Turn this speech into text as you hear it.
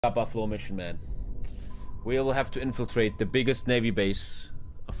Scapa Flow mission, man. We'll have to infiltrate the biggest navy base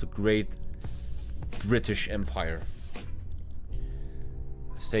of the great British Empire.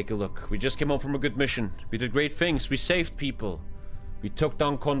 Let's take a look. We just came home from a good mission. We did great things. We saved people. We took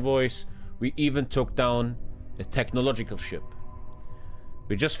down convoys. We even took down a technological ship.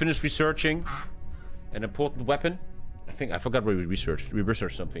 We just finished researching an important weapon. I forgot where we researched. We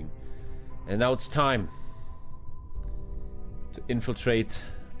researched something. And now it's time to infiltrate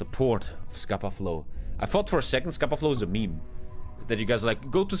the port of Scapa Flow. I thought for a second Scapa Flow is a meme. That you guys are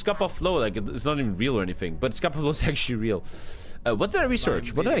like, go to Scapa Flow. Like, it's not even real or anything. But Scapa Flow is actually real. What did I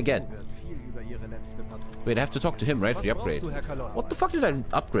research? What did I get? Wait, I have to talk to him, right? For the upgrade. What the fuck did I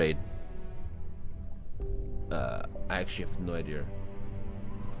upgrade? I actually have no idea.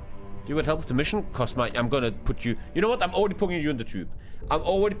 Do you want help with the mission? I'm gonna put you... You know what? I'm already putting you in the tube. I'm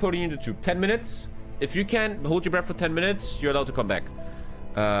already putting you in the tube. 10 minutes. If you can hold your breath for 10 minutes, you're allowed to come back.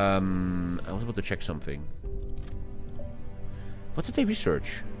 I was about to check something. What did they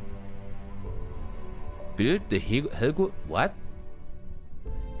research? Build the What?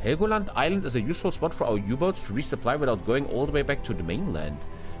 Helgoland Island is a useful spot for our U-boats to resupply without going all the way back to the mainland.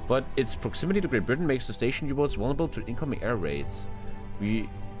 But its proximity to Great Britain makes the station U-boats vulnerable to incoming air raids. We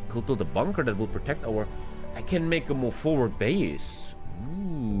could build a bunker that will protect our... I can make a more forward base.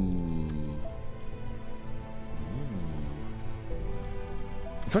 Ooh.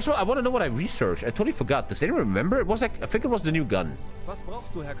 First of all, I want to know what I researched. I totally forgot. Does anyone remember? It was like... I think it was the new gun. Was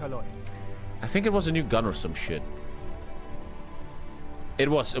brauchst du, Herr Kaloy? I think it was a new gun or some shit. It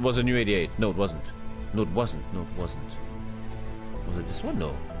was a new 88. No, it wasn't. No, it wasn't. No, it wasn't. Was it this one?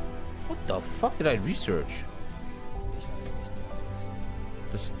 No. What the fuck did I research?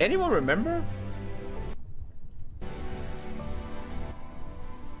 Does anyone remember?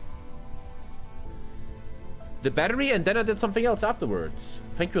 The battery, and then I did something else afterwards.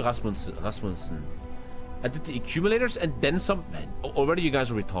 Thank you, Rasmussen. I did the accumulators and then some... Man, already you guys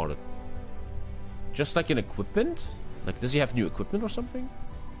are retarded. Just like in equipment? Like, does he have new equipment or something?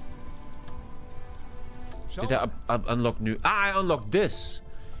 Did I unlock new... I unlocked this.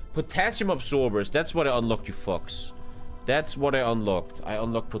 Potassium absorbers. That's what I unlocked, you fucks. That's what I unlocked. I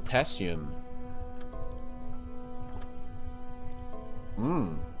unlocked potassium.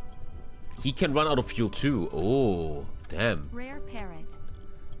 He can run out of fuel too. Oh, damn. Rare parrot.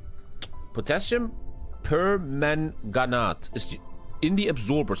 Potassium permanganate is in the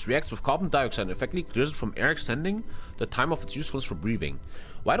absorbers, reacts with carbon dioxide and effectively clears it from air, extending the time of its usefulness for breathing.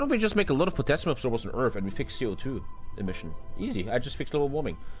 Why don't we just make a lot of potassium absorbers on Earth and we fix CO2 emission? Easy. I just fixed global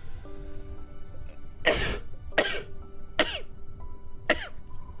warming.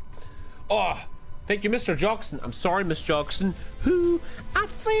 Oh, thank you, Mr. Jackson. I'm sorry, Miss Jackson. Who? I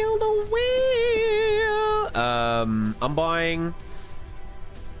failed a wheel. I'm buying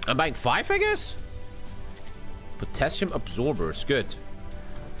 5, I guess. Potassium absorbers. Good.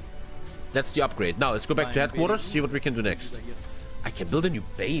 That's the upgrade. Now let's go back to headquarters. See what we can do next. I can build a new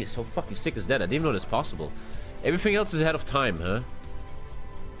base. How fucking sick is that? I didn't even know that's possible. Everything else is ahead of time, huh?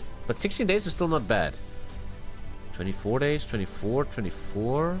 But 16 days is still not bad. 24 days. 24.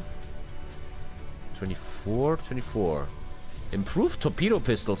 24. 24, 24. Improved torpedo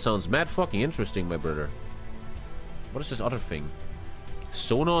pistol sounds mad fucking interesting, my brother. What is this other thing?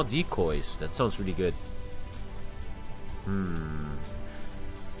 Sonar decoys. That sounds really good. Who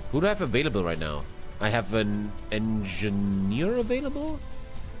do I have available right now? I have an engineer available?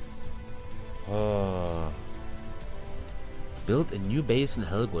 Build a new base in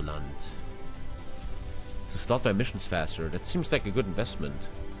Helgoland. To start my missions faster. That seems like a good investment.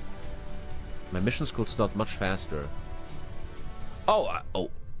 My missions could start much faster. Oh.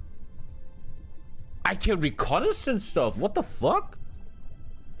 I can reconnaissance stuff. What the fuck?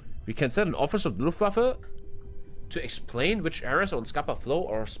 We can send an officer of the Luftwaffe to explain which areas on Scapa Flow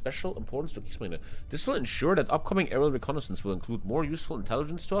are of special importance to explain it. This will ensure that upcoming aerial reconnaissance will include more useful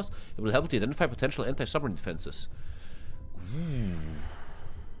intelligence to us. It will help to identify potential anti-submarine defenses.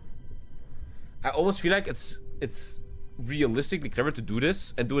 I almost feel like it's realistically clever to do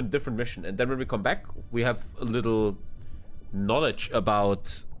this and do a different mission, and then when we come back we have a little knowledge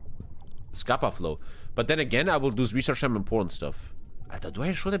about Scapa Flow. But then again, I will do research some important stuff.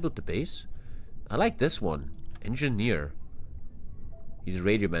 Should I build the base? I like this one. Engineer. He's a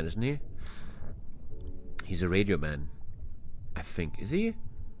radio man, isn't he? He's a radio man, I think. Is he?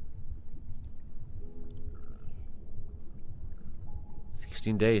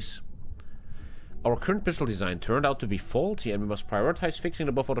 16 days. Our current pistol design turned out to be faulty, and we must prioritize fixing it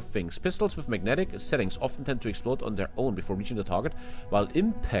above other things. Pistols with magnetic settings often tend to explode on their own before reaching the target, while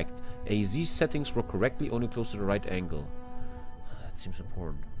impact AZ settings work correctly only close to the right angle. That seems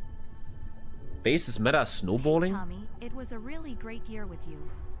important. Base is meta snowballing? Hey, Tommy, it was a really great year with you.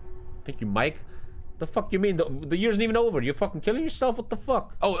 Thank you, Mike. The fuck you mean? The year's not even over. You're fucking killing yourself? What the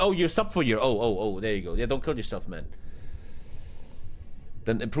fuck? Oh, you're sub for year. Oh, there you go. Yeah, don't kill yourself, man.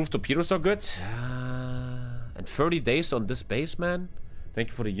 Then improved torpedoes are good. And 30 days on this base, man. Thank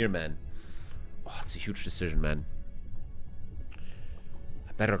you for the year, man. Oh, it's a huge decision, man.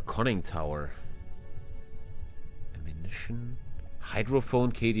 A better conning tower. Ammunition.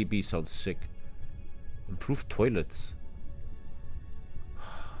 Hydrophone KDB sounds sick. Improved toilets.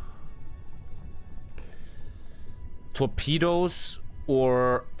 Torpedoes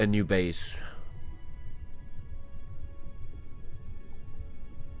or a new base?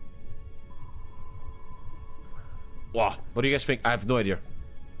 Wow, what do you guys think? I have no idea.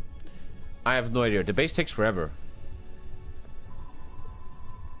 I have no idea. The base takes forever.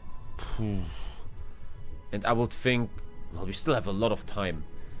 And I would think... Well, we still have a lot of time.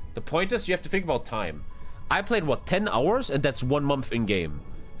 The point is, you have to think about time. I played, what, 10 hours? And that's 1 month in-game.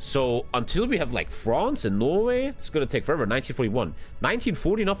 So, until we have, like, France and Norway, it's gonna take forever. 1941.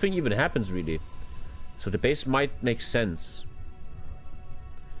 1940, nothing even happens, really. So the base might make sense.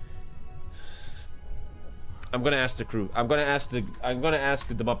 I'm gonna ask the crew. I'm gonna ask the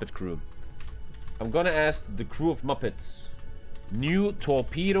Muppet crew. I'm gonna ask the crew of Muppets. New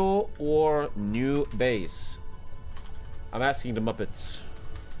torpedo or new base? I'm asking the Muppets.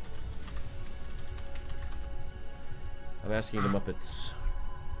 I'm asking the Muppets.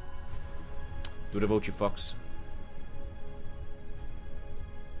 Do the vote, you fucks.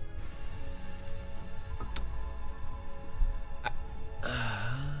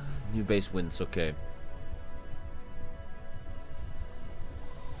 New base wins, okay.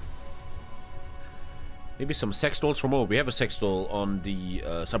 Maybe some sex dolls from over. We have a sex doll on the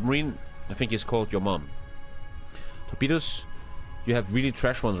submarine. I think it's called Your Mom. Torpedoes, you have really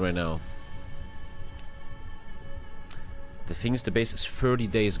trash ones right now. The thing is, the base is 30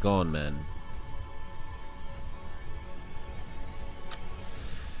 days gone, man.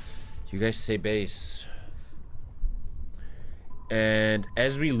 You guys say base. And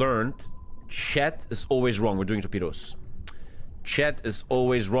as we learned, chat is always wrong. We're doing torpedoes. Chat is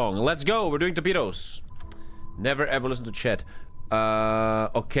always wrong. Let's go. We're doing torpedoes. Never ever listen to chat.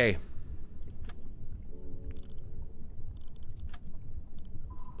 Okay.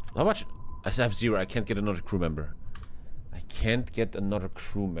 How much? I have 0. I can't get another crew member. I can't get another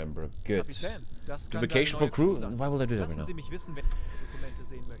crew member. Good. Do vacation for crew? Why will I do that right now?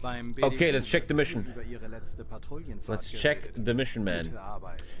 Okay, let's check the mission. Let's check the mission, man.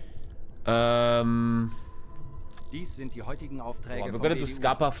 We're gonna do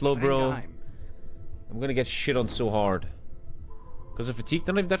Scapa flow, bro. I'm gonna get shit on so hard. Because of fatigue?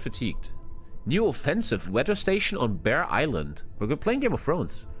 Not even that fatigued. New offensive weather station on Bear Island. We're playing Game of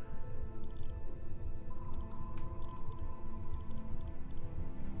Thrones.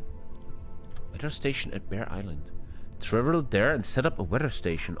 Weather station at Bear Island. Travel there and set up a weather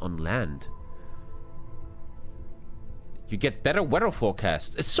station on land. You get better weather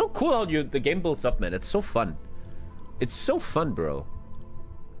forecasts. It's so cool how the game builds up, man. It's so fun. It's so fun, bro.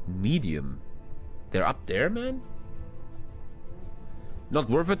 Medium. They're up there, man? Not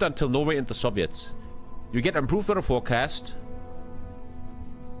worth it until Norway and the Soviets. You get improved weather forecast.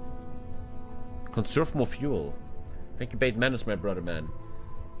 Conserve more fuel. Thank you, Bait Manus, my brother, man.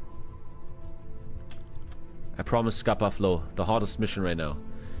 I promise Scapa Flow, the hardest mission right now.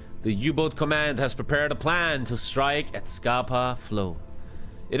 The U-boat command has prepared a plan to strike at Scapa Flow.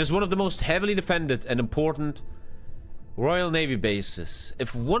 It is one of the most heavily defended and important Royal Navy bases.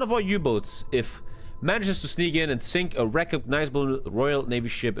 If one of our U-boats, manages to sneak in and sink a recognizable Royal Navy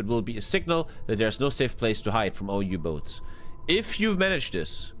ship, it will be a signal that there's no safe place to hide from our U-boats. If you manage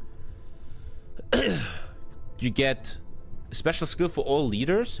this, you get a special skill for all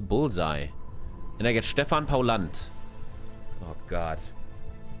leaders, Bullseye. And I get Stefan Paulant. Oh god.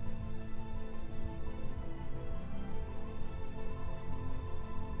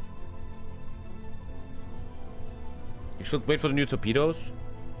 You should wait for the new torpedoes.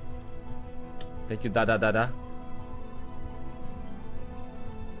 Thank you, da.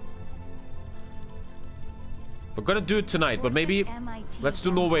 We're gonna do it tonight, but maybe let's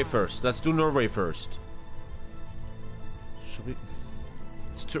do Norway first. Let's do Norway first. Should we?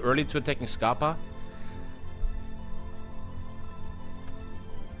 It's too early to attacking Scapa.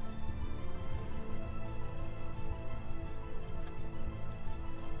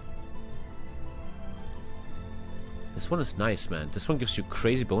 This one is nice, man. This one gives you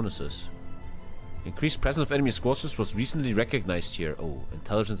crazy bonuses. Increased presence of enemy squadrons was recently recognized here. Oh,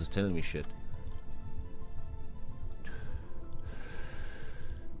 intelligence is telling me shit.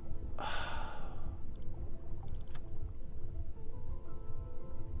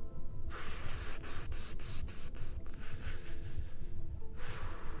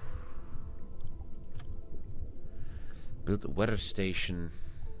 Build a weather station.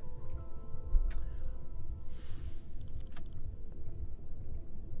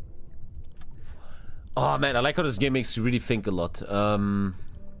 Oh man, I like how this game makes you really think a lot. The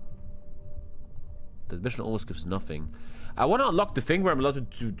mission almost gives nothing. I want to unlock the thing where I'm allowed to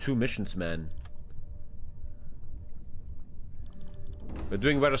do 2 missions, man. We're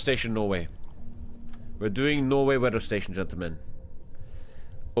doing weather station Norway. We're doing Norway weather station, gentlemen.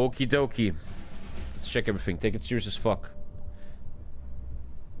 Okie dokie. Let's check everything. Take it serious as fuck.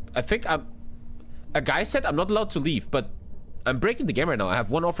 I think I'm... A guy said I'm not allowed to leave, but I'm breaking the game right now. I have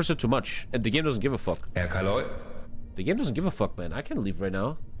 1 officer too much, and the game doesn't give a fuck. The game doesn't give a fuck, man. I can leave right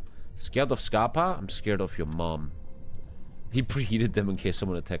now. Scared of Scarpa? I'm scared of your mom. He preheated them in case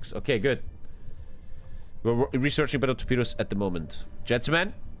someone attacks. Okay, good. We're researching better torpedoes at the moment.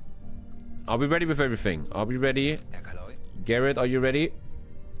 Gentlemen, are we ready with everything? Are we ready? Garrett, are you ready?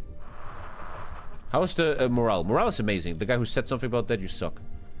 How's the morale? Morale is amazing. The guy who said something about that, you suck.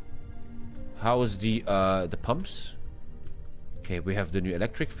 How is the pumps? Okay, we have the new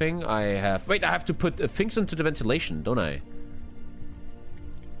electric thing. I have... Wait, I have to put things into the ventilation, don't I?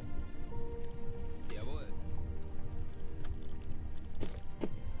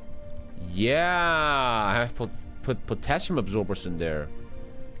 Yeah, I have put potassium absorbers in there.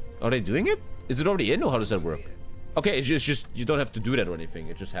 Are they doing it? Is it already in, or how does that work? Okay, it's just you don't have to do that or anything.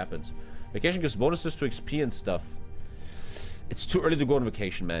 It just happens. Vacation gives bonuses to XP and stuff. It's too early to go on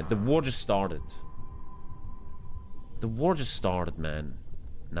vacation, man. The war just started. The war just started, man.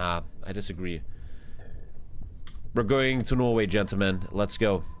 Nah, I disagree. We're going to Norway, gentlemen. Let's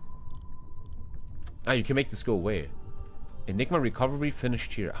go. Ah, you can make this go away. Enigma recovery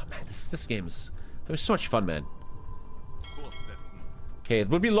finished here. Oh man, this game is... It was so much fun, man. Okay, it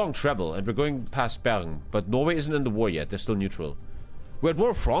will be long travel, and we're going past Bergen. But Norway isn't in the war yet. They're still neutral. We're at war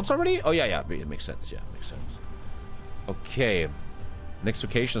with France already? Oh, yeah. It makes sense. Yeah, it makes sense. Okay. Next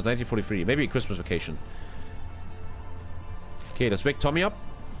vacation is 1943. Maybe a Christmas vacation. Okay, let's wake Tommy up.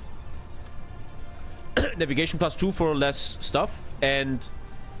 Navigation +2 for less stuff. And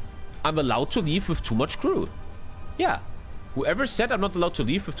I'm allowed to leave with too much crew. Yeah. Whoever said I'm not allowed to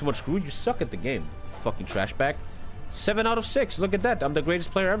leave with too much crew, you suck at the game. Fucking trash bag. 7 out of 6. Look at that. I'm the greatest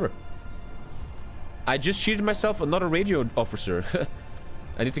player ever. I just cheated myself another radio officer.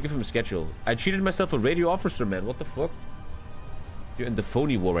 I need to give him a schedule. I cheated myself a radio officer, man. What the fuck? You're in the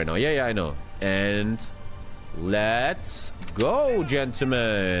phony war right now. Yeah, I know. And let's go,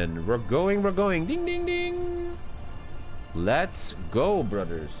 gentlemen. We're going. Ding, ding, ding. Let's go,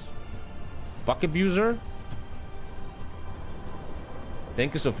 brothers. Buck abuser.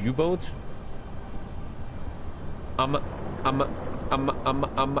 Tankers of U-boat. I'm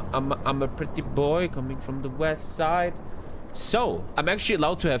a pretty boy coming from the west side. So, I'm actually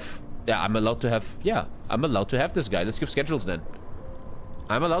allowed to have... Yeah, I'm allowed to have this guy. Let's give schedules then.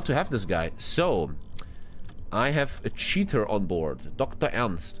 I'm allowed to have this guy. So, I have a cheater on board. Dr.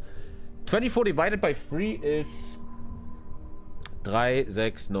 Ernst. 24 divided by 3 is... 3,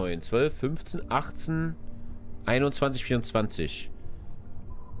 6, 9, 12, 15, 18, 21, 24.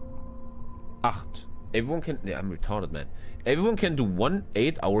 8. Everyone can... Yeah, I'm retarded, man. Everyone can do 1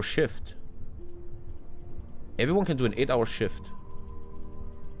 8-hour shift. Everyone can do an 8-hour shift.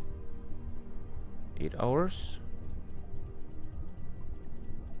 8 hours?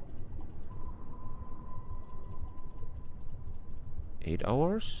 Eight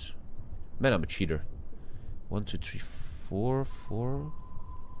hours? Man, I'm a cheater. 1, 2, 3, 4, 4.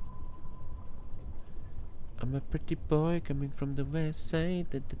 I'm a pretty boy coming from the west side.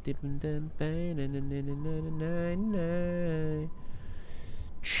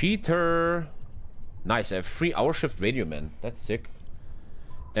 Cheater. Nice. I have 3-hour shift radio, man. That's sick.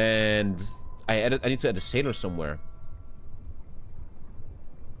 And I need to add a sailor somewhere.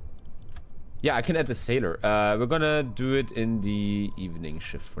 Yeah, I can add the sailor. We're gonna do it in the evening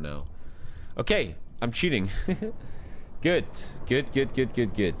shift for now. Okay, I'm cheating. Good.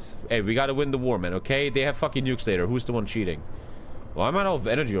 Hey, we gotta win the war, man, okay? They have fucking nukes later. Who's the one cheating? Well, I'm out of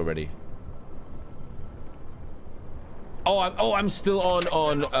energy already. I'm still on,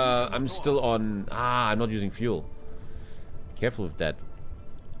 I'm not using fuel. Careful with that.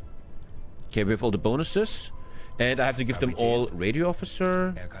 Okay, we have all the bonuses. And I have to give them all radio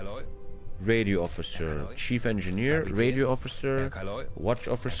officer, chief engineer, radio officer, watch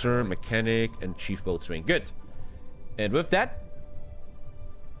officer, mechanic, and chief boatswain. Good. And with that,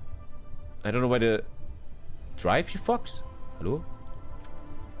 I don't know why to drive, you fucks. Hello?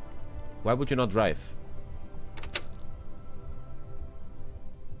 Why would you not drive?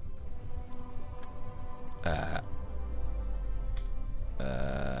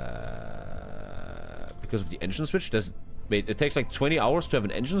 Because of the engine switch? Wait, it takes like 20 hours to have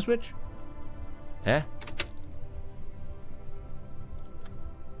an engine switch? Huh?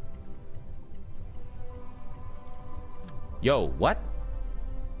 Yo, what?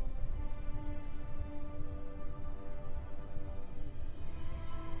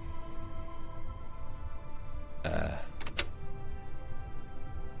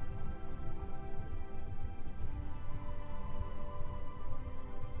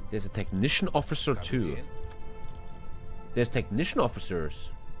 There's a technician officer too. There's technician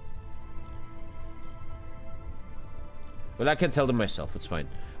officers. Well, I can tell them myself. It's fine.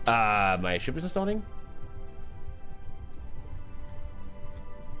 My ship isn't starting.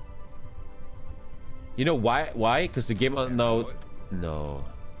 You know why? Why? Because the game... No.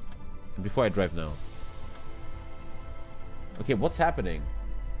 Before I drive now. Okay, what's happening?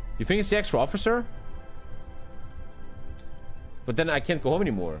 You think it's the extra officer? But then I can't go home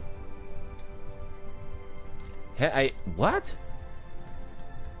anymore. Hey, what?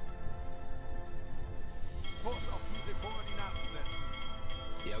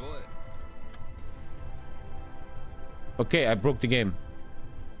 Okay, I broke the game.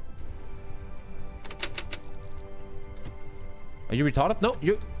 Are you retarded? No,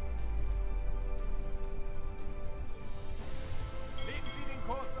 you...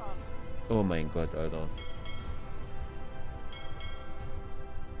 Oh my god, Alter.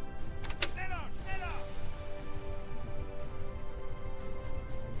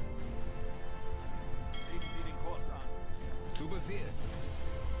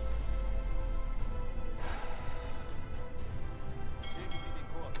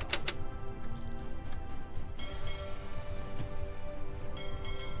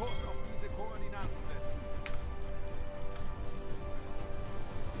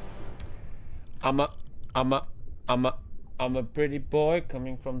 I'm a pretty boy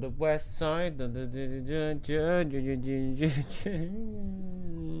coming from the west side.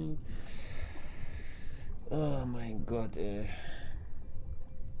 Oh my god.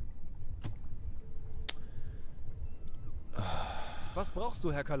 Was brauchst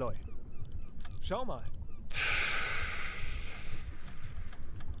du, Herr Kaloy? Schau mal.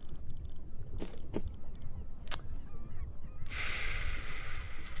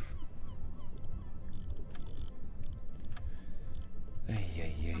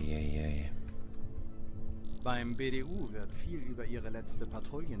 Beim BDU wird viel über ihre letzte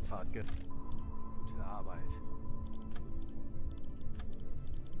Patrouillenfahrt Gute Arbeit.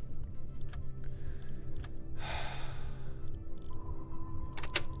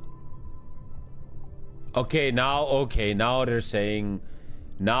 Okay, now they're saying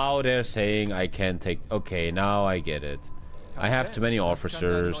I can't take... Okay, now I get it. I have too many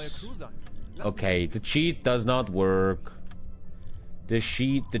officers. Okay, the cheat does not work. The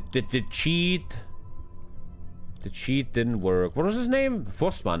cheat didn't work. What was his name?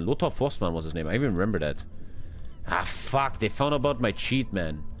 Forstmann. Lothar Forstmann was his name. I even remember that. Ah, fuck. They found about my cheat,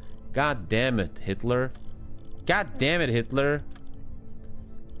 man. God damn it, Hitler. God damn it, Hitler.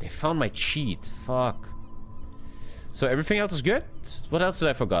 They found my cheat. Fuck. So everything else is good? What else did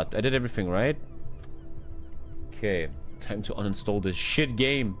I forgot? I did everything, right? Okay. Time to uninstall this shit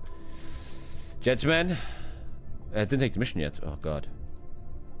game. Jetsman. I didn't take the mission yet. Oh, God.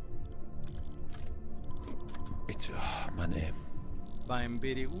 Oh, Mann, ey. Beim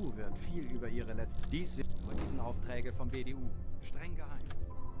BDU wird viel über ihre letzten... Dies sind Aufträge vom BDU. Streng geheim.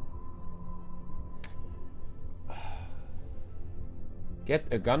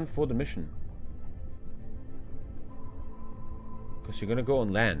 Get a gun for the mission. Because you're gonna go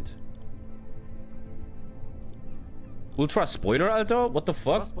on land. Ultra Spoiler, Alter? What the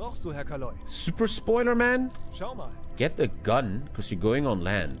fuck? Was brauchst du, Herr Kaloy? Super Spoiler, man? Schau mal. Get a gun because you're going on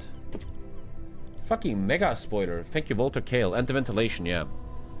land. Fucking mega spoiler. Thank you, Walter Kale. And the ventilation, yeah.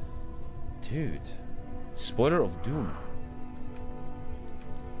 Dude. Spoiler of Doom.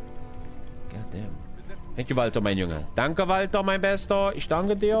 God damn. Thank you, Walter, mein Junge. Danke, Walter, mein Bester. Ich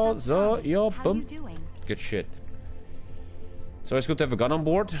danke dir. So, ja, boom. Good shit. So it's good to have a gun on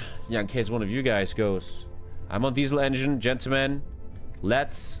board. Yeah, in case one of you guys goes. I'm on diesel engine, gentlemen.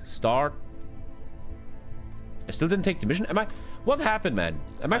 Let's start. I still didn't take the mission. Am I... What happened, man?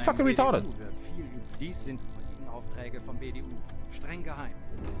 Am I fucking retarded? Dies sind Aufträge vom BDU. Streng geheim.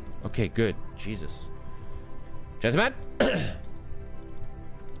 Okay, good. Jesus. Gentlemen.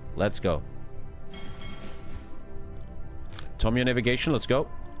 Let's go. Tommy, navigation. Let's go.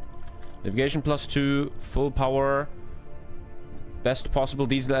 Navigation +2. Full power. Best possible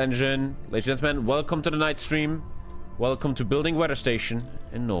diesel engine. Ladies and gentlemen, welcome to the night stream. Welcome to building weather station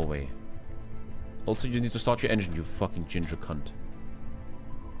in Norway. Also, you need to start your engine, you fucking ginger cunt.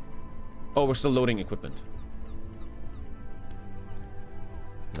 Oh, we're still loading equipment.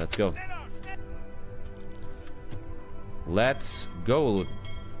 Let's go. Let's go.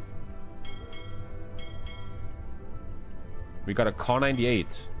 We got a car 98.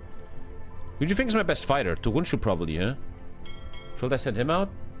 Who do you think is my best fighter? Turunshu probably, huh? Should I send him out?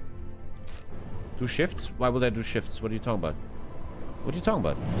 Do shifts? Why would I do shifts? What are you talking about? What are you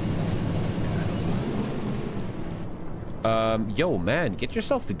talking about? Yo, man, get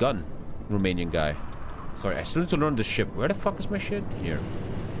yourself the gun, Romanian guy. Sorry, I still need to learn this ship. Where the fuck is my shit? Here.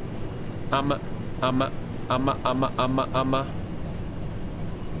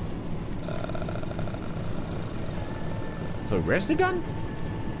 Sorry, where's the gun?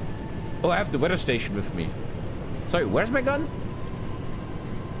 Oh, I have the weather station with me. Sorry, where's my gun?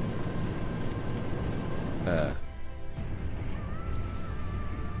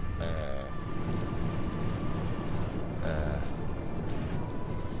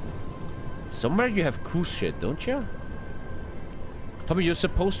 Somewhere you have cruise shit, don't you? Tommy, you're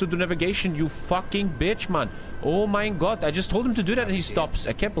supposed to do navigation, you fucking bitch, man. Oh my god, I just told him to do that and he stops.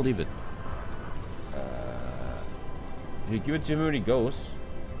 I can't believe it. You give it to him when he goes.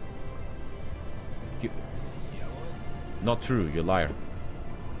 Not true, you liar.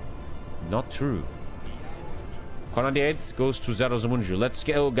 Not true. Car 98 goes to Zero Zamunju. Let's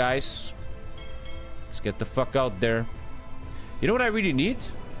go, guys. Let's get the fuck out there. You know what I really need?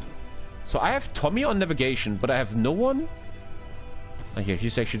 So I have Tommy on navigation, but I have no one. Oh, here,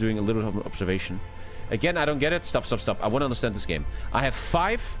 he's actually doing a little observation. Again, I don't get it. Stop, stop, stop. I want to understand this game. I have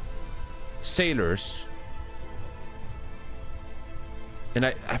 5 sailors. And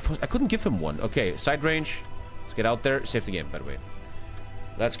I couldn't give him one. Okay, side range. Let's get out there. Save the game, by the way.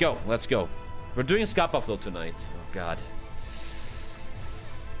 Let's go. Let's go. We're doing Scapa Flow tonight. Oh, God.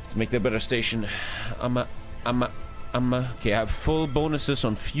 Let's make the better station. Okay, I have full bonuses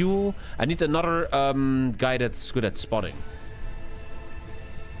on fuel. I need another guy that's good at spotting.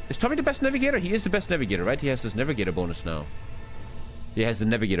 Is Tommy the best navigator? He is the best navigator, right? He has this navigator bonus now. He has the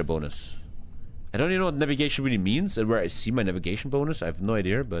navigator bonus. I don't even know what navigation really means and where I see my navigation bonus. I have no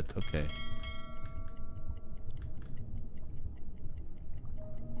idea, but okay.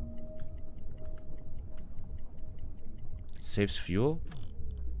 Saves fuel?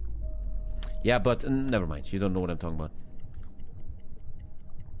 Yeah, but never mind. You don't know what I'm talking about.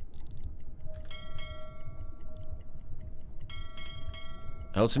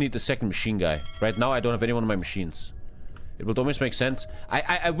 I also need the second machine guy. Right now, I don't have any one of my machines. It would almost make sense.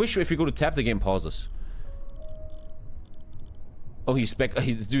 I wish if you go to tab, the game pauses. Oh, he's back.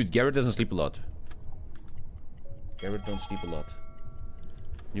 Dude, Garrett doesn't sleep a lot. Garrett don't sleep a lot.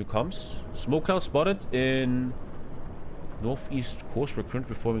 New comms. Smoke cloud spotted in northeast course. We're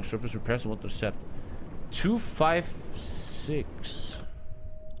currently performing surface repairs and want to intercept. 256.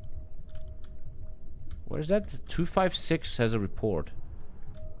 What is that? 256 has a report.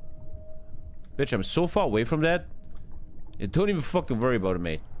 Bitch, I'm so far away from that. You don't even fucking worry about it,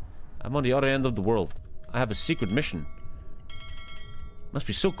 mate. I'm on the other end of the world. I have a secret mission. Must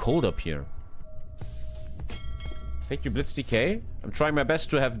be so cold up here. Thank you, Blitz DK. I'm trying my best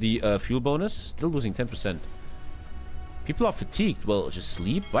to have the fuel bonus. Still losing 10%. People are fatigued. Well, just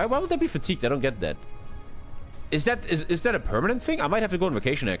sleep? Why would they be fatigued? I don't get that. Is that a permanent thing? I might have to go on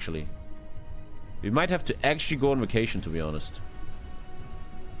vacation, actually. We might have to actually go on vacation, to be honest.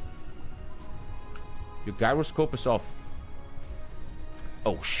 Your gyroscope is off.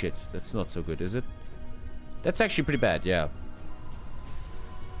 Oh, shit. That's not so good, is it? That's actually pretty bad, yeah.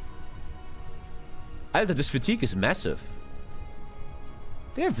 Alter, this fatigue is massive.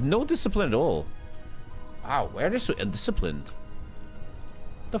 They have no discipline at all. Wow, why are they so undisciplined?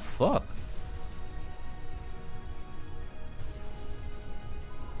 What the fuck?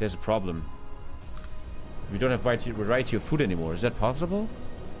 There's a problem. We don't have right to your food anymore. Is that possible?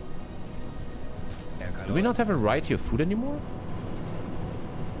 Do we not have a right to your food anymore?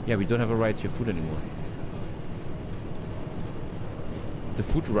 Yeah, we don't have a right to your food anymore. The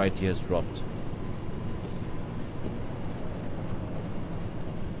food variety has dropped.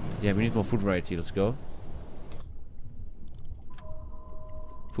 Yeah, we need more food variety. Let's go.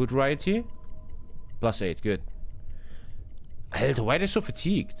 Food variety. +8. Good. Alter, why are they so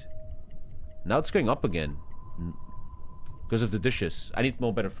fatigued? Now it's going up again. Because of the dishes. I need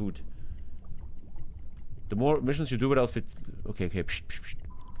more better food. The more missions you do without fit... Okay, okay. Psh, psh, psh.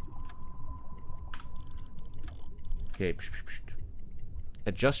 Okay, psh, psh, psh.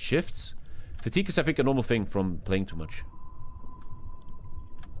 Adjust shifts. Fatigue is, I think, a normal thing from playing too much.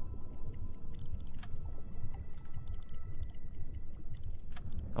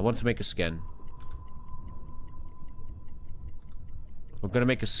 I want to make a scan. We're gonna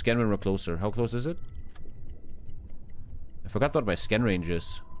make a scan when we're closer. How close is it? forgot what my scan range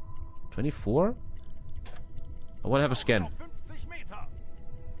is. 24? I want to have a scan.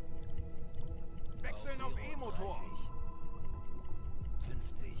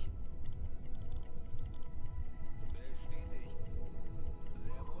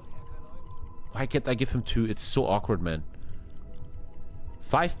 Why can't I give him 2? It's so awkward, man.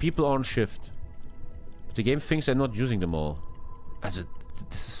 5 people on shift. But the game thinks I'm not using them all. Also,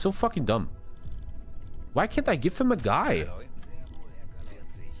 this is so fucking dumb. Why can't I give him a guy?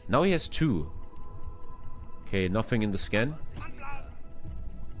 Now he has 2. Okay, nothing in the scan.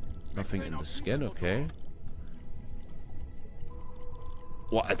 Nothing in the scan, okay.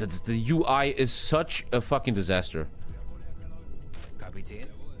 What? The UI is such a fucking disaster.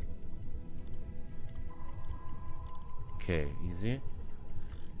 Okay, easy.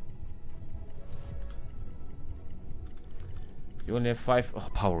 You only have 5. Oh,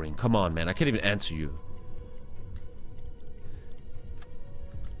 powering. Come on, man. I can't even answer you.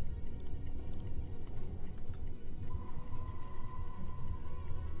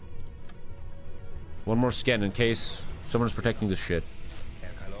 One more scan in case someone's protecting this shit.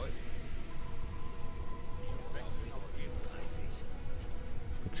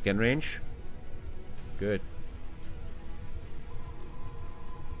 Good scan range. Good.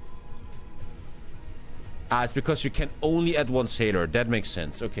 Ah, it's because you can only add 1 sailor. That makes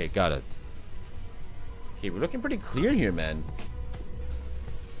sense. Okay, got it. Okay, we're looking pretty clear here, man.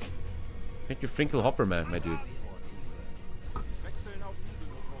 Thank you, Frinkle Hopper, man, my dude.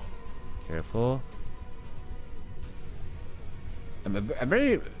 Careful.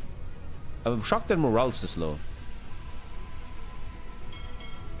 I'm shocked that morale's this low.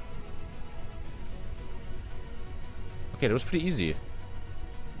 Okay, that was pretty easy.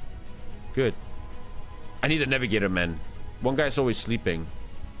 Good. I need a navigator, man. One guy's always sleeping.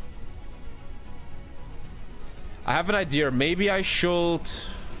 I have an idea. Maybe I should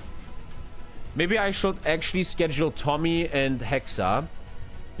actually schedule Tommy and Hexa.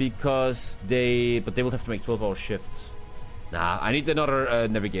 Because they will have to make 12-hour shifts. Nah, I need another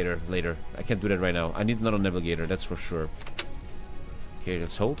navigator later. I can't do that right now. I need another navigator, that's for sure. Okay,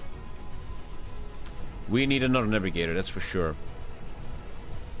 let's hold. We need another navigator, that's for sure.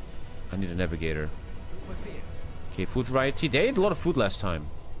 I need a navigator. Okay, food variety. They ate a lot of food last time.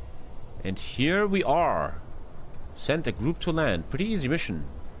 And here we are. Send a group to land. Pretty easy mission.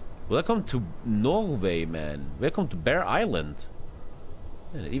 Welcome to Norway, man. Welcome to Bear Island.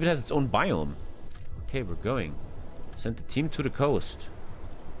 And it even has its own biome. Okay, we're going. Send the team to the coast.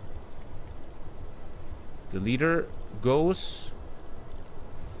 The leader goes.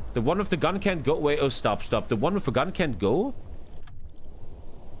 The one with the gun can't go. Wait, oh, stop. The one with the gun can't go?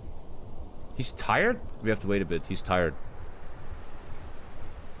 He's tired? We have to wait a bit. He's tired.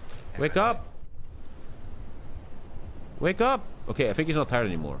 Wake up! Wake up! Okay, I think he's not tired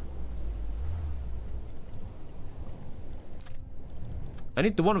anymore. I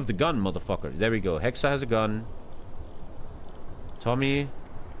need the one with the gun, motherfucker. There we go. Hexa has a gun. Tommy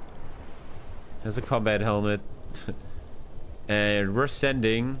has a combat helmet. And we're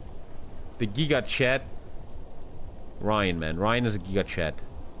sending the Giga Chat. Ryan, man. Ryan is a Giga Chat.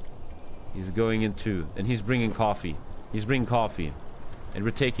 He's going in too. And he's bringing coffee. He's bringing coffee. And we're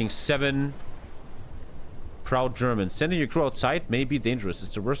taking 7 proud Germans. Sending your crew outside may be dangerous.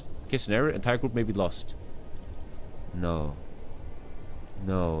 It's the worst case scenario. Entire group may be lost. No.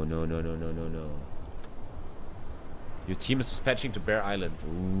 No. Your team is dispatching to Bear Island.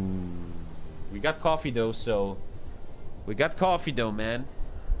 Ooh. We got coffee though, so... We got coffee though, man.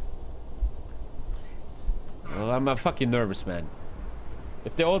 Well, I'm fucking nervous, man.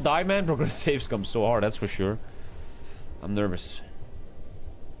 If they all die, man, we're gonna save scum so hard, that's for sure. I'm nervous.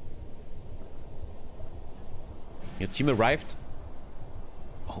 Your team arrived?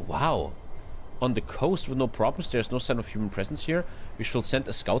 Oh, wow. On the coast with no problems. There's no sign of human presence here. We should send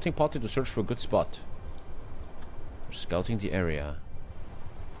a scouting party to search for a good spot. We're scouting the area.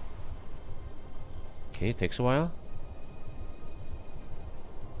 Okay, it takes a while.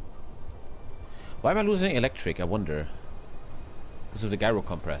 Why am I losing electric? I wonder. Because of the gyro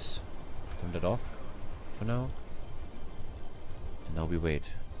compress. Turn that off for now. And now we wait.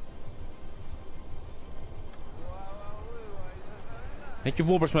 Thank you,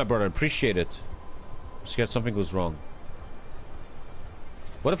 Wolbers, my brother. Appreciate it. I'm scared something goes wrong.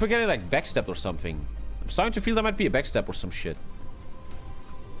 What if we're getting like backstep or something? I'm starting to feel there might be a backstep or some shit.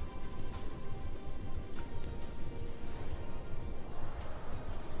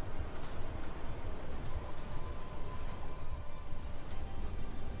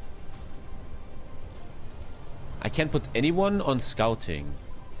 I can't put anyone on scouting.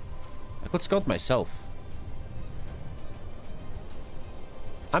 I could scout myself.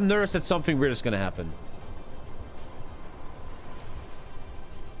 I'm nervous that something weird is gonna happen.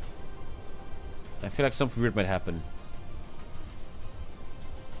 I feel like something weird might happen.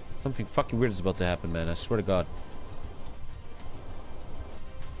 Something fucking weird is about to happen, man. I swear to God.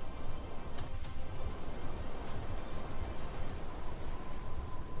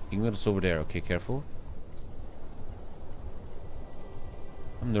 England's over there. Okay, careful.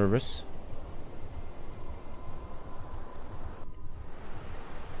 I'm nervous.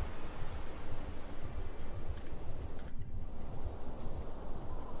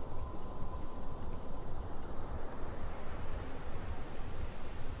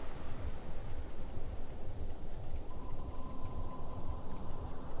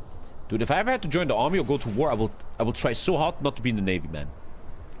 Dude, if I ever had to join the army or go to war, I will try so hard not to be in the Navy, man.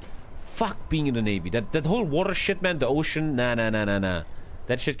 Fuck being in the Navy. That whole water shit, man, the ocean, nah.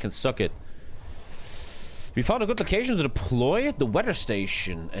 That shit can suck it. We found a good location to deploy the weather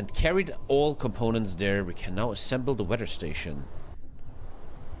station and carried all components there. We can now assemble the weather station.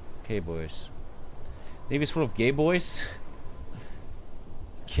 Okay, boys. Navy's full of gay boys.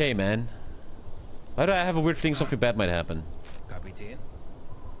 Okay, man. Why do I have a weird feeling something bad might happen? Kapitän?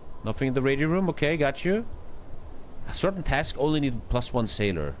 Nothing in the radio room. Okay, got you. A certain task only needed +1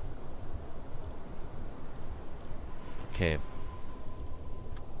 sailor. Okay.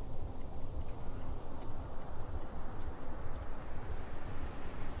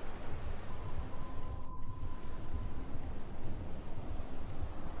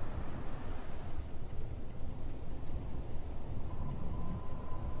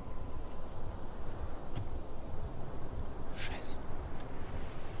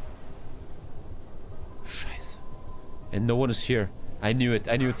 And no one is here. I knew it.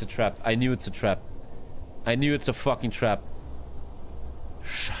 I knew it's a trap. I knew it's a trap. I knew it's a fucking trap.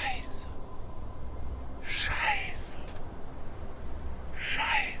 Scheiße. Scheiße.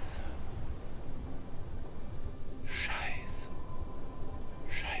 Scheiße. Scheiße.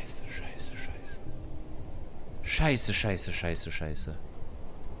 Scheiße, scheiße, scheiße. Scheiße, scheiße, scheiße, scheiße.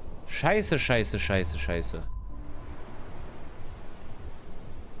 Scheiße, scheiße, scheiße, scheiße.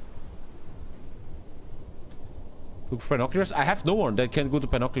 Look for binoculars? I have no one that can go to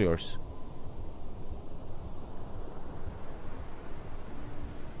binoculars.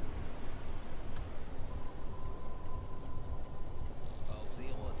 Auf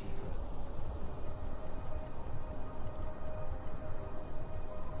Seerohrtiefe.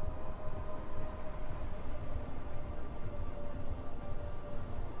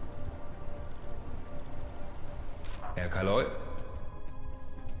 Herr Kaloy?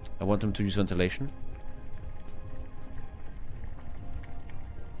 I want him to use ventilation.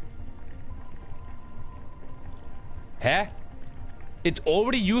 Huh? It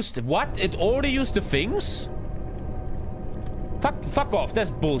already used... What? It already used the things? Fuck off.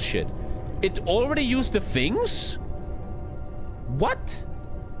 That's bullshit. It already used the things? What?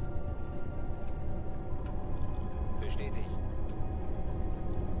 Bestätigt.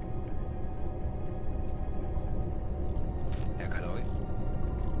 Herr Kaloy?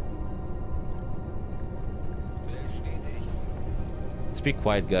 Bestätigt. Let's be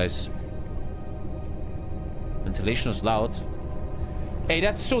quiet, guys. Ventilation is loud. Hey,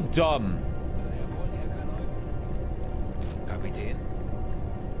 that's so dumb. Sehr wohl, Herr Kaloy. Kapitän?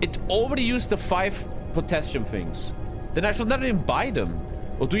 It already used the 5 potassium things. Then I should not even buy them.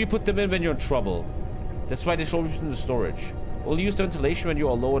 Or do you put them in when you're in trouble? That's why they should be in the storage. Only use the ventilation when you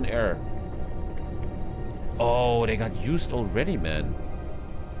are low in air. Oh, they got used already, man.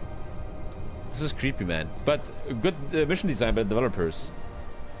 This is creepy, man. But good mission design by the developers.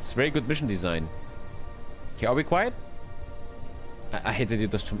 It's very good mission design. Okay, are we quiet? I hate that it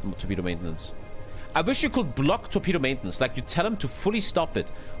does torpedo maintenance. I wish you could block torpedo maintenance. Like, you tell him to fully stop it.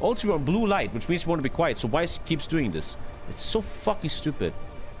 Also, we're on blue light, which means we want to be quiet. So why keeps doing this? It's so fucking stupid.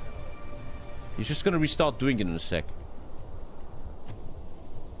 He's just gonna restart doing it in a sec.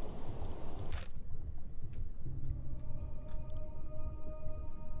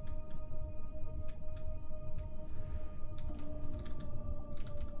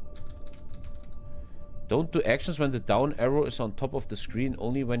 Don't do actions when the down arrow is on top of the screen,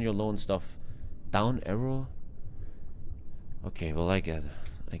 only when you're low on stuff. Down arrow? Okay, well, I get it.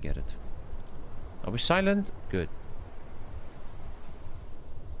 I get it. Are we silent? Good.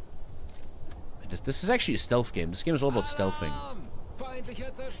 This is actually a stealth game. This game is all about stealthing.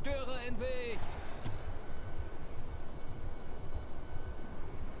 Feindlicher Zerstörer in Sicht!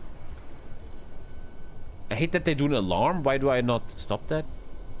 I hate that they do an alarm. Why do I not stop that?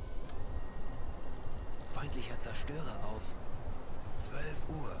 Feindlicher Zerstörer auf 12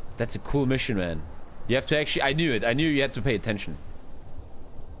 Uhr. That's a cool mission, man. You have to actually... I knew it. I knew you had to pay attention.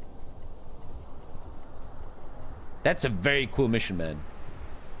 That's a very cool mission, man.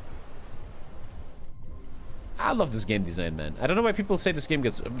 I love this game design, man. I don't know why people say this game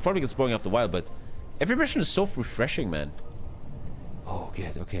probably gets boring after a while, but every mission is so refreshing, man. Oh,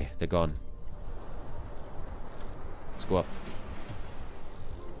 good. Okay, they're gone. Let's go up.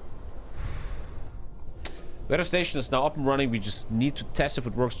 Weather station is now up and running. We just need to test if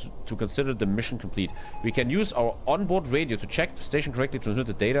it works to consider the mission complete. We can use our onboard radio to check the station correctly transmit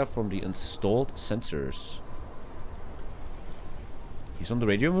the data from the installed sensors. He's on the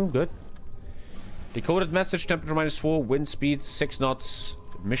radio room. Good. Decoded message. Temperature -4. Wind speed 6 knots.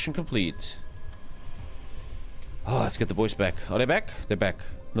 Mission complete. Oh, let's get the boys back. Are they back? They're back.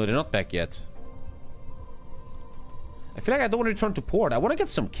 No, they're not back yet. I feel like I don't want to return to port. I want to get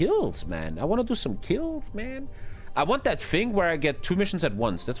some kills, man. I want to do some kills, man. I want that thing where I get 2 missions at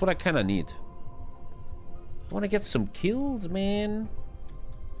once. That's what I kind of need. I want to get some kills, man.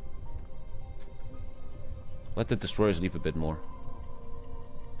 Let the destroyers leave a bit more.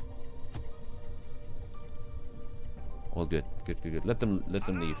 All good. Good, good, good. Let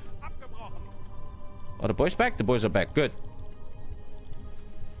them leave. Are the boys back? The boys are back. Good.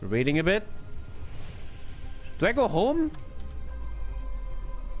 We're waiting a bit. Do I go home?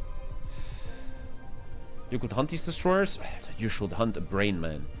 You could hunt these destroyers? You should hunt a brain,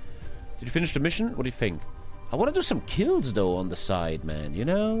 man. Did you finish the mission? What do you think? I want to do some kills, though, on the side, man. You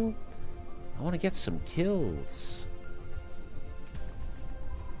know? I want to get some kills.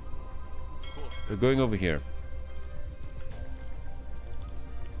 We're going over here.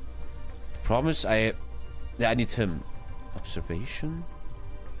 The problem is I need him. Observation?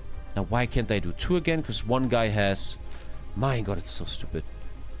 Now, why can't I do 2 again? Because one guy has... My god, it's so stupid.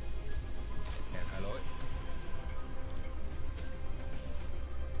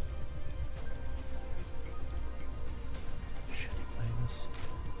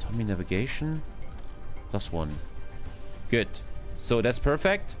 Tommy navigation. +1. Good. So that's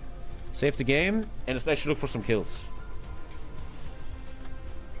perfect. Save the game. And especially look for some kills.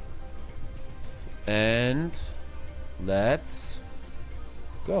 And... let's...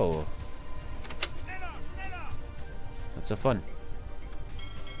 go. Let's have fun.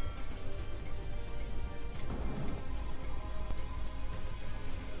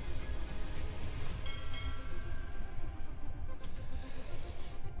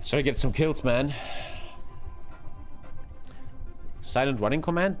 Try to get some kills, man. Silent running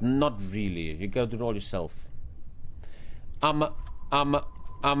command? Not really. You gotta do it all yourself. I'm a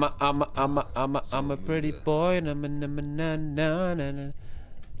pretty boy.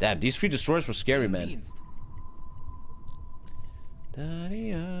 Damn, these 3 destroyers were scary, man.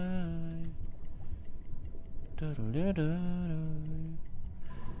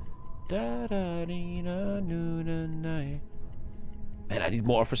 Man, I need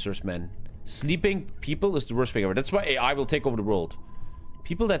more officers, man. Sleeping people is the worst thing ever. That's why AI will take over the world.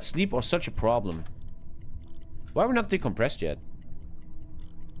 People that sleep are such a problem. Why are we not decompressed yet?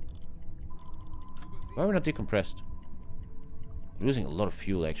 Why are we not decompressed? I'm losing a lot of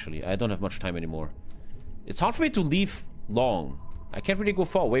fuel, actually. I don't have much time anymore. It's hard for me to leave long. I can't really go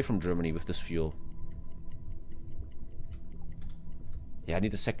far away from Germany with this fuel. Yeah, I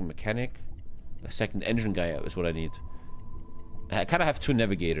need a second mechanic. A second engine guy is what I need. I kind of have 2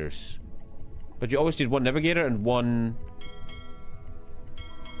 navigators. But you always need 1 navigator and 1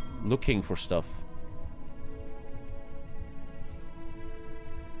 looking for stuff.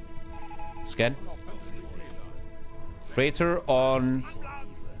 Scan. Freighter on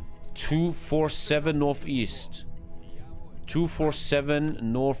 247 northeast. 247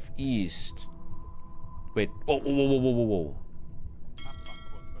 northeast. Wait. Oh, whoa.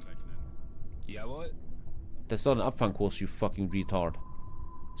 That's not an Abfangkurs, you fucking retard.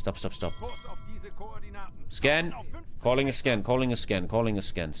 Stop. Scan. Calling a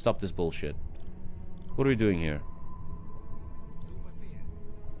scan. Stop this bullshit. What are we doing here?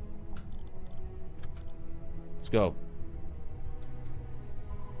 Let's go.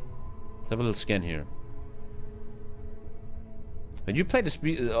 Let's have a little scan here. When you play the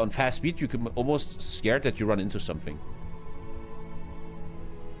speed on fast speed, you can almost scared that you run into something.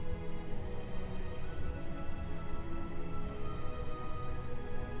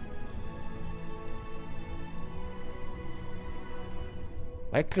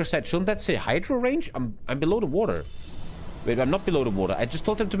 Right clear sight. Shouldn't that say hydro range? I'm below the water. Wait, I'm not below the water. I just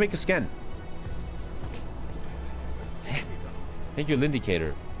told him to make a scan. Thank you,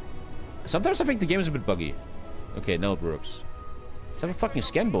 indicator. Sometimes I think the game is a bit buggy. Okay, now it works. Let's have a fucking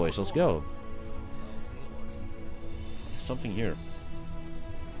scan, boys. Let's go. There's something here.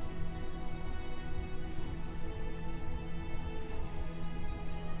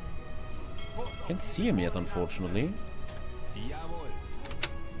 Can't see him yet, unfortunately. Jawohl.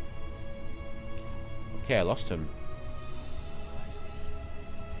 Okay, I lost him.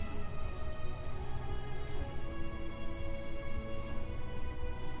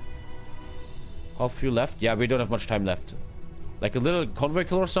 Half few left? Yeah, we don't have much time left. Like a little convoy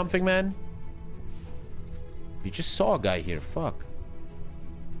kill or something, man? We just saw a guy here. Fuck.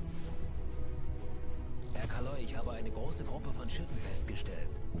 Herr Kaloi, ich habe eine große Gruppe von Schiffen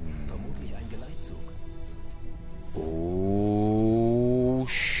festgestellt. Vermutlich ein Geleitzug. Oh,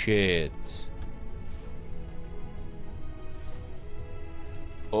 shit.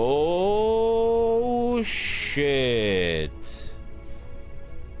 Oh, shit.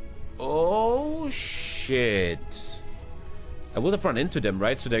 Oh, shit. I would have run into them,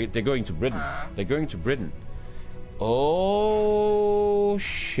 right? So they're going to Britain. They're going to Britain. Oh,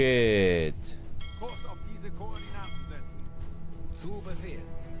 shit. Kurs auf diese Koordinaten setzen. Zu Befehl.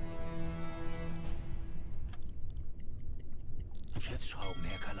 Schiffsschrauben,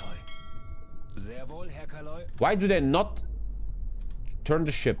 Herr Kaloi. Sehr wohl, Herr Kaloi. Why do they not turn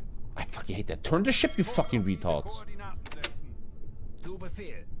the ship? I fucking hate that. Turn the ship, you fucking retards. Koordinaten setzen. Zu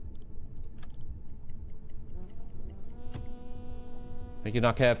Befehl. Thank you,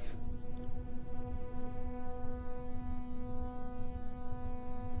 Nakev.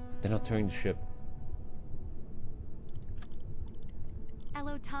 They're not turning the ship.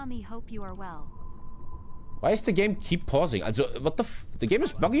 Hello, Tommy. Hope you are well. Why is the game keep pausing? Also, what the the game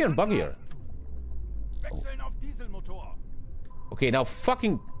is buggier and buggier. Wechseln auf Dieselmotor. Okay, now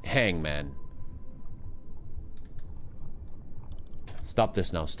fucking hang, man. Stop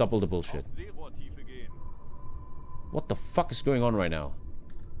this now. Stop all the bullshit. Seerohrtiefe gehen. What the fuck is going on right now?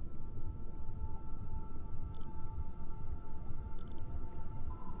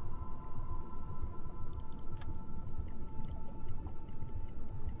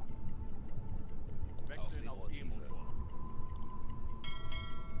 Wechseln auf E-Motor.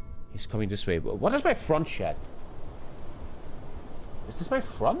 He's coming this way. What is my front chat? Is this my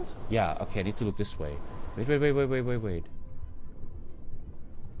front? Yeah, okay, I need to look this way. Wait.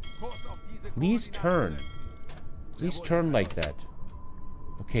 Kurs auf diese Please Koordinaten turn. setzen. Please turn like that.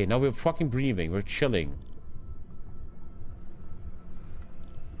 Okay, now we're fucking breathing. We're chilling.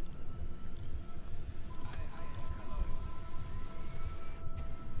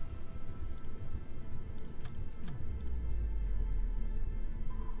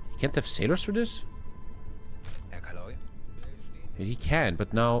 You can't have sailors for this? Herr Kaloi. Yeah, he can,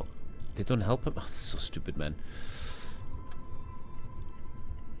 but now they don't help him. Oh, this is so stupid, man.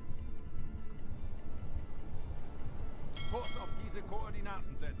 Kurs auf diese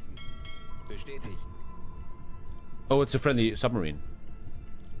Koordinaten setzen. Bestätigt. Oh, it's a friendly submarine.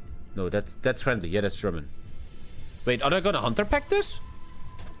 No, that's friendly. Yeah, that's German. Wait, are they gonna hunter pack this?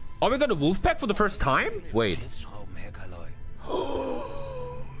 Are we gonna wolf pack for the first time? Wait. Schiffsschrauben, Herr Kaloi.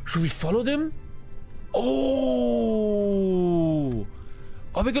 Should we follow them? Oh!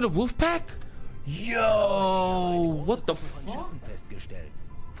 Are we gonna wolf pack? Yo! What the Von fuck? Schiffen festgestellt.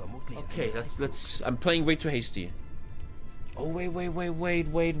 Vermutlich ein Okay, Geleitzug. let's. I'm playing way too hasty. Oh, wait. 50.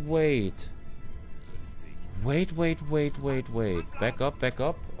 Wait. Back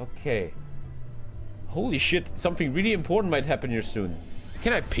up. Okay. Holy shit, something really important might happen here soon.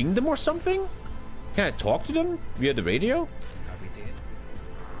 Can I ping them or something? Can I talk to them via the radio? Kapitän.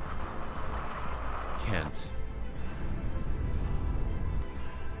 Can't.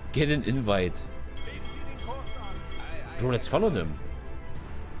 Get an invite. Legen Sie den Kurs an. Bro, let's follow them.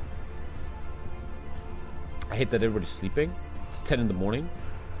 I hate that everybody's sleeping. It's 10 in the morning.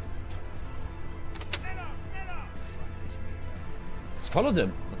 Schneller. 20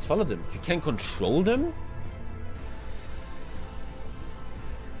 Meter. Let's follow them. You can't control them?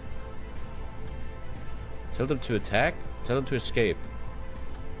 Tell them to attack. Tell them to escape.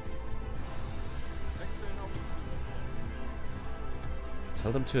 Wechseln auf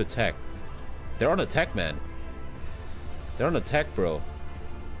Tell them to attack. They're on attack, man. They're on attack, bro.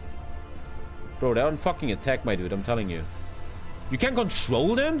 Bro, they're on fucking attack, my dude. I'm telling you. You can't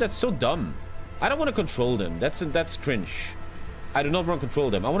control them? That's so dumb. I don't want to control them. That's cringe. I do not want to control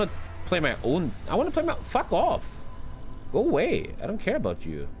them. I want to play my own. I want to play my. Fuck off. Go away. I don't care about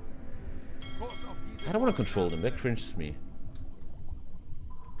you. Kurs auf diese I don't want to control them. That cringes me.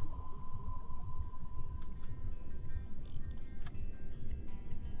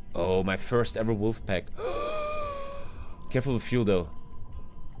 Oh, my first ever wolf pack. Careful with fuel, though.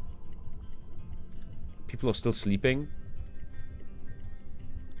 People are still sleeping.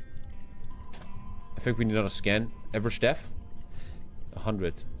 I think we need another scan. Average death?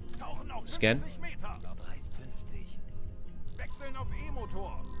 100. Tauchen auf Scan. 50 Meter. Laut heißt 50. Wechseln auf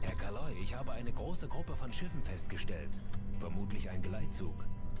Herr Kaloi, ich habe eine große Gruppe von Schiffen festgestellt. Vermutlich ein Geleitzug.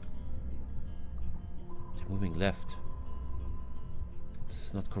 They're moving left. This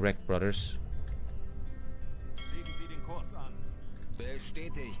is not correct, brothers. Legen Sie den Kurs an.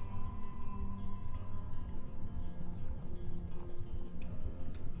 Bestätigt.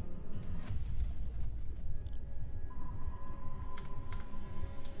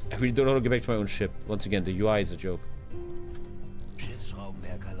 I really don't know how to get back to my own ship. Once again, the UI is a joke. Schiffsschrauben,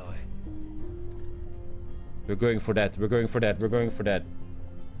 Herr Kaloi. We're going for that. We're going for that. We're going for that.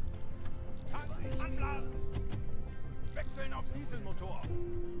 Anblasen. Wechseln auf Dieselmotor.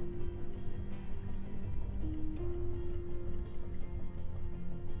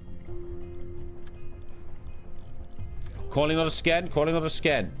 Calling on a scan. Calling on a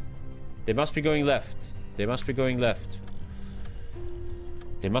scan. They must be going left. They must be going left.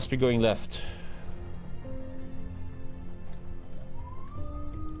 They must be going left.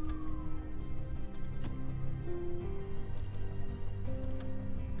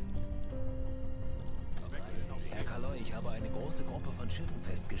 Herr Kaloi, ich habe eine große Gruppe von Schiffen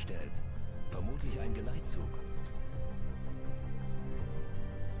festgestellt. Vermutlich ein Geleitzug.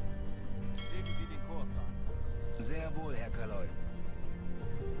 Legen Sie den Kurs an. Sehr wohl, Herr Kaloi.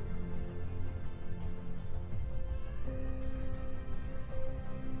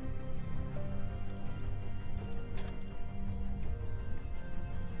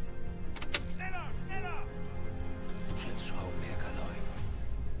 Schneller, schneller! Schiffsschrauben, Herr Kaloi.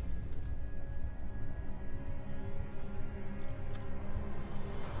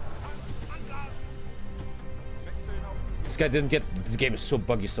 Anblasen. Wechseln auf This guy didn't get... This game is so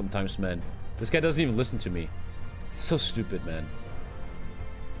buggy sometimes, man. This guy doesn't even listen to me. It's so stupid, man.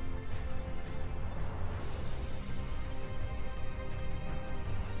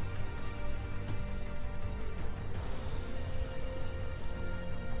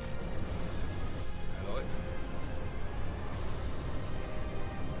 Kaloi?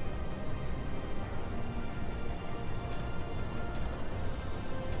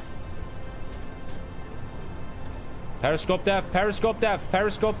 Periscope def, periscope def,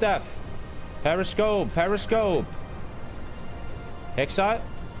 periscope def. Periscope, periscope. Hexa?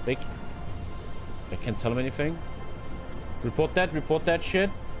 I can't tell him anything. Report that shit.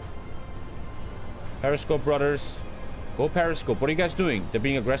 Periscope, brothers. Go periscope. What are you guys doing? They're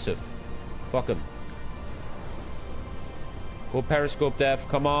being aggressive. Fuck them. Go periscope def,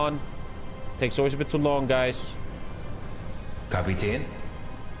 come on. Takes always a bit too long, guys. Kapitän?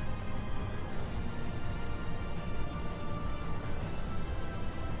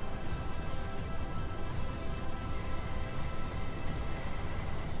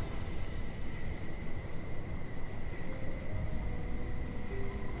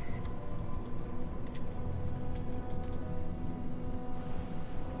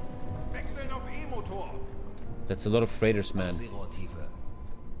 Wechseln auf E-Motor. That's a lot of freighters, man. Seerohrtiefe.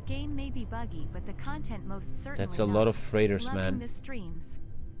 Game may be buggy, but the content most certainly That's a lot not. of freighters, Loving man. the streams.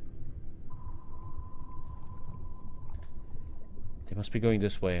 They must be going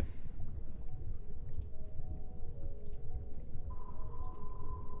this way.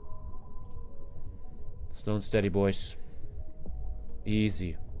 Slow and steady, boys.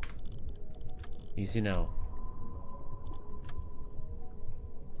 Easy. Easy now.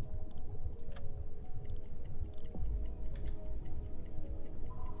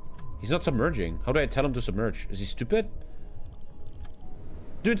 He's not submerging. How do I tell him to submerge? Is he stupid?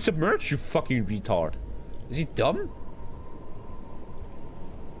 Dude, submerge, you fucking retard. Is he dumb?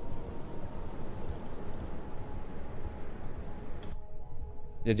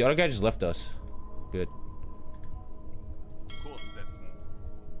 Yeah, the other guy just left us. Good. Kurs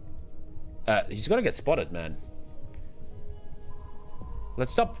setzen. He's gonna get spotted, man.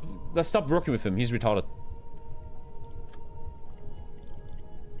 Let's stop working with him. He's retarded.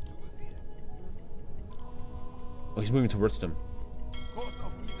 Oh, he's moving towards them. Kurs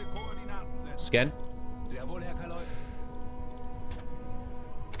auf diese Koordinaten setzen. Scan. Sehr wohl, Herr Kaloi.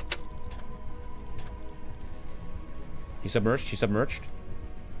 He's submerged. He's submerged.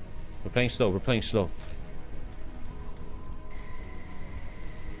 We're playing slow. We're playing slow.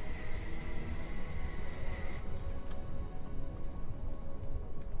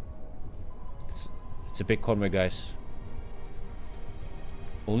 It's a big convoy, guys.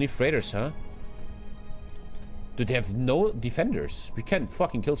 Only freighters, huh? Dude, they have no defenders. We can't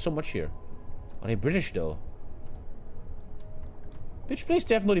fucking kill so much here. Are they British, though? Bitch, please,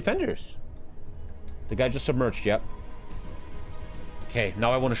 they have no defenders. The guy just submerged, yep. Okay,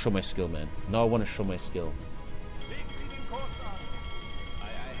 now I want to show my skill, man. Now I want to show my skill. Legen Sie den Kurs an. Ei,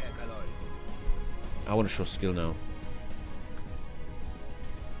 ei, Herr Kaloi. I want to show skill now.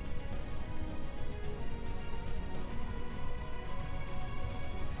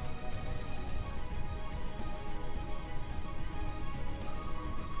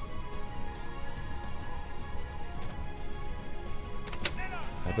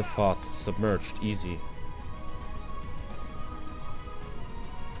 Habe fought. Submerged. Easy.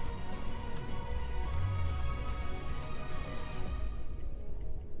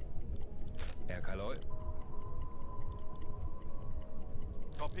 Herr Kaloi.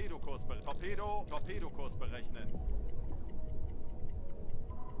 Torpedokurs berechnen.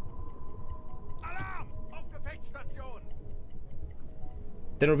 Alarm! Auf Gefechtsstation!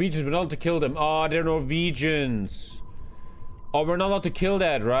 The Norwegians, we're not allowed to kill them. Oh, they're Norwegians. Oh, we're not allowed to kill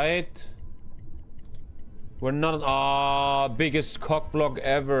that, right? We're not... Ah, biggest cockblock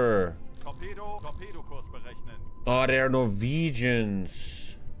ever. Torpedokurs berechnen. Oh, they're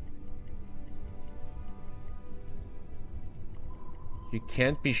Norwegians. You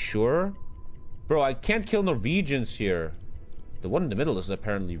can't be sure? Bro, I can't kill Norwegians here. The one in the middle is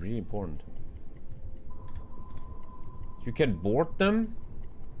apparently really important. You can board them?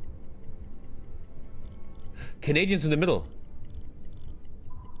 Canadians in the middle.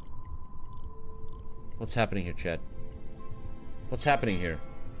 What's happening here, Chad? What's happening here?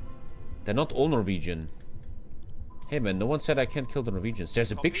 They're not all Norwegian. Hey, man, no one said I can't kill the Norwegians.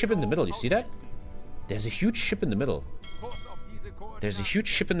 There's a big ship in the middle. You see that? There's a huge ship in the middle. There's a huge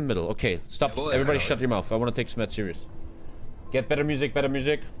ship in the middle. Okay, stop. Everybody shut your mouth. I want to take some mad serious. Get better music, better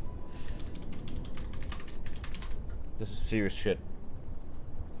music. This is serious shit.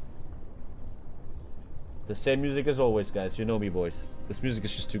 The same music as always, guys. You know me, boys. This music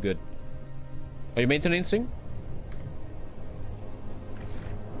is just too good. Are you maintaining?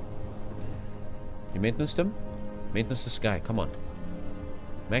 You maintenance them? Maintenance this guy, come on.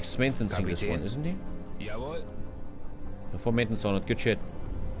 Max is maintaining this one, isn't he? Jawohl. Before maintenance on it, good shit.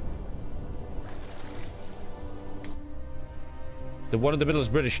 The one in the middle is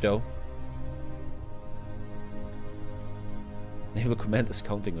British, though. Naval Command is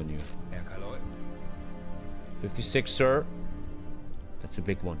counting on you. 56, sir. That's a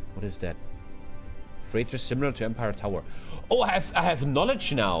big one. What is that? Freighter similar to Empire Tower. Oh, I have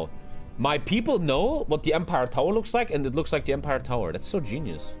knowledge now. My people know what the Empire Tower looks like, and it looks like the Empire Tower. That's so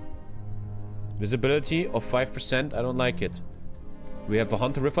genius. Visibility of 5%. I don't like it. We have a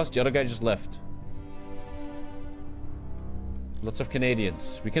hunter with us. The other guy just left. Lots of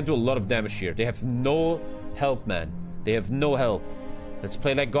Canadians. We can do a lot of damage here. They have no help, man. They have no help. Let's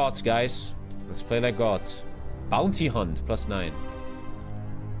play like gods, guys. Let's play like gods. Bounty hunt, +9.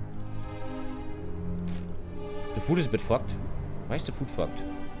 The food is a bit fucked. Why is the food fucked?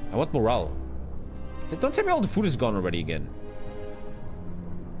 I want morale. Don't tell me all the food is gone already again.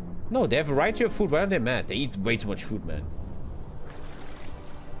 No, they have a variety of food. Why are they mad? They eat way too much food, man.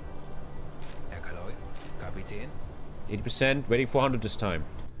 Herr Kaloi, Kapitän. 80%, waiting for 100 this time.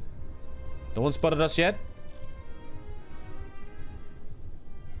 No one spotted us yet?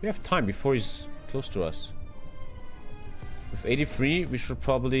 We have time before he's close to us. With 83, we should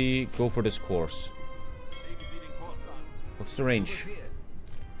probably go for this course. What's the range?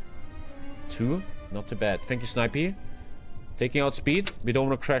 2? Not too bad. Thank you, Snipey. Taking out speed. We don't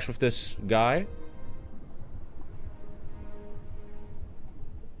want to crash with this guy.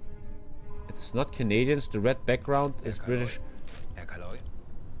 It's not Canadians. The red background is British.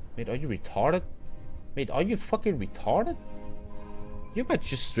 Mate, are you retarded? Mate, are you fucking retarded? You might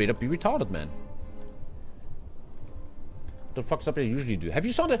just straight up be retarded, man. What the fuck's up there usually do? Have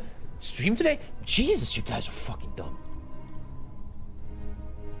you saw the stream today? Jesus, you guys are fucking dumb.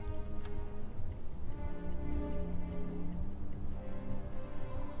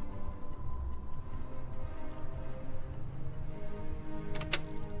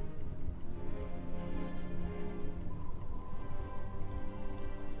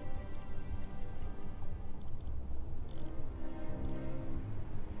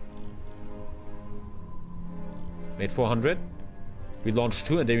 Wait 400. We launch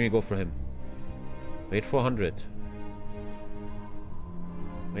 2 and then we go for him. Wait 400.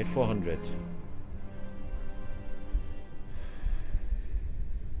 Wait 400.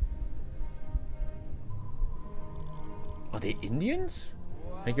 Are they Indians?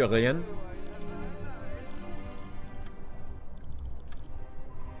 Thank you, Aurelian.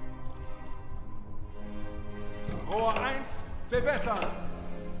 Rohr 1, bewässern.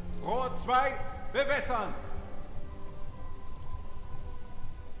 Rohr 2, bewässern.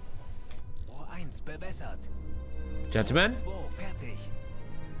 Rohr 1 bewässert. Gentlemen? 2 fertig.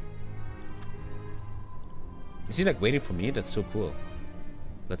 Is he like waiting for me? That's so cool.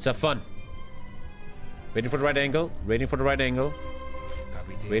 Let's have fun. Waiting for the right angle. Waiting for the right angle.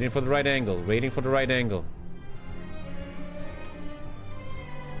 Kapitän. Waiting for the right angle. Waiting for the right angle.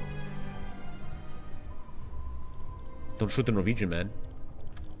 Don't shoot the Norwegian, man.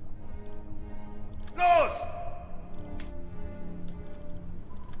 Los!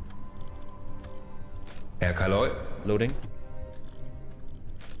 Herr Kaloy. Loading.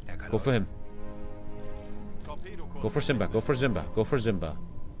 Herr Kaloy. Go for him. Torpedokurs. Go for Simba. Go for Simba. Go for Simba.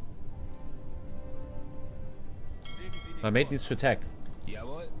 Legen Sie den My mate Kurs. needs to attack.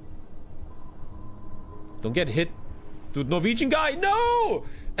 Jawohl. Don't get hit. Dude, Norwegian guy. No!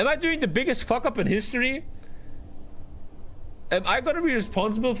 Am I doing the biggest fuck up in history? Am I gonna be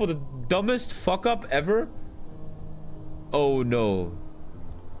responsible for the dumbest fuck up ever? Oh no.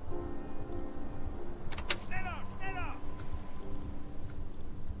 Schneller, schneller!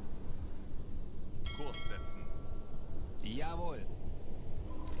 Kurs setzen. Jawohl.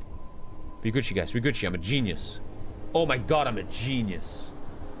 Be Gucci, guys. Be Gucci. I'm a genius. Oh my god, I'm a genius.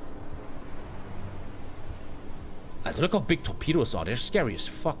 Alter, look how big torpedoes are. They're scary as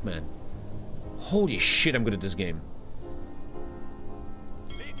fuck, man. Holy shit, I'm good at this game.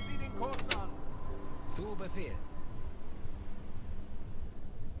 Legen Sie den Kurs an. Zu Befehl.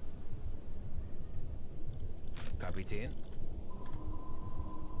 Kapitän.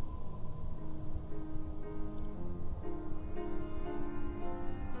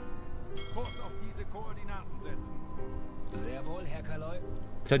 Kurs auf diese Koordinaten setzen. Sehr wohl, Herr Kaloy.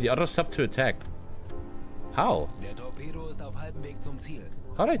 Tell the other sub to attack. How? Der Torpedo ist auf halbem Weg zum Ziel.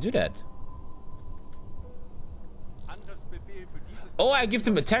 How did I do that? Angriffsbefehl für dieses Oh, I give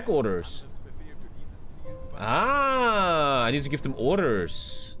them attack orders. Angriffsbefehl für dieses Ziel. Ah, I need to give them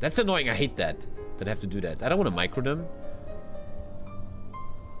orders. That's annoying. I hate that. That I have to do that. I don't want to micro them.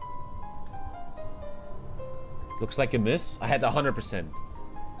 Looks like a miss. I had 100%.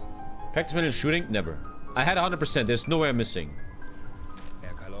 Practice manual shooting? Never. I had 100%. There's no way I'm missing.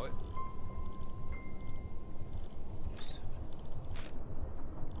 Herr Kaloy.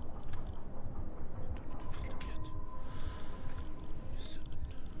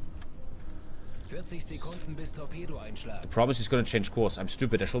 40 Sekunden bis Torpedoeinschlag. I promise he's gonna change course. I'm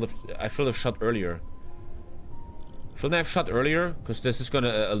stupid. I should have shot earlier. Shouldn't I have shot earlier? Because this is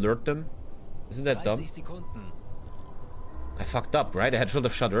gonna alert them. Isn't that dumb? 30 Sekunden. I fucked up, right? I should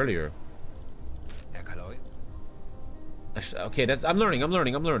have shot earlier. Herr Kaloy. Okay, that's. I'm learning.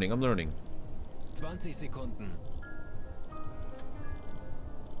 20 Sekunden.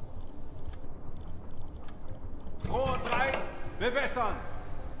 Rohr 3, bewässern.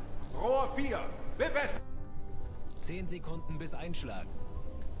 Rohr 4, bewässern. 10 Sekunden bis Einschlag.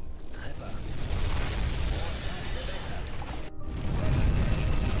 Treffer.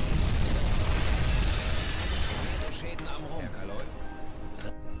 Schäden am Rumpf. Herr Kaloy.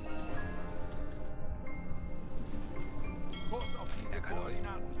 Kurs auf diese Herr Kaloy.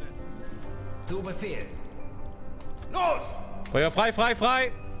 Koordinaten setzen. Zu Befehl. Los! Feuer frei, frei,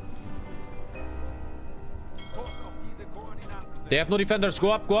 frei! Kurs auf diese Koordinaten setzen. They have no defenders. Go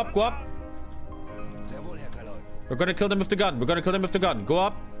up, go up, go up. Sehr wohl, Herr Kaloy. We're gonna kill them with the gun. We're gonna kill them with the gun. Go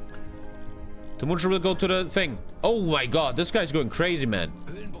up. Tamuncha will go to the thing. Oh my god, this guy's going crazy, man.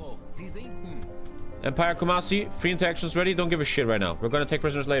 Höhenbruch. Sie sinken. Empire Kumasi, free interactions ready. Don't give a shit right now. We're gonna take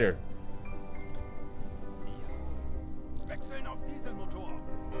prisoners later. Wechseln auf Dieselmotor.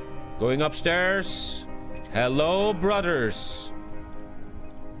 Going upstairs. Hello, brothers.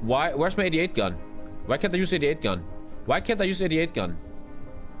 Why? Where's my 88 gun? Why can't I use 88 gun? Why can't I use 88 gun?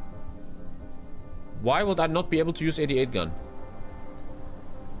 Why would I not be able to use 88 gun?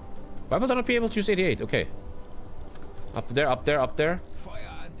 Why would I not be able to use 88? Okay. Up there, up there, up there. Feuer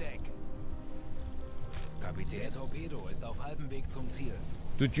an Deck. Kapitän. Der Torpedo ist auf halbem Weg zum Ziel.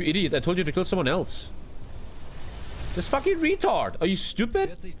 Dude, you idiot. I told you to kill someone else. This fucking retard. Are you stupid?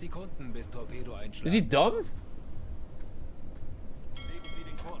 40 Sekunden bis Torpedoeinschlag. Is he dumb? Legen Sie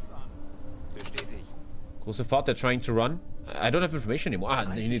den Kurs an. Bestätigt. Große Fahrt, they're trying to run. I don't have information anymore.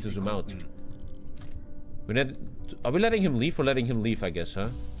 Ah, you need to zoom out. Are we letting him leave or letting him leave, I guess, huh?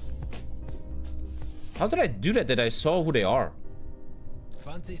 How did I do that I saw who they are?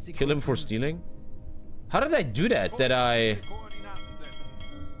 20 Sekunden. Kill him for stealing? How did I do that I Koordinaten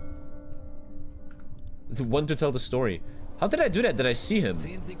setzen. want to tell the story? How did I do that I see him?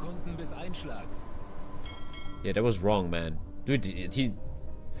 10 Sekunden bis Einschlag. Yeah, that was wrong, man. Dude,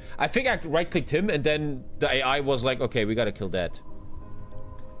 I think I right-clicked him and then the AI was like, okay, we gotta kill that.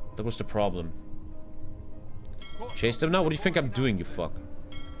 That was the problem. Chase them now? What do you think I'm doing, you fuck?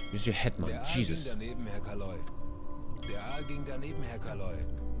 Use your head, man. Der Aal Jesus. ging daneben, Herr Kaloy. Der Aal ging daneben, Herr Kaloy.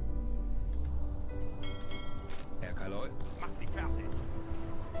 Herr Kaloy. Mach sie fertig.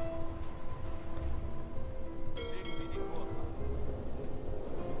 Legen Sie den Kurs an.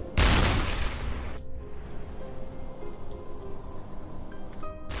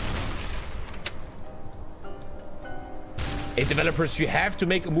 Hey, developers, you have to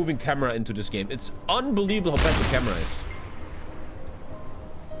make a moving camera into this game. It's unbelievable how bad the camera is.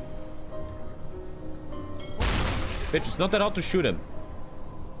 Bitch, it's not that hard to shoot him.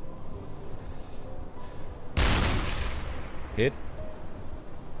 Hit.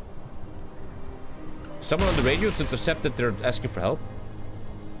 Someone on the radio to intercept that they're asking for help.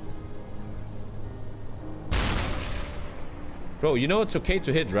 Bro, you know it's okay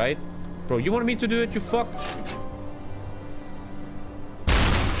to hit, right? Bro, you want me to do it, you fuck?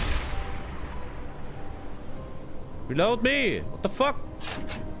 Reload me! What the fuck?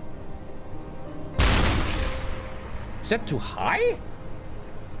 Is that too high?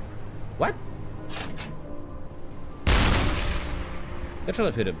 What? That should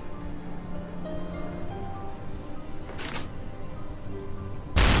have hit him.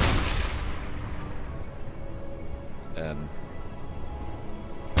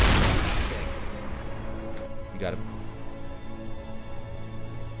 You got him.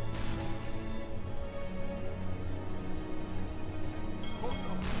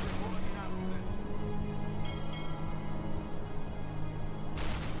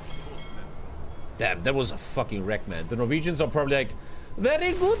 Damn, that was a fucking wreck, man. The Norwegians are probably like,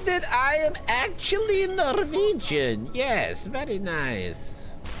 very good that I am actually Norwegian. Yes, very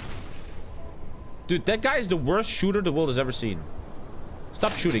nice. Dude, that guy is the worst shooter the world has ever seen.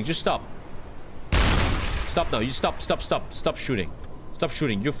 Stop shooting. Just stop. Stop now. You stop. Stop shooting. Stop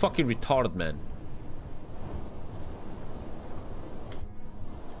shooting. You're fucking retarded, man.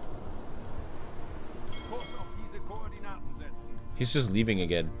 He's just leaving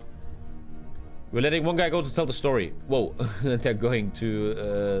again. We're letting one guy go to tell the story. Whoa. They're going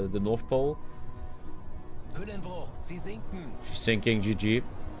to the North Pole. She's sinking. GG.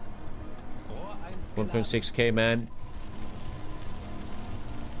 1.6k, man.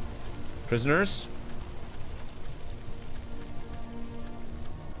 Prisoners.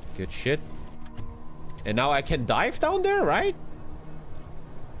 Good shit. And now I can dive down there, right?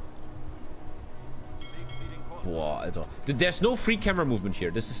 Wow, dude, there's no free camera movement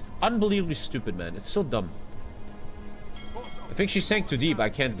here. This is unbelievably stupid, man. It's so dumb. I think she sank too deep. I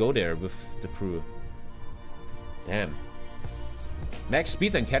can't go there with the crew. Damn. Max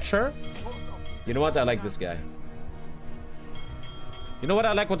speed and catch her? You know what? I like this guy. You know what?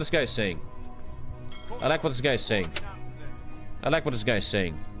 I like what this guy is saying. I like what this guy is saying. I like what this guy is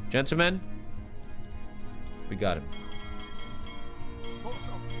saying. Gentlemen, we got him.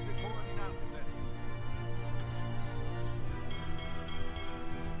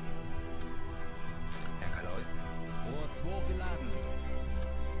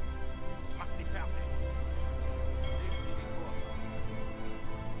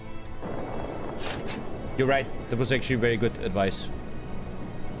 You're right. That was actually very good advice.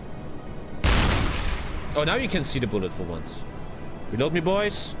 Oh, now you can see the bullet for once. Reload me,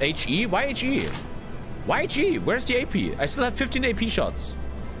 boys. HE? Why HE? Why HE? Where's the AP? I still had 15 AP shots.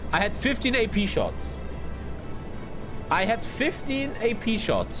 I had 15 AP shots. I had 15 AP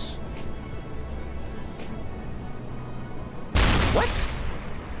shots. What?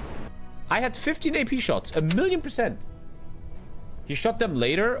 I had 15 AP shots. 1,000,000%. He shot them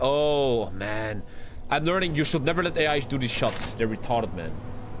later? Oh, man. I'm learning you should never let AI do these shots. They're retarded, man.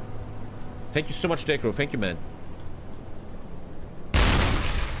 Thank you so much, Decro. Thank you, man.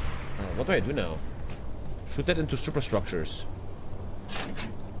 What do I do now? Shoot that into superstructures.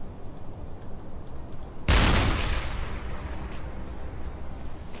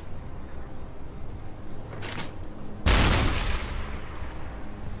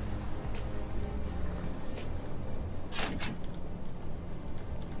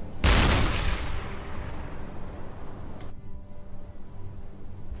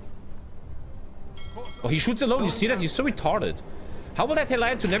 Oh, he shoots alone. You see that? He's so retarded. How will I tell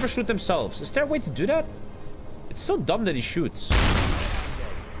AI to never shoot themselves? Is there a way to do that? It's so dumb that he shoots.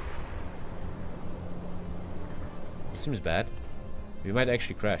 Seems bad. We might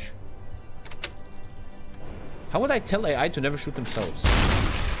actually crash. How would I tell AI to never shoot themselves?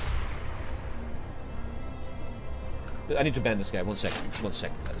 I need to ban this guy. 1 sec. 1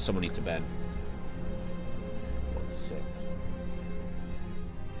 sec. Someone needs to ban. 1 sec.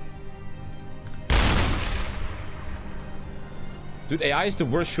 Dude, AI is the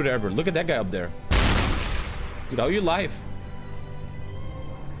worst shooter ever. Look at that guy up there. Dude, how are you live?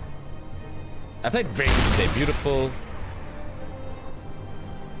 I played very good today. Beautiful.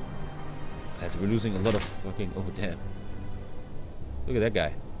 We're losing a lot of fucking... Oh, damn. Look at that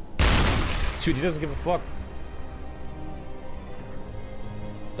guy. Dude, he doesn't give a fuck.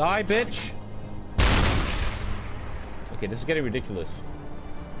 Die, bitch. Okay, this is getting ridiculous.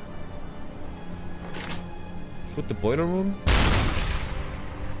 Shoot the boiler room?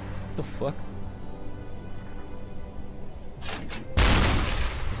 What the fuck?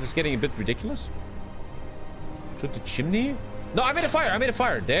 This is getting a bit ridiculous. Shoot the chimney? No, I made a fire. I made a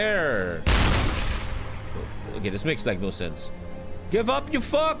fire. There. Okay, this makes like no sense. Give up, you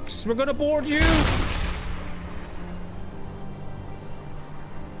fucks. We're gonna board you.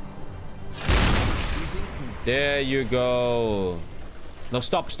 There you go. No,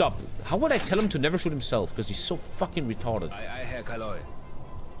 stop, stop. How would I tell him to never shoot himself? Because he's so fucking retarded. Aye, aye, Herr Kaloy.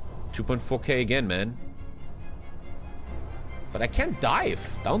 2.4k again, man. But I can't dive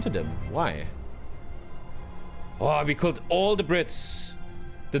down to them. Why? Oh, we killed all the Brits.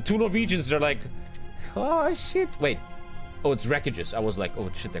 The 2 Norwegians are like... Oh, shit. Wait. Oh, it's wreckages. I was like, oh,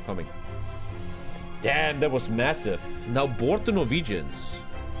 shit, they're coming. Damn, that was massive. Now board the Norwegians.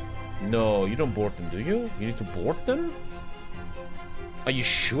 No, you don't board them, do you? You need to board them? Are you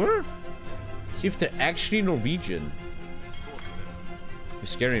sure? See if they're actually Norwegian. You're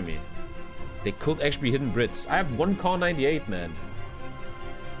scaring me. They could actually be hidden Brits. I have 1 Car 98, man.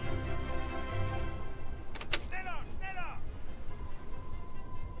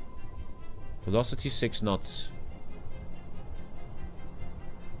 Velocity 6 knots.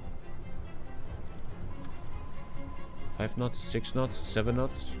 Five knots, 6 knots, 7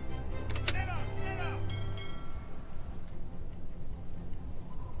 knots.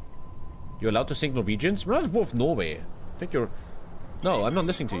 You're allowed to sing Norwegians? We're not at War of Norway. I think you're... No, I'm not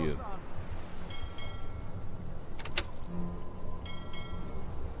listening to you.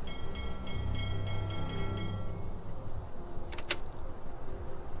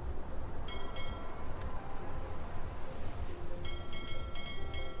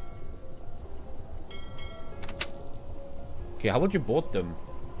 Okay, how would you board them?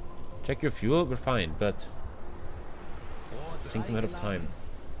 Check your fuel, we're fine, but... Sink them ahead of time.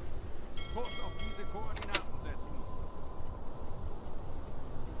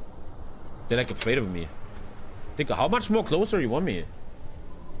 They're like afraid of me. Think, how much more closer you want me?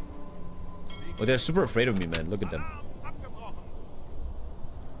 Oh, they're super afraid of me, man. Look at them.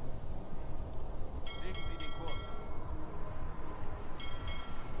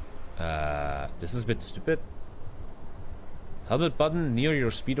 This is a bit stupid. Helmet button near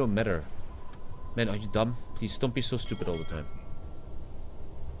your speedometer. Man, are you dumb? Please don't be so stupid all the time.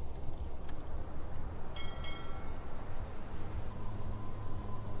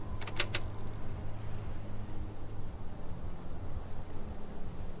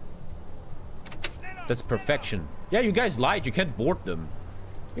 That's perfection. Yeah, you guys lied. You can't board them.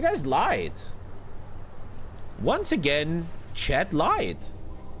 You guys lied. Once again, chat lied.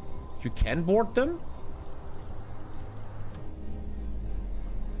 You can board them?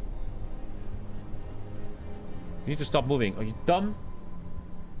 You need to stop moving. Are you dumb?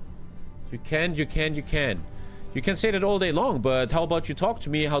 You can. You can say that all day long, but how about you talk to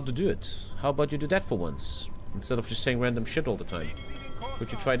me how to do it? How about you do that for once? Instead of just saying random shit all the time.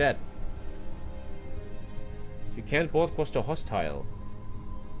 Would you try that? You can't board because they're hostile.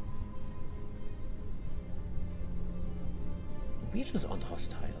 Norwegians aren't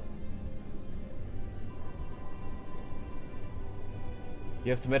hostile. You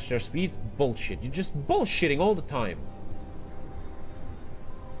have to match their speed? Bullshit. You're just bullshitting all the time.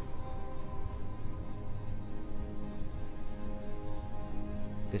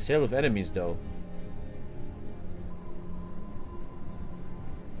 They sail with enemies, though.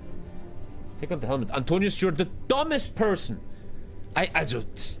 Take out the helmet. Antonius, you're the dumbest person. I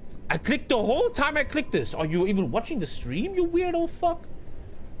clicked the whole time I clicked this. Are you even watching the stream, you weirdo fuck?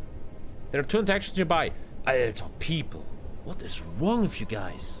 There are 2 interactions nearby. Alter, people. What is wrong with you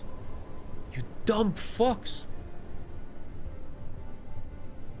guys? You dumb fucks.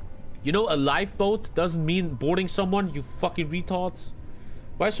 You know, a lifeboat doesn't mean boarding someone, you fucking retards.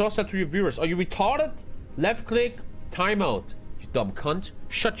 Why so sad to your viewers? Are you retarded? Left click, timeout. You dumb cunt.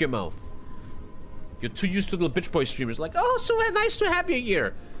 Shut your mouth. You're too used to little bitch boy streamers like, oh, so nice to have you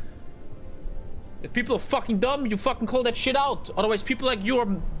here. If people are fucking dumb, you fucking call that shit out. Otherwise, people like you are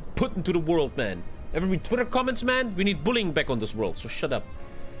put into the world, man. Ever read Twitter comments, man? We need bullying back on this world, so shut up.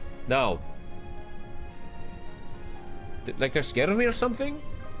 Now. Like they're scared of me or something?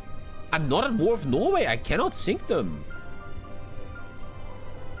 I'm not at War of Norway. I cannot sink them.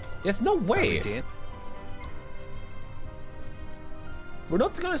 There's no way. We're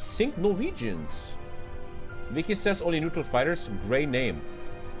not gonna sink Norwegians. Vicky says only neutral fighters. Gray name.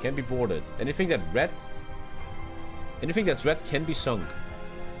 Can be boarded. Anything that's red can be sunk.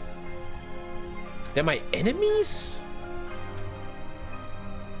 They're my enemies?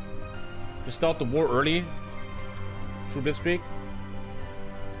 To start the war early. True Blitzkrieg.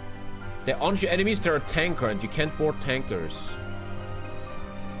 They aren't your enemies, they're a tanker and you can't board tankers.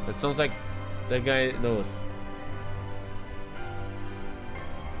 That sounds like that guy knows.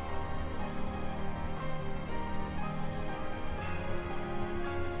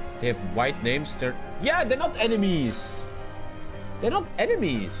 They have white names. Yeah, they're not enemies. They're not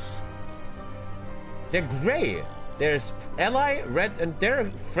enemies. They're gray. There's ally, red, and they're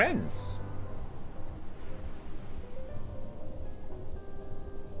friends.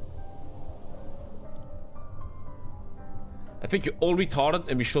 I think you're all retarded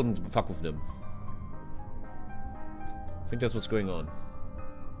and we shouldn't fuck with them. I think that's what's going on.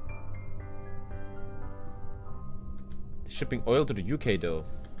 Shipping oil to the UK though.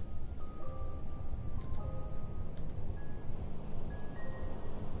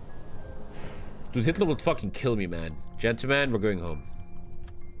 Dude, Hitler would fucking kill me, man. Gentlemen, we're going home.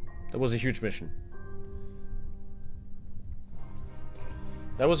 That was a huge mission.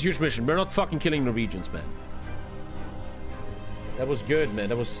 That was a huge mission. We're not fucking killing Norwegians, man. That was good, man.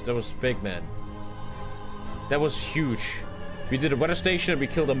 That was big, man. That was huge. We did a weather station and we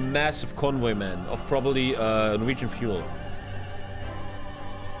killed a massive convoy, man, of probably Norwegian fuel.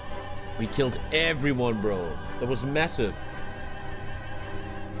 We killed everyone, bro. That was massive.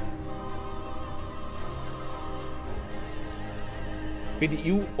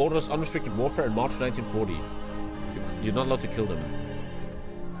 BDU orders unrestricted warfare in March 1940. You're not allowed to kill them.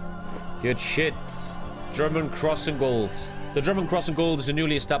 Good shit. German Cross and Gold. The German Cross and Gold is a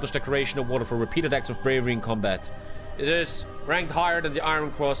newly established decoration awarded for repeated acts of bravery in combat. It is ranked higher than the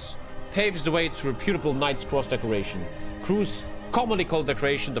Iron Cross, paves the way to reputable Knight's Cross decoration. Crews commonly call the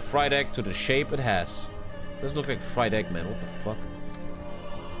decoration the fried egg to the shape it has. Doesn't look like fried egg, man. What the fuck?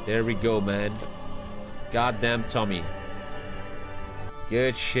 There we go, man. Goddamn Tommy.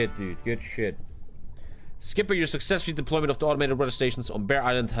 Good shit, dude. Good shit. Skipper, your successful deployment of the automated weather stations on Bear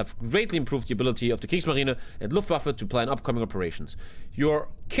Island have greatly improved the ability of the Kriegsmarine and Luftwaffe to plan upcoming operations. Your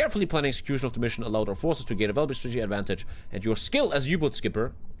carefully planned execution of the mission allowed our forces to gain a valuable strategic advantage, and your skill as U-boat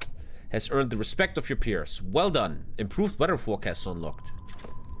skipper has earned the respect of your peers. Well done. Improved weather forecasts unlocked.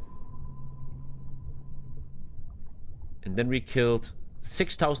 And then we killed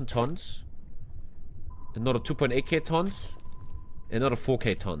 6,000 tons. Another 2.8k tons. Another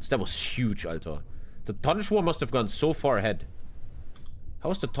 4k tons. That was huge, Alter. The tonnage war must have gone so far ahead.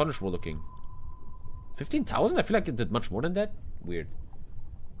 How is the tonnage war looking? 15,000? I feel like it did much more than that. Weird.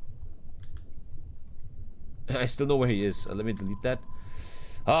 I still know where he is. Let me delete that.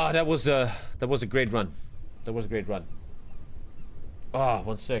 Ah, that was a great run. That was a great run. Ah,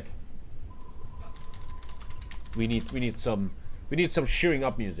 one sec. We need some cheering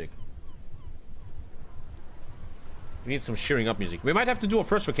up music. We need some cheering up music. We might have to do a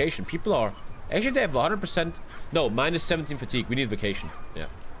first vacation. People are... Actually, they have 100%... No, minus 17 fatigue. We need vacation. Yeah.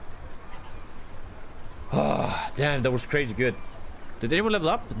 Ah, damn, that was crazy good. Did anyone level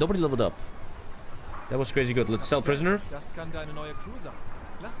up? Nobody leveled up. That was crazy good. Let's sell prisoners. Das kann deine neue Crew sein.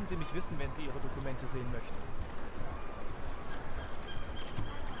 Lassen Sie mich wissen, wenn Sie Ihre Dokumente sehen möchten.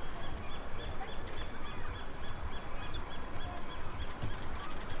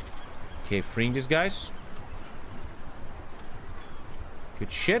 Okay, freeing these guys.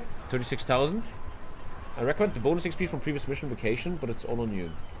 Good shit. 36,000. I recommend the bonus XP from previous mission vacation, but it's all on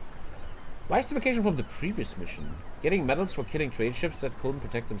you. Why is the vacation from the previous mission? Getting medals for killing trade ships that couldn't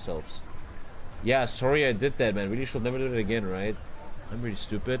protect themselves. Yeah, sorry I did that, man. Really should never do it again, right? I'm really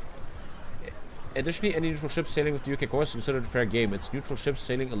stupid. Additionally, any neutral ships sailing with the UK course is considered a fair game. It's neutral ships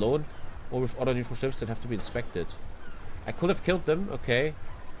sailing alone or with other neutral ships that have to be inspected. I could have killed them, okay.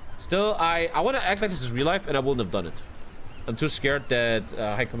 Still, I want to act like this is real life, and I wouldn't have done it. I'm too scared that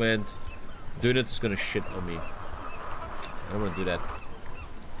High Command doing it is gonna shit on me. I don't want to do that.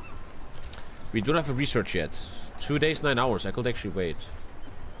 We don't have a research yet. 2 days, 9 hours. I could actually wait.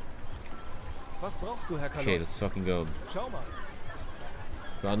 Was brauchst du, Herr Kalot? Okay, let's fucking go. Schau mal.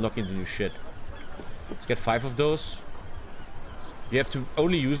 We're unlocking the new shit. Let's get 5 of those. You have to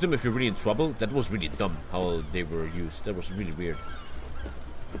only use them if you're really in trouble. That was really dumb how they were used. That was really weird.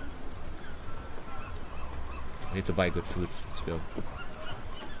 I need to buy good food. Let's go.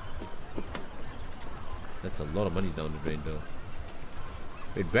 That's a lot of money down the drain, though.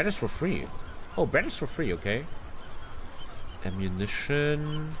 Wait, bread is for free. Oh, bread is for free, okay.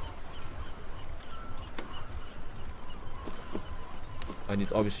 Ammunition. I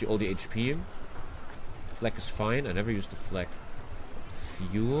need obviously all the HP. Flak is fine. I never used the flak.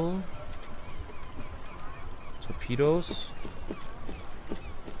 Fuel. Torpedoes.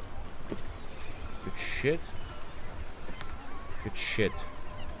 Good shit. Good shit.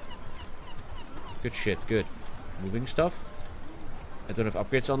 Good shit, good. Moving stuff. I don't have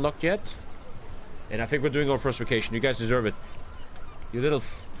upgrades unlocked yet. And I think we're doing our first vacation. You guys deserve it. You little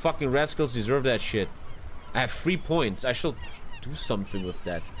fucking rascals deserve that shit. I have 3 points. I shall do something with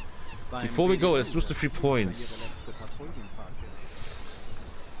that. Before we go, let's lose the 3 points.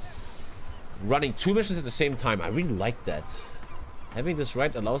 Running 2 missions at the same time. I really like that. Having this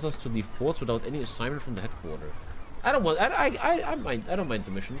right allows us to leave ports without any assignment from the headquarters. I don't want. I don't mind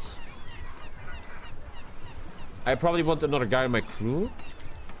the missions. I probably want another guy in my crew.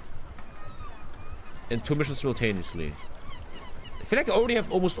 And 2 missions simultaneously. I feel like I already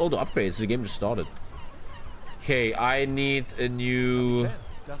have almost all the upgrades. The game just started. Okay, I need a new...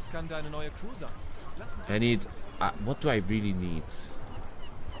 I need... what do I really need?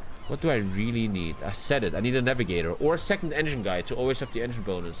 What do I really need? I said it. I need a navigator. Or a second engine guy to always have the engine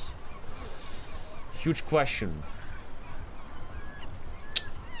bonus. Huge question.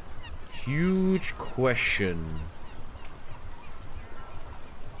 Huge question.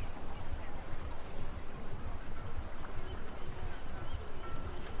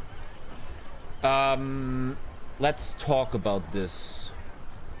 Let's talk about this.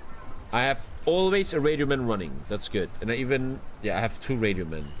 I have always a radio man running. That's good. And I have 2 radio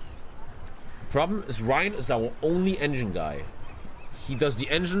men. Problem is Ryan is our only engine guy. He does the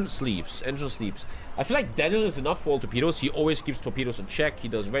engine, sleeps. Engine, sleeps. I feel like Daniel is enough for all torpedoes. He always keeps torpedoes in check. He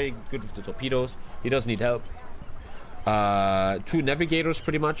does very good with the torpedoes. He doesn't need help. 2 navigators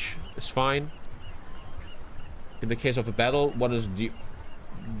pretty much is fine. In the case of a battle,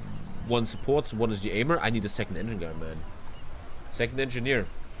 one supports, one is the aimer. I need a second engine guy, man. Second engineer.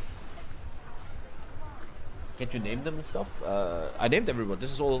 Can't you name them and stuff? I named everyone.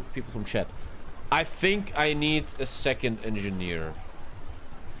 This is all people from chat. I think I need a second engineer.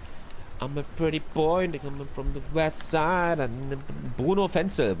 I'm a pretty boy coming from the west side. And Bruno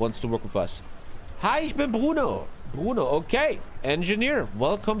Fenzel wants to work with us. Hi, ich bin Bruno. Bruno, okay. Engineer,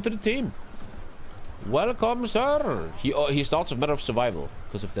 welcome to the team. Welcome, sir. He starts with Matter of Survival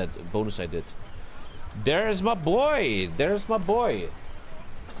because of that bonus I did. There's my boy. There's my boy.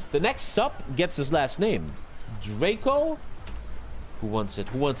 The next sub gets his last name. Draco. Who wants it?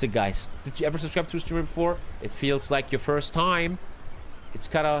 Who wants it, guys? Did you ever subscribe to a streamer before? It feels like your first time. It's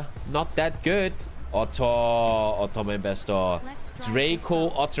kind of not that good. Otto, mein Bester. Draco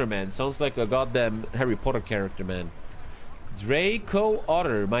Otterman. Sounds like a goddamn Harry Potter character, man. Draco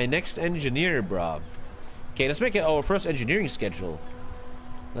Otter, my next engineer, bruh. Okay, let's make it our first engineering schedule.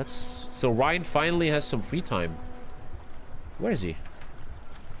 So Ryan finally has some free time. Where is he?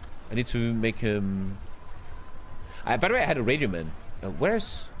 I need to make him... by the way, I had a radio man.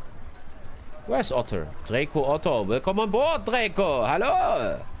 Where's Otter? Draco Otter, welcome on board, Draco.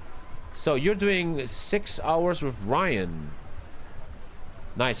 Hello. So you're doing 6 hours with Ryan.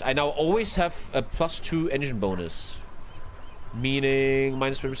 Nice. I now always have a +2 engine bonus. Meaning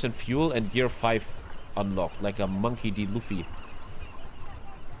minus 20% fuel and gear 5 unlocked, like a Monkey D. Luffy.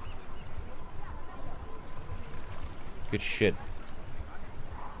 Good shit.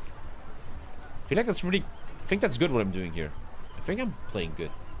 I feel like that's really... I think that's good what I'm doing here. I think I'm playing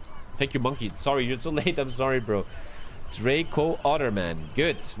good. Thank you, Monkey. Sorry, you're so late. I'm sorry, bro. Draco Otterman.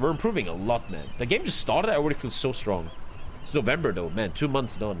 Good. We're improving a lot, man. The game just started. I already feel so strong. It's November, though, man. 2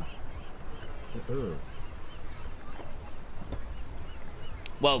 months done.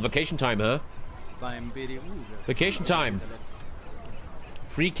 Well, vacation time, huh? Vacation time.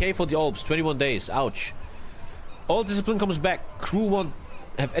 Free K for the Alps, 21 days. Ouch. All discipline comes back. Crew won't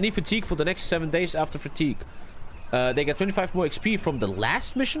have any fatigue for the next 7 days after fatigue. They get 25 more XP from the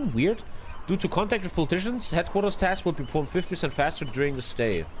last mission. Weird. Due to contact with politicians, headquarters tasks will be performed 50% faster during the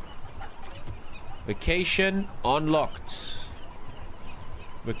stay. Vacation unlocked.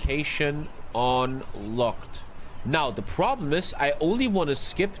 Vacation unlocked. Now, the problem is I only want to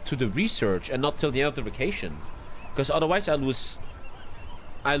skip to the research and not till the end of the vacation. Because otherwise I lose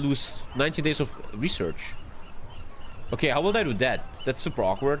 90 days of research. Okay, how will I do that? That's super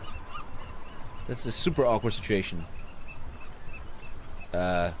awkward. That's a super awkward situation.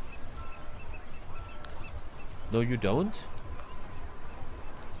 No, you don't?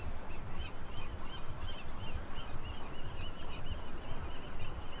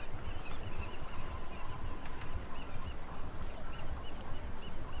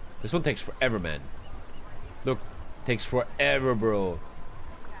 This one takes forever, man. Look, takes forever, bro.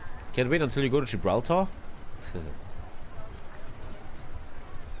 Can't wait until you go to Gibraltar.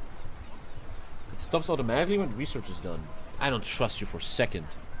 It stops automatically when research is done. I don't trust you for a second.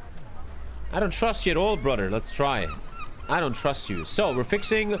 I don't trust you at all, brother. Let's try. I don't trust you. So, we're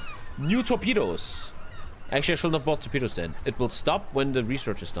fixing new torpedoes. Actually, I shouldn't have bought torpedoes then. It will stop when the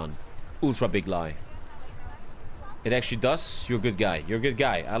research is done. Ultra big lie. It actually does. You're a good guy. You're a good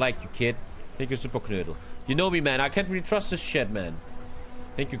guy. I like you, kid. Thank you, Super Knödel. You know me, man. I can't really trust this shit, man.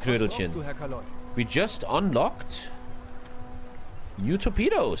 Thank you, Knödelchen. We just unlocked new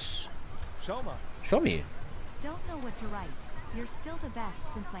torpedoes. Show me. Don't know what to write. You're still the best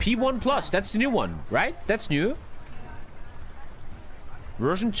since my P1 first Plus, class. that's the new one, right? That's new.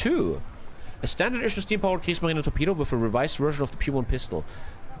 Version 2. A standard issue steam-powered Kriegsmarine torpedo with a revised version of the P1 pistol.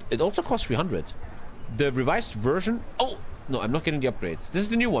 It also costs 300. The revised version... Oh! No, I'm not getting the upgrades. This is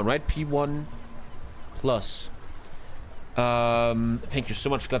the new one, right? P1 Plus. Thank you so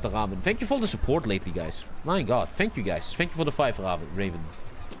much, Glatte Raven. Thank you for the support lately, guys. My god, thank you, guys. Thank you for the 5, Raven.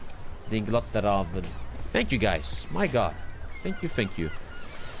 Den Glatte Raven. Thank you, guys. My god. Thank you, thank you.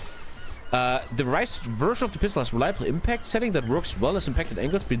 The revised version of the pistol has reliable impact setting that works well as impacted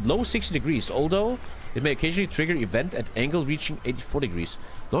angles below 60 degrees, although it may occasionally trigger event at angle reaching 84 degrees.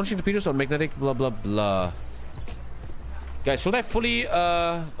 Launching torpedoes on magnetic blah blah blah. Guys, should I fully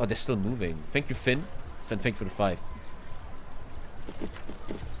oh, they're still moving. Thank you, Finn. And thank you for the 5.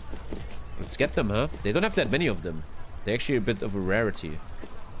 Let's get them, huh? They don't have that many of them. They're actually a bit of a rarity.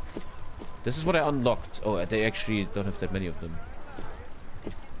 This is what I unlocked. Oh, they actually don't have that many of them.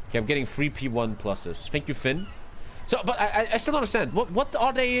 Okay, I'm getting 3 P1 pluses. Thank you, Finn. So, but I still don't understand. What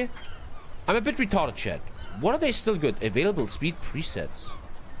are they? I'm a bit retarded, chat. What are they still good? Available speed presets.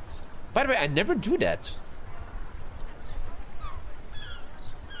 By the way, I never do that.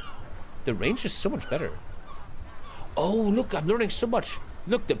 The range is so much better. Oh, look, I'm learning so much.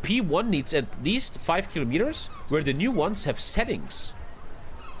 Look, the P1 needs at least 5 kilometers, where the new ones have settings.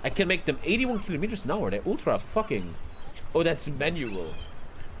 I can make them 81 kilometers an hour. They're ultra fucking... Oh, that's manual.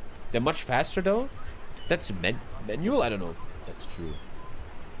 They're much faster, though. That's manual? I don't know if that's true.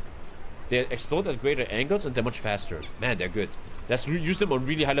 They explode at greater angles, and they're much faster. Man, they're good. Let's use them on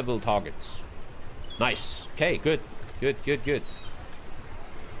really high-level targets. Nice. Okay, good. Good, good, good.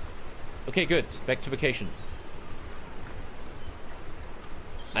 Okay, good. Back to vacation.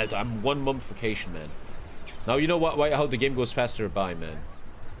 Alter, I'm 1 month vacation, man. Now you know how the game goes faster by, man.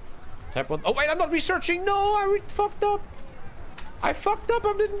 Type 1. Oh, wait, I'm not researching. No, I fucked up. I fucked up.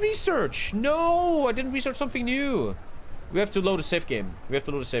 I didn't research. No, I didn't research something new. We have to load a save game. We have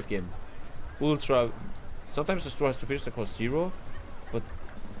to load a save game. Ultra. Sometimes the store has torpedoes that cost 0. But...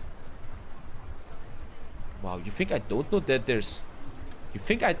 Wow, you think I don't know that there's... You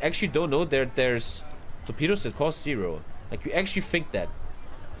think I actually don't know that there's torpedoes that cost 0? Like, you actually think that?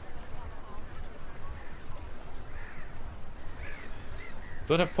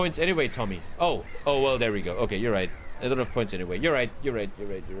 Don't have points anyway, Tommy. Oh, well, there we go. Okay, you're right. I don't have points anyway. You're right. You're right.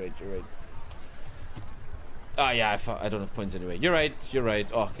 Ah, yeah, I don't have points anyway. You're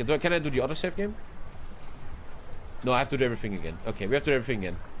right. Oh, can I do the auto save game? No, I have to do everything again. Okay, we have to do everything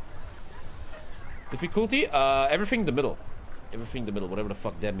again. Difficulty? Everything in the middle. Everything in the middle, whatever the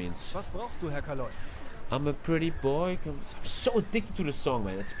fuck that means. Was brauchst du, Herr Kaloy? I'm a pretty boy. I'm so addicted to the song,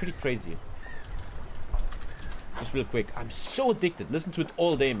 man. It's pretty crazy. Just real quick. I'm so addicted. Listen to it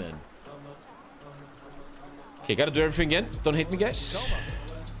all day, man. Okay, gotta do everything again. Don't hate me, guys.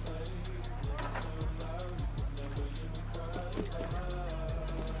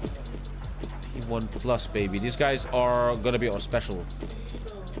 P1 Plus, baby. These guys are gonna be our special.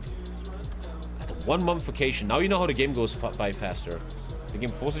 1 month vacation. Now you know how the game goes by faster. The game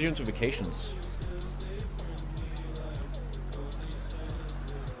forces you into vacations.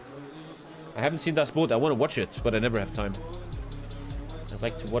 I haven't seen Das Boot. I want to watch it, but I never have time. I'd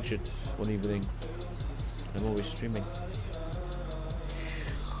like to watch it one evening. I'm always streaming.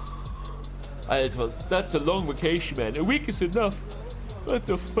 Alter, that's a long vacation, man. A week is enough. What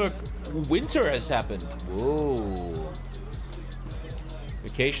the fuck? Winter has happened. Whoa.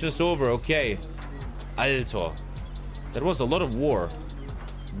 Vacation is over. Okay. Alter. That was a lot of war.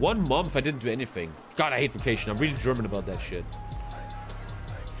 1 month I didn't do anything. God, I hate vacation. I'm really German about that shit.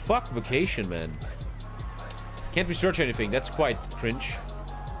 Fuck vacation, man. Can't research anything. That's quite cringe.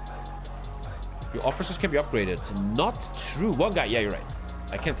 Your officers can be upgraded. Not true. One guy. Yeah, you're right.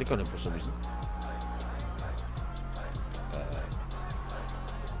 I can't click on him for some reason.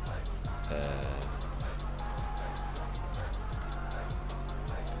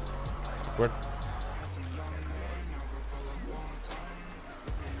 Where?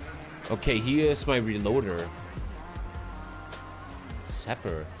 Okay, he is my reloader.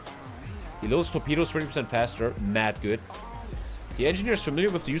 Sapper. He loads torpedoes 30% faster. Mad good. The engineer is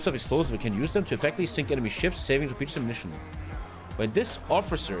familiar with the use of explosives and can use them to effectively sink enemy ships, saving torpedoes and ammunition. When this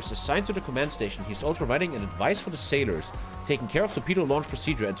officer is assigned to the command station, he is also providing an advice for the sailors, taking care of torpedo launch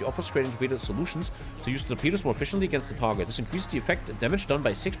procedure, and the officer creating torpedo solutions to use the torpedoes more efficiently against the target. This increases the effect and damage done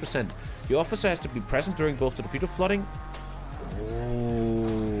by 6%. The officer has to be present during both the torpedo flooding.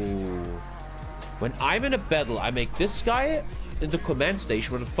 Oh. When I'm in a battle, I make this guy in the command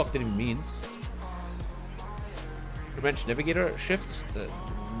station. What the fuck that even means? Revenge navigator shifts?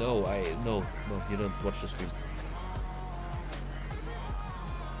 No, you don't watch the stream.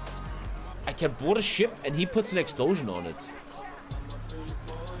 I can board a ship and he puts an explosion on it.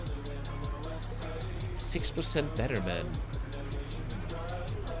 6% better, man.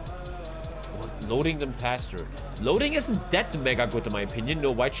 Loading them faster. Loading isn't that mega good in my opinion.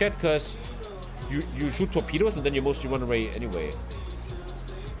 No, why, chat? Because you shoot torpedoes and then you mostly run away anyway.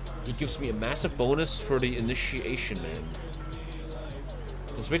 He gives me a massive bonus for the initiation, man.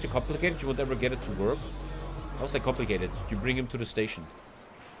 It's way too complicated. You won't ever get it to work. How's that complicated? You bring him to the station.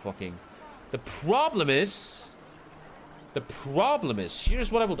 Fucking. The problem is,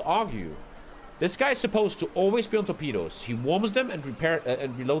 here's what I would argue. This guy is supposed to always be on torpedoes. He warms them and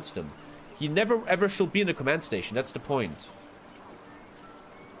and reloads them. He never ever should be in the command station. That's the point.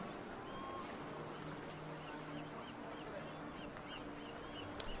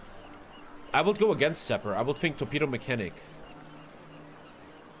 I would go against Sepper. I would think torpedo mechanic.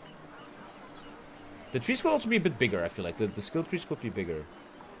 The trees could also be a bit bigger, I feel like. The skill trees could be bigger.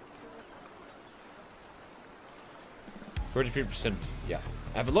 33%. Yeah.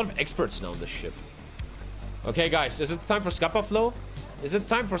 I have a lot of experts now on this ship. Okay, guys. Is it time for Scupper Flow? Is it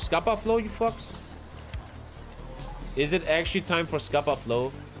time for Scupper Flow, you fucks? Is it actually time for Scupper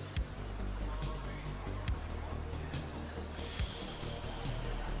Flow?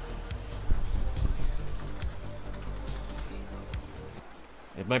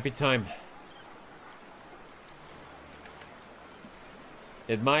 It might be time.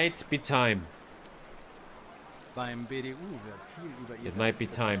 It might be time. Beim BDU wird viel über ihre It might be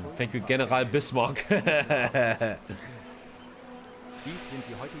letzte time. Patrouille Thank you, General Bismarck. Dies sind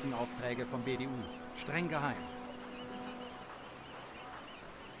die heutigen Aufträge vom BDU. Streng geheim.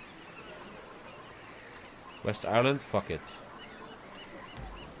 West Ireland? Fuck it.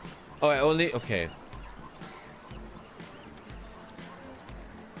 Oh, I only... Okay.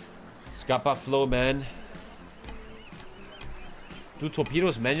 Scupper Flow, man. Do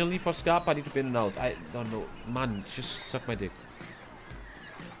torpedoes manually for Scarp? I need to be in and out. I don't know. Man, just suck my dick.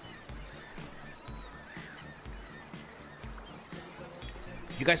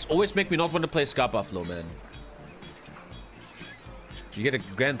 You guys always make me not want to play Scarpa Flow, man. You get a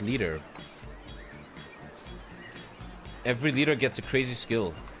grand leader. Every leader gets a crazy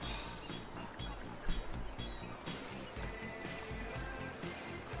skill.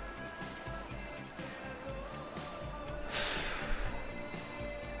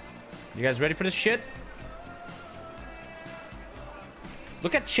 You guys ready for this shit?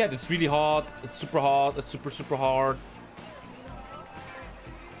 Look at chat. It's really hard. It's super hard. It's super, super hard.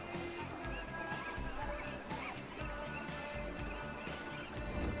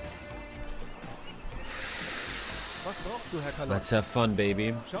 Was brauchst du, Herr Kalot? Let's have fun,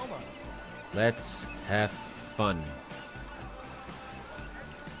 baby. Schau mal. Let's have fun.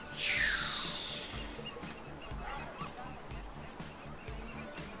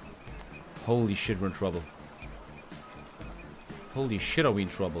 Holy shit, we're in trouble. Holy shit, are we in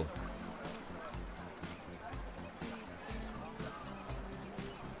trouble?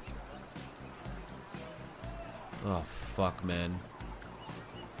 Oh, fuck, man.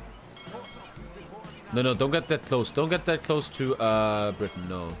 No, no, don't get that close. Don't get that close to Britain,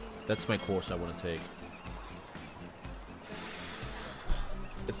 no. That's my course I want to take.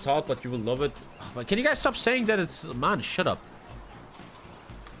 It's hard, but you will love it. Oh, can you guys stop saying that it's... Man, shut up.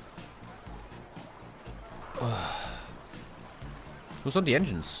 Who's on the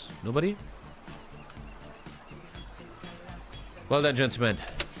engines? Nobody? Well done, gentlemen.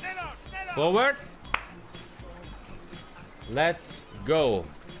 Forward. Let's go.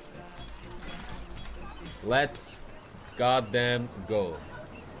 Let's goddamn go.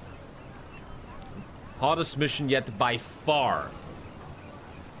 Hardest mission yet by far.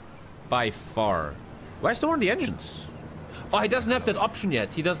 By far. Why is there on the engines? Oh, he doesn't have that option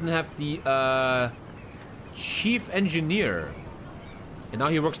yet. He doesn't have the chief engineer. And now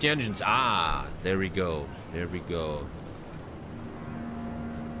he works the engines. Ah, there we go. There we go.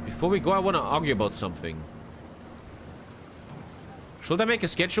 Before we go, I want to argue about something. Should I make a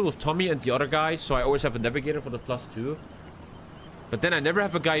schedule with Tommy and the other guy so I always have a navigator for the +2? But then I never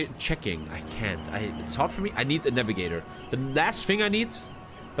have a guy checking. I can't. It's hard for me. I need a navigator. The last thing I need...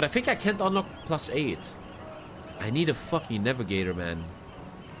 But I think I can't unlock +8. I need a fucking navigator, man.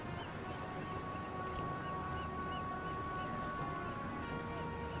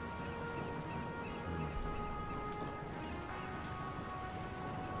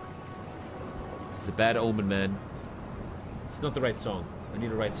 This is a bad omen, man. It's not the right song. I need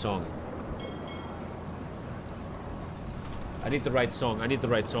the right song. I need the right song. I need the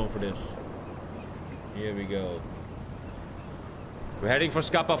right song for this. Here we go. We're heading for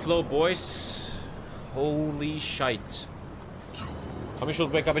Scapa Flow, boys. Holy shite. Tommy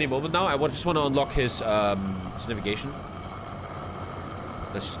should wake up any moment now. Just want to unlock his navigation.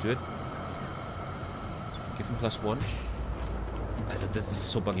 Let's just do it. Give him +1. This is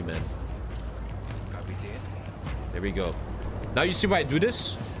so buggy, man. There we go. Now you see why I do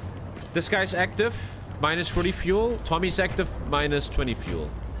this? This guy's active, -40 fuel. Tommy's active, -20 fuel.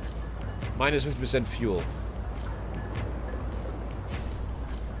 -50% fuel.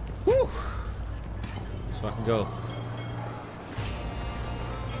 Whew. So I can go.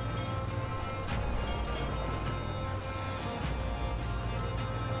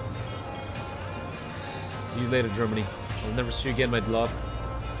 See you later, Germany. I'll never see you again, my love.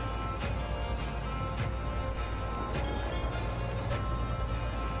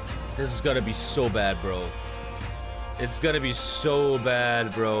 This is gonna be so bad, bro. It's gonna be so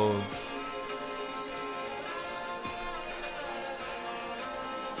bad, bro.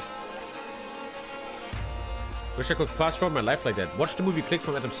 Wish I could fast forward my life like that. Watch the movie Click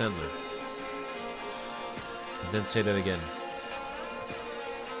from Adam Sandler. And then say that again.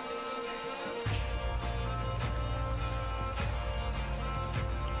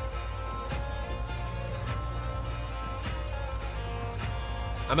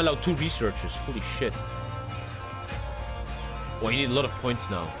 I'm allowed 2 researches. Holy shit. Oh, you need a lot of points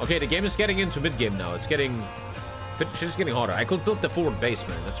now. Okay, the game is getting into mid-game now. It's getting... Shit's getting harder. I could build the forward base,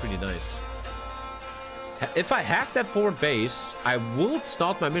 man. That's really nice. If I have that forward base, I will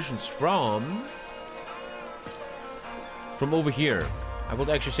start my missions from over here. I would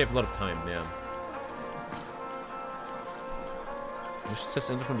actually save a lot of time, yeah. Mission says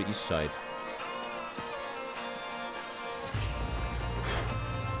enter from the east side.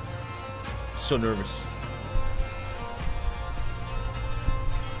 So nervous.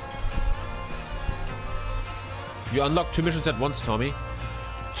 You unlock 2 missions at once, Tommy.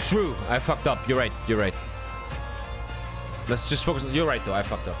 True, I fucked up. You're right. You're right. Let's just focus. You're right, though. I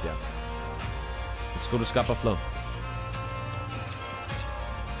fucked up. Yeah. Let's go to Scapa Flow.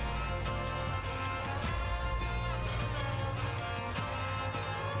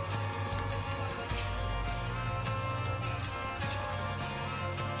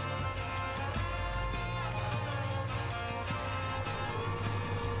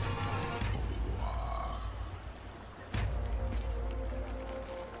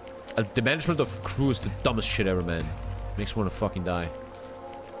 The management of crew is the dumbest shit ever, man. Makes me want to fucking die.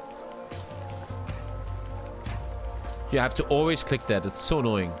 You have to always click that. It's so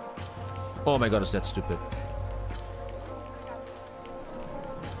annoying. Oh my god, is that stupid.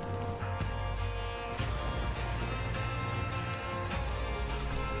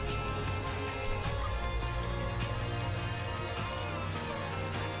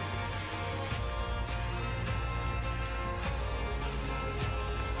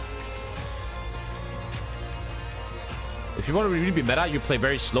 If you want to really be meta, you play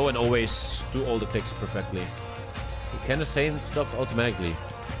very slow and always do all the clicks perfectly. You can assign stuff automatically.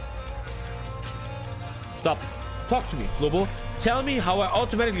 Stop. Talk to me, Flobo. Tell me how I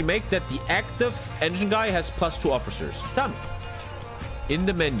automatically make that the active engine guy has +2 officers. Tell me. In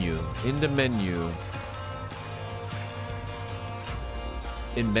the menu. In the menu.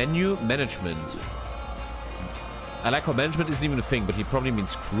 In menu, management. I like how management isn't even a thing, but he probably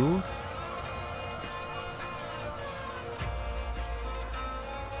means crew.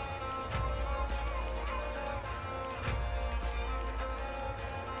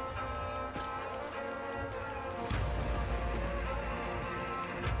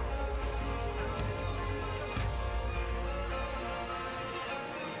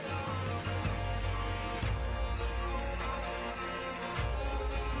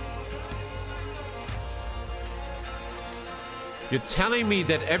 You're telling me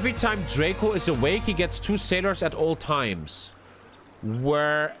that every time Draco is awake, he gets 2 sailors at all times.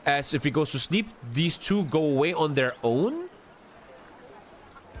 Whereas if he goes to sleep, these 2 go away on their own?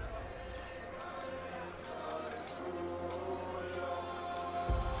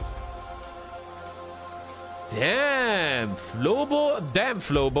 Damn, Flobo. Damn,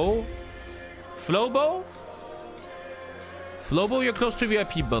 Flobo. Flobo? Flobo, you're close to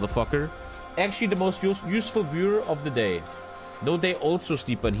VIP, motherfucker. Actually, the most useful viewer of the day. No, they also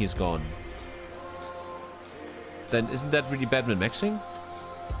sleep when he's gone. Then isn't that really bad when maxing?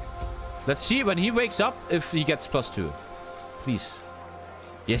 Let's see when he wakes up if he gets +2. Please.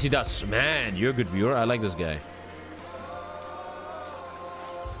 Yes, he does. Man, you're a good viewer. I like this guy.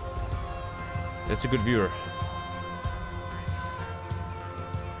 That's a good viewer.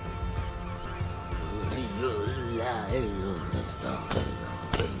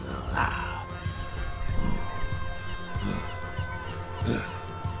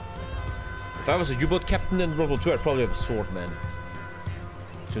 If I was a U-boat captain in World War II, I'd probably have a sword, man.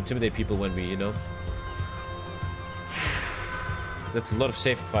 to intimidate people when we, you know. That's a lot of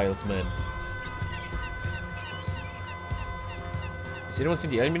save files, man. Has anyone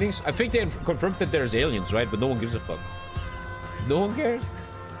seen the alien meetings? I think they confirmed that there's aliens, right? But no one gives a fuck. No one cares.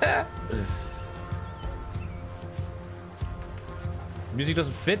 Music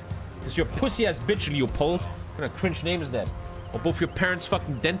doesn't fit? Because you're a pussy-ass bitch, Leopold. What kind of cringe name is that? Or both your parents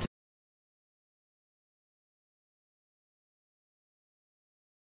fucking dentists?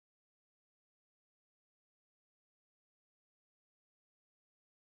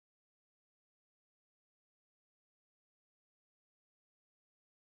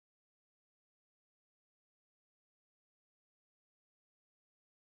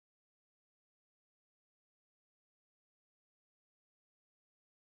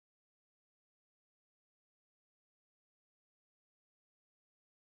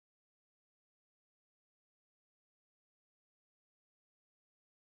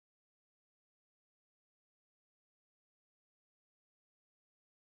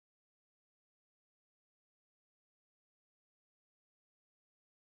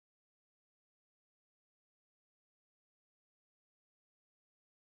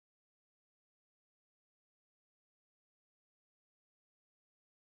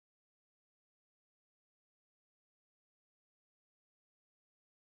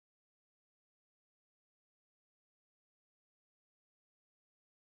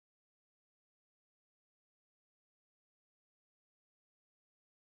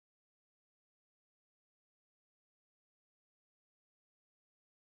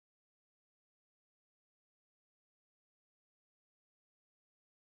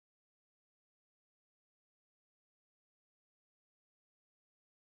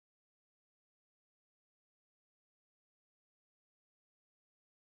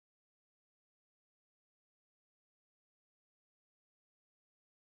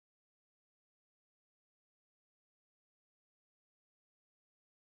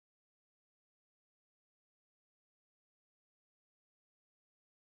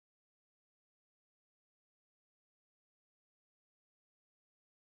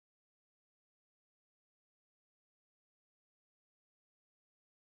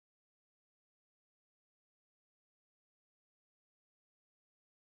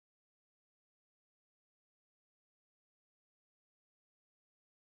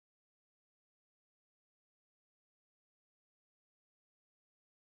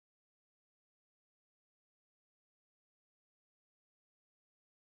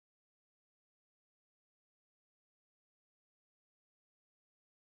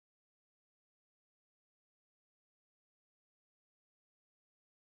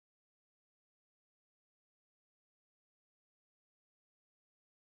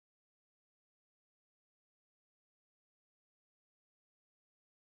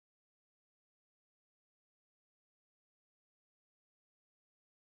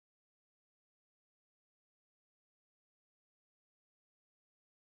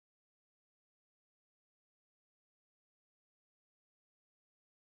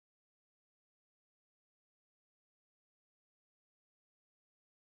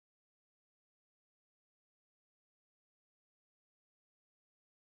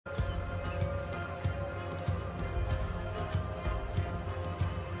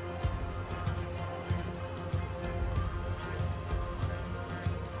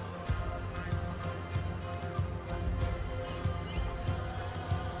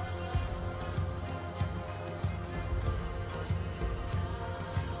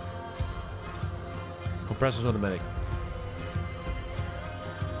 Compressor's automatic.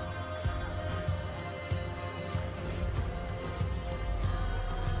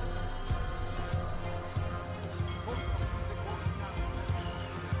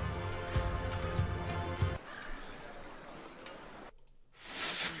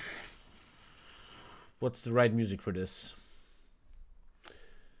 What's the right music for this?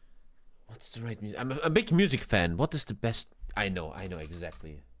 What's the right music? I'm a big music fan. What is the best? I know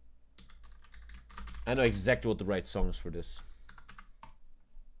exactly. I know exactly what the right song is for this.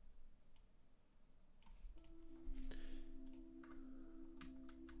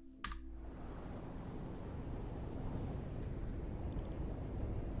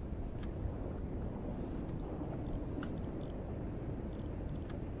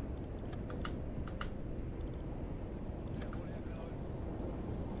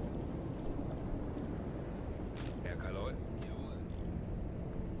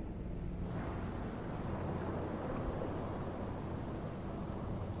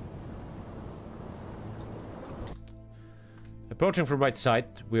 Approaching from right side,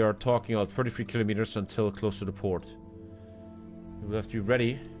 we are talking about 33 kilometers until close to the port. We'll have to be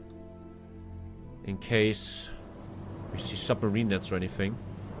ready in case we see submarine nets or anything.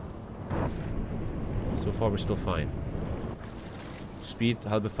 So far, we're still fine. Speed,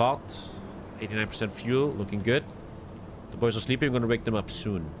 halbe Fahrt. 89% fuel, looking good. The boys are sleeping, I'm gonna wake them up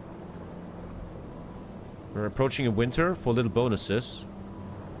soon. We're approaching a winter for little bonuses.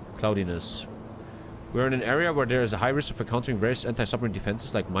 Cloudiness. We're in an area where there is a high risk of encountering various anti-submarine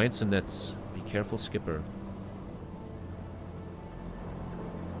defenses like mines and nets. Be careful, skipper.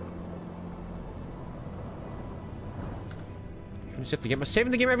 Should we save the game? I'm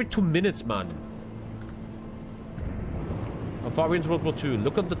saving the game every 2 minutes, man. How far are we into World War II?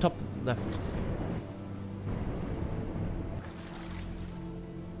 Look on the top left.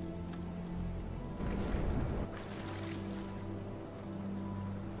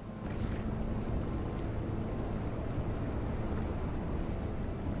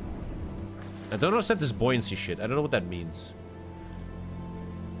 I don't understand this buoyancy shit. I don't know what that means.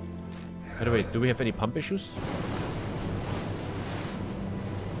 By the way, do we have any pump issues?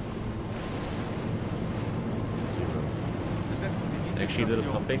 Actually, a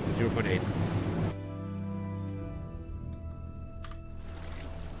little pumping. 0.8.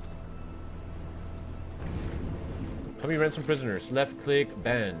 Tommy ransom prisoners. Left click.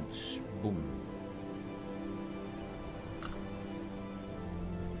 Banned. Boom.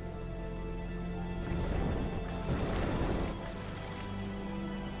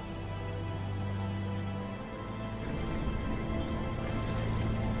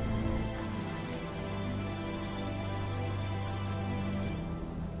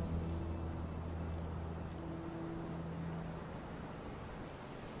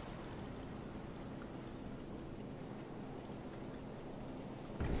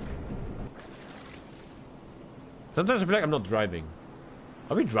 Sometimes I feel like I'm not driving.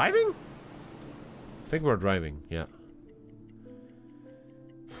 Are we driving? I think we're driving, yeah.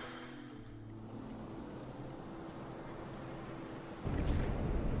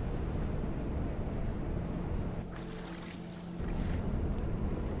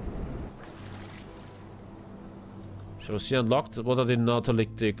 Shall see unlocked? What are the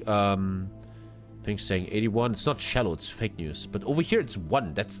Nautilictic things saying? 81. It's not shallow, it's fake news. But over here it's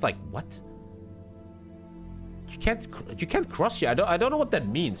 1. That's like what? You can't cross here. I don't know what that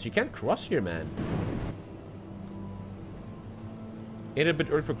means. You can't cross here, man. Ain't it a bit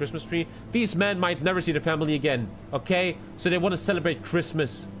early for Christmas tree? These men might never see their family again, okay? So they want to celebrate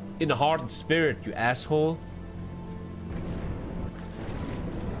Christmas in the heart and spirit, you asshole.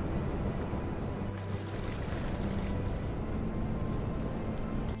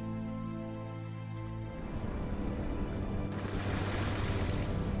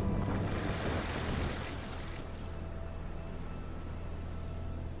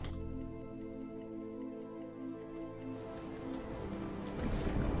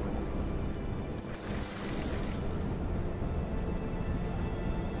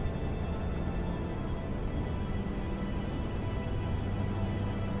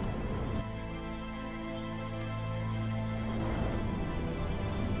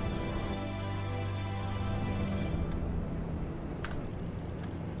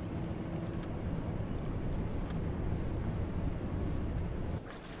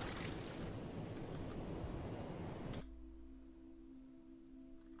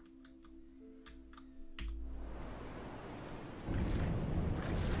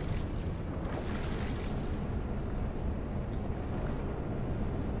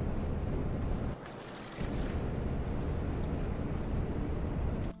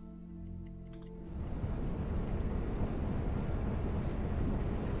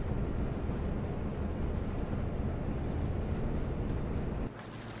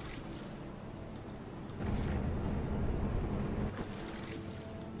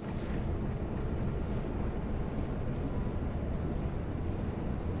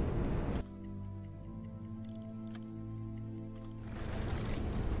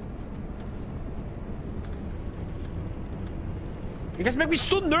 You guys make me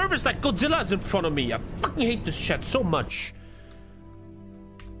so nervous that Godzilla is in front of me. I fucking hate this chat so much.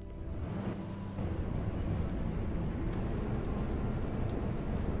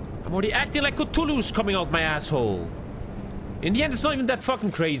 I'm already acting like Cthulhu's coming out my asshole. In the end, it's not even that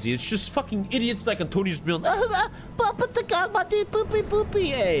fucking crazy. It's just fucking idiots like Antonio's being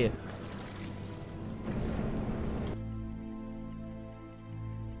hey.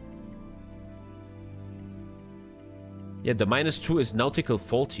 Yeah, the -2 is nautical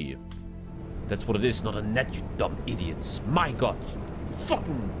faulty. That's what it is, not a net, you dumb idiots. My god.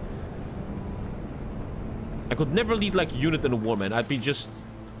 Fucking... I could never lead like a unit in a war, man. I'd be just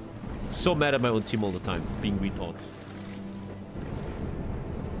so mad at my own team all the time, being retards.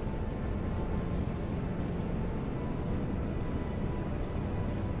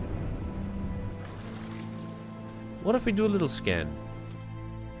 What if we do a little scan?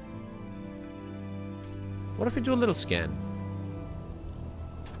 What if we do a little scan?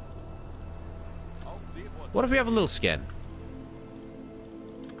 What if we have a little scan?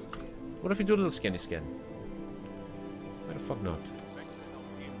 What if we do a little scanny scan? Why the fuck not?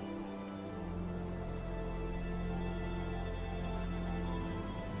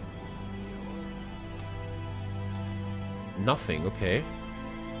 Nothing, okay.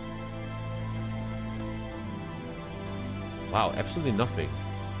 Wow, absolutely nothing.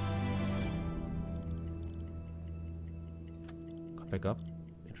 Come back up.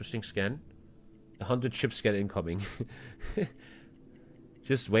 Interesting scan. 100 chip scan incoming.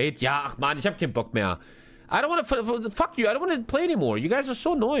 Just wait. Ja, ach man, ich hab keinen Bock mehr. I don't want to... Fuck you, I don't want to play anymore. You guys are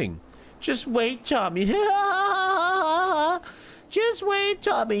so annoying. Just wait, Tommy. Just wait,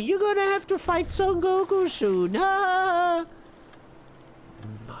 Tommy. You're gonna have to fight Son Goku soon. I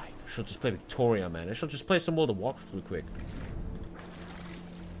should just play Victoria, man. I should just play some more of the walkthrough quick.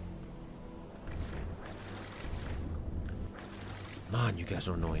 Man, you guys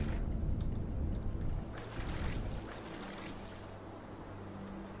are annoying.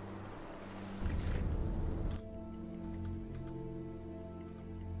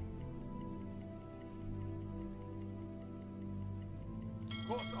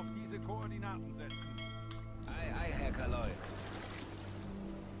 Kurs auf diese Koordinaten setzen. Ei, ei, Herr Kaloi.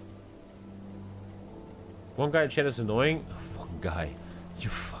 One guy in chat is annoying. One guy. You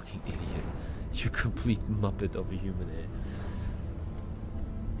fucking idiot. You complete muppet of a human, eh?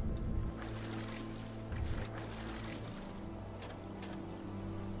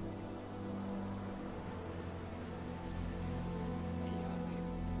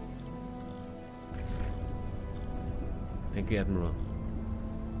 Thank you, Admiral.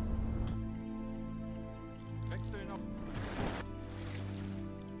 Wechseln auf.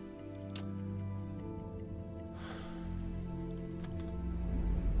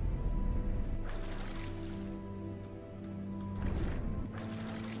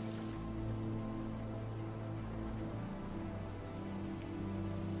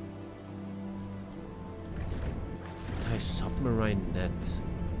 Submarine net.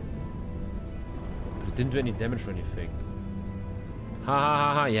 But it didn't do any damage or anything. Ha ha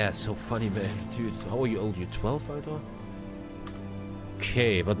ha ha. Yeah, so funny, man. Dude, how are you old? You're 12, Alter?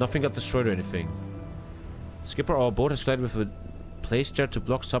 Okay, but nothing got destroyed or anything. Skipper, our boat has collided with a place there to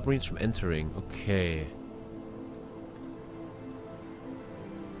block submarines from entering. Okay.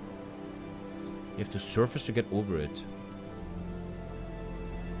 You have to surface to get over it.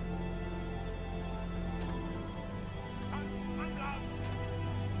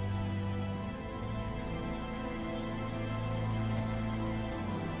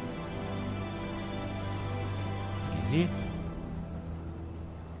 Easy.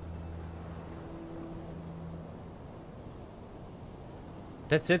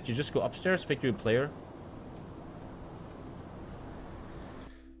 That's it? You just go upstairs, fake you a player?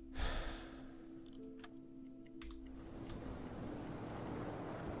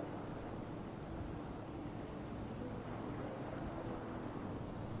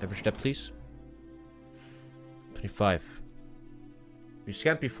 Every step, please. 25. You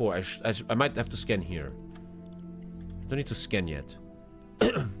scanned before. I might have to scan here. Don't need to scan yet.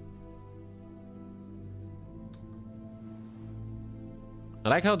 I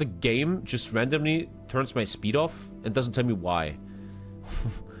like how the game just randomly turns my speed off and doesn't tell me why.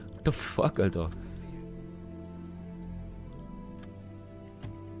 What the fuck, Alter?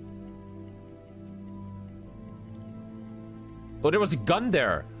 Oh, there was a gun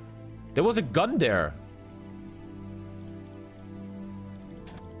there. There was a gun there.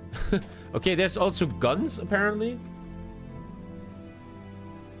 Okay, there's also guns, apparently.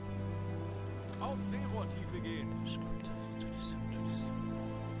 Auf Seerohrtiefe gehen.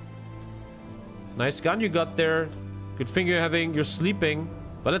 Nice gun you got there. Good thing you're sleeping.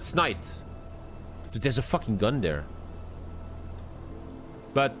 But it's night. Dude, there's a fucking gun there.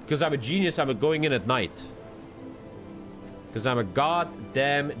 But because I'm a genius, I'm going in at night. Because I'm a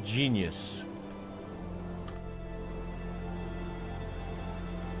goddamn genius.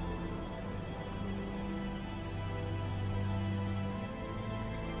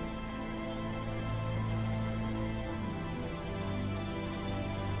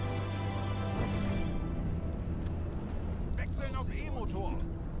 Wechseln auf E-Motor.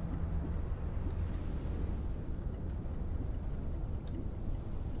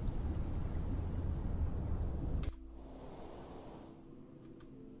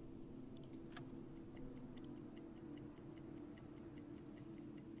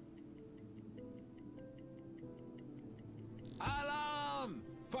 Alarm!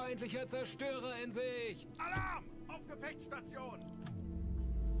 Feindlicher Zerstörer in Sicht! Alarm! Auf Gefechtsstation!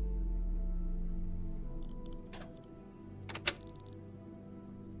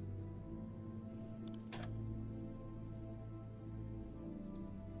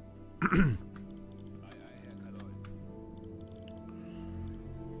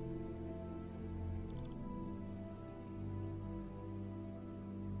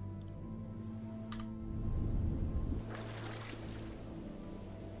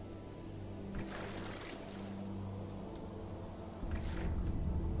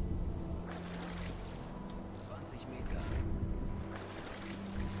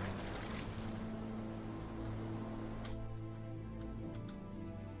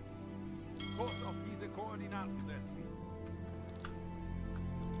 Kurs auf diese Koordinaten setzen.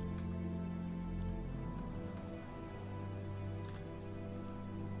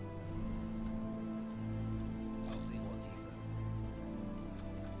 Auf Seerohrtiefe.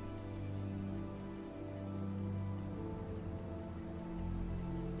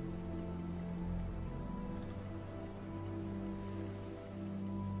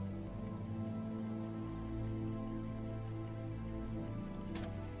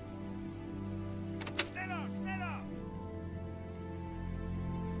 Schneller, schneller!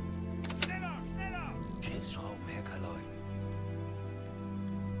 Schneller, schneller! Schiffsschrauben, Herr Kaloy.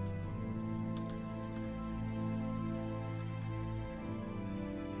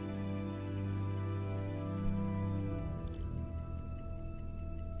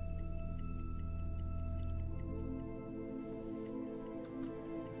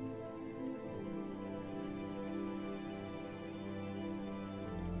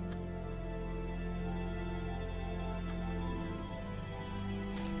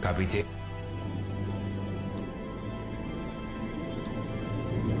 Kapitän.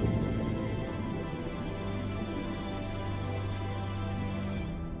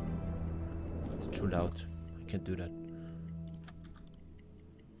 It's too loud. I can't do that.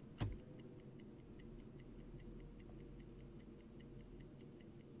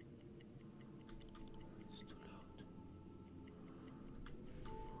 It's too loud.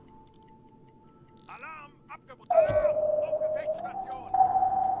 Alarm! Abgebrochen! Alarm! Auf Gefechtsstation!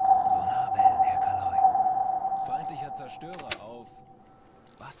 Sonarwellen, Herr Kaloy. Feindlicher Zerstörer auf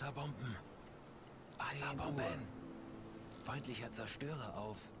Wasserbomben. Wasserbomben. Feindlicher Zerstörer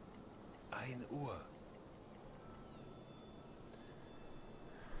auf 1 Uhr.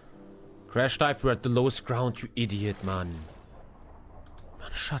 Crash dive, we're at the lowest ground, you idiot, man.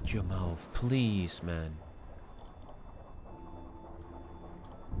 Man, shut your mouth, please, man.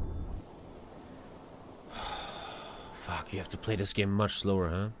 Fuck, you have to play this game much slower,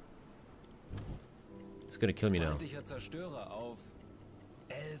 huh? It's gonna kill me now. Feindlicher Zerstörer auf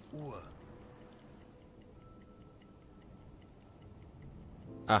 11 Uhr.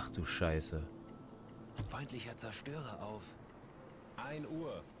 Ach du Scheiße. Feindlicher Zerstörer auf 1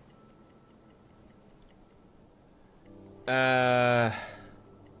 Uhr.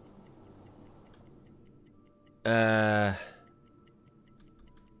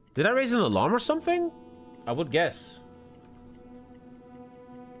 Did I raise an alarm or something? I would guess.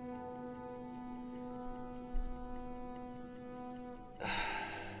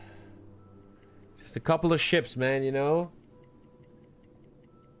 Just a couple of ships, man, you know?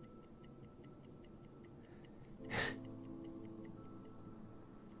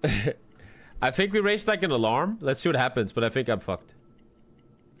 I think we raised like an alarm. Let's see what happens, but I think I'm fucked.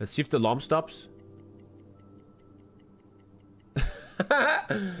 Let's see if the alarm stops.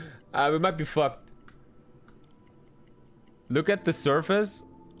 We might be fucked. Look at the surface.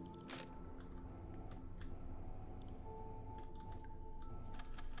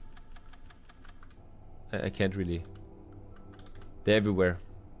 I can't really. They're everywhere.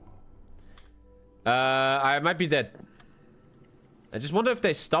 I might be dead. I just wonder if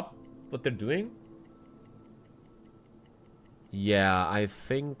they stop what they're doing. Yeah, I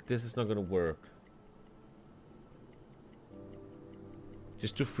think this is not gonna work.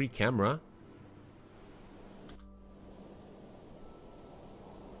 Just do free camera.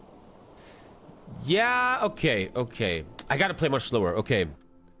 Yeah, okay, okay. I gotta play much slower, okay.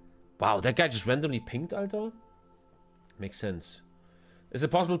 Wow, that guy just randomly pinged, Alter? Makes sense. Is it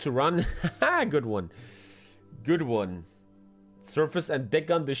possible to run? Good one. Good one. Surface and deck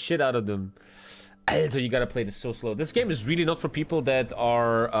gun the shit out of them. Alter, you gotta play this so slow. This game is really not for people that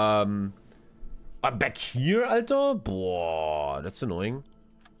are, I'm back here, Alter? Boah, that's annoying.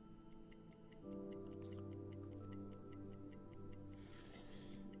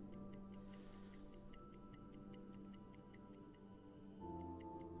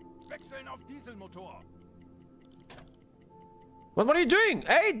 Wechseln auf Dieselmotor. What are you doing?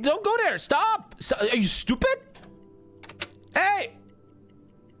 Hey, don't go there. Stop. Are you stupid? Hey!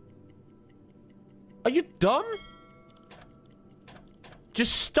 Are you dumb?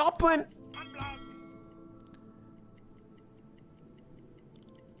 Just stop when...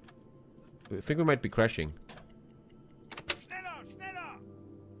 I think we might be crashing. Schneller, schneller!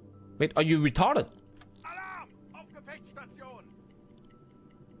 Wait, are you retarded? Alarm! Auf Gefechtsstation!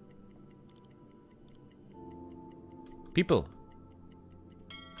 People.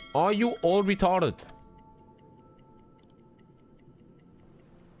 Are you all retarded?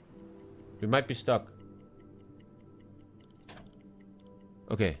 We might be stuck.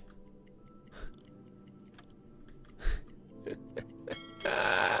 Okay.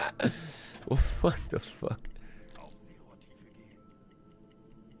 What the fuck? Auf Seerohrtiefe gehen.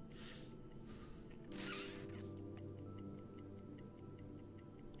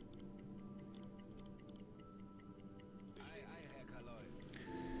 Ei, ei, Herr Kaloy.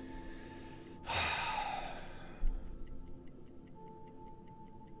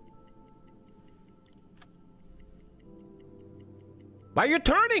 Why are you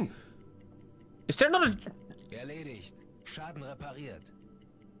turning? Is there not a... Erledigt. Schaden repariert.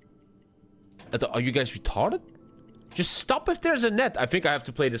 Are you guys retarded? Just stop if there's a net. I think I have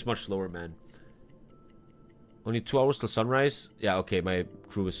to play this much slower, man. Only 2 hours till sunrise? Yeah, okay, my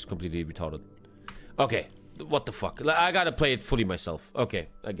crew is completely retarded. Okay, what the fuck? I gotta play it fully myself. Okay,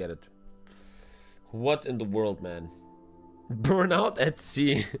 I get it. What in the world, man? Burnout at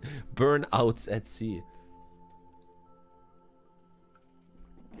sea. Burnouts at sea.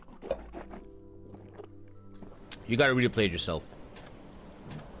 You gotta really play it yourself.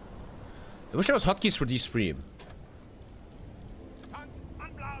 I wish there was hotkeys for these three. Tanks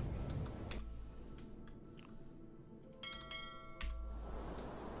anblasen!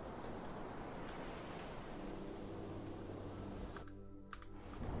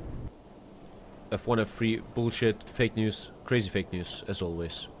 F1, F3, bullshit, fake news, crazy fake news, as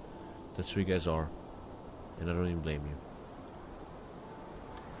always. That's who you guys are. And I don't even blame you.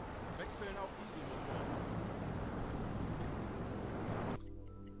 Wechseln auf Dieselmotor.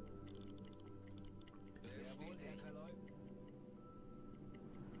 Sehr wohl, Herr Kaloy.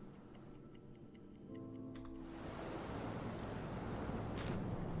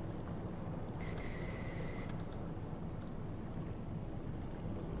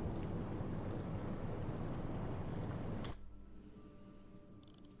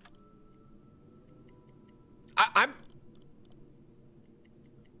 I'm...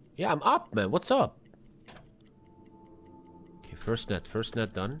 Yeah, I'm up, man. What's up? Okay, first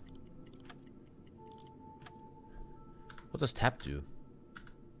net done. What does tap do?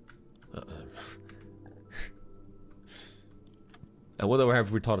 And what do I have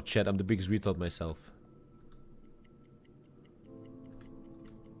retarded chat? I'm the biggest retard myself.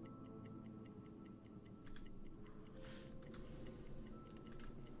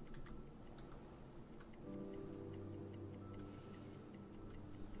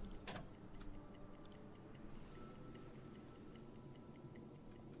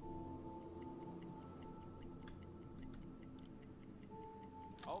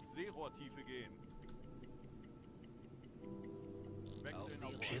 Auf Seerohrtiefe gehen. Auf Wechseln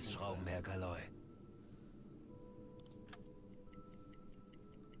auf Schiffsschrauben, Herr Kaloy.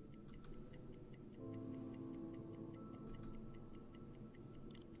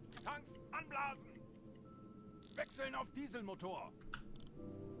 Tanks anblasen! Wechseln auf Dieselmotor.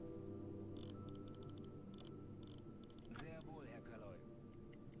 Sehr wohl, Herr Kaloy.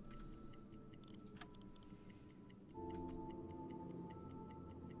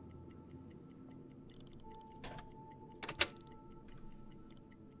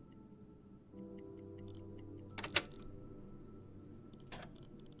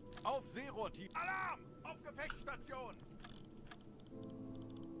 Auf Seerohrtiefe. Alarm! Auf Gefechtsstation!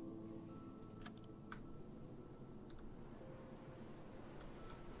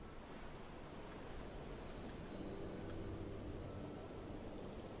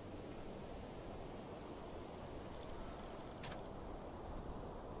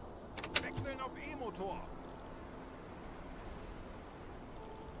 Wechseln auf E-Motor.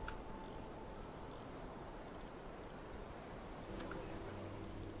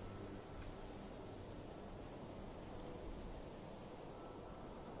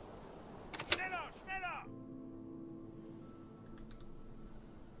 Schneller, schneller!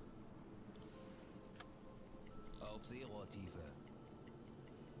 Auf Seerohrtiefe.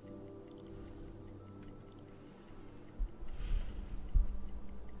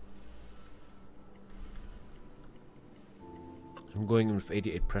 I'm going with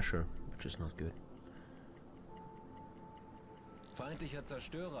 88 pressure, which is not good. Feindlicher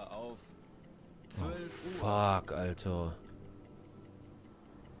Zerstörer auf Oh, 12 Uhr. fuck, Alter.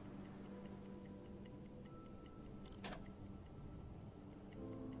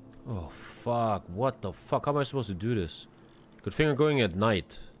 Oh, fuck. What the fuck? How am I supposed to do this? Good thing I'm going at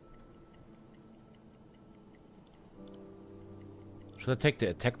night. Should I take the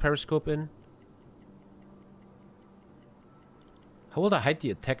attack periscope in? How will I hide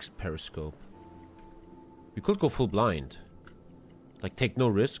the attack periscope? We could go full blind. Like, take no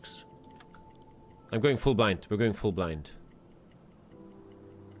risks. I'm going full blind. We're going full blind.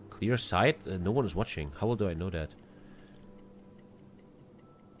 Clear sight? No one is watching. How well do I know that?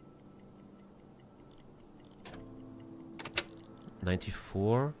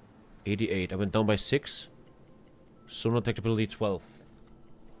 $94. 88. I went down by 6. Sonar detectability 12.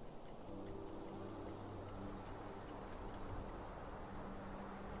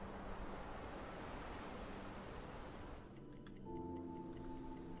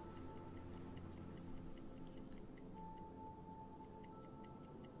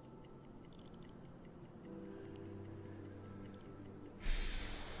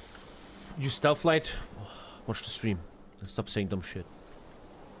 Use stealth light. Watch the stream. Stop saying dumb shit.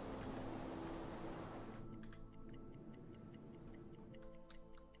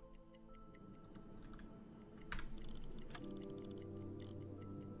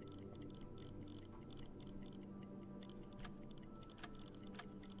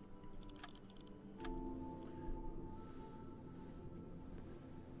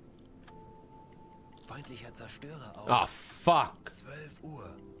 Feindlicher Zerstörer auf. Ah, fuck. 12 Uhr.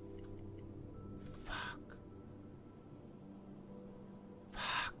 Fuck.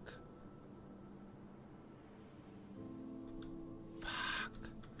 Fuck. Fuck.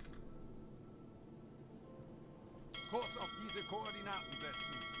 Kurs auf diese Koordinaten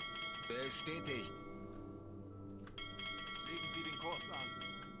setzen. Bestätigt. Legen Sie den Kurs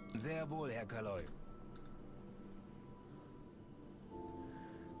an. Sehr wohl, Herr Kaloy.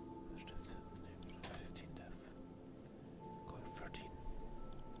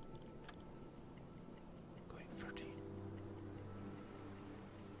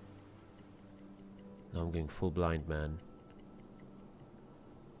 Now I'm going full blind, man.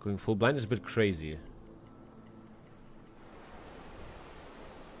 Going full blind is a bit crazy.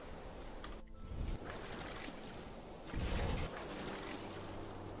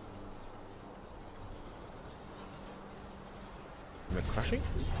 Am I crushing?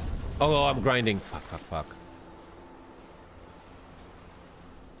 Oh, I'm grinding. Fuck, fuck, fuck.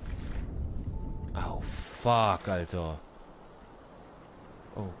 Oh, fuck, Alter.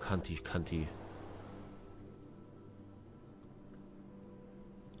 Oh, Kanti, Kanti.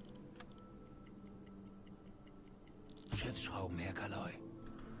 Schiffsschrauben, Herr Kaloy.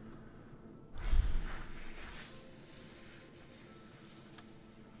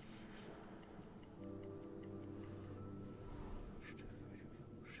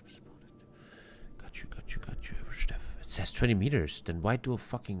 Got you, Steph. It says 20 meters. Then why do a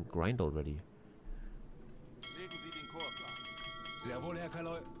fucking grind already? Legen Sie den Kurs an. Sehr wohl, Herr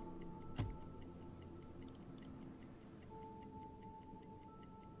Kaloy.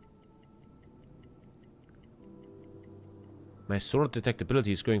 My sonar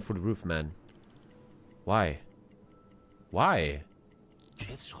detectability is going through the roof, man. Why? Why?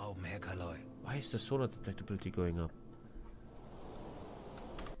 Schiffsschrauben, Herr Kaloy. Why is the sonar detectability going up?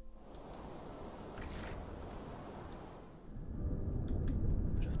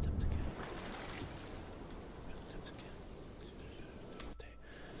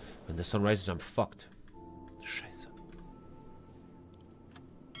 When the sun rises, I'm fucked. Scheiße.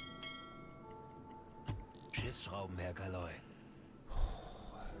 Schiffsschrauben, Herr Kaloy.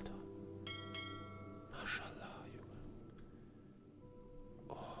 Oh, Alter. Mashallah, Junge.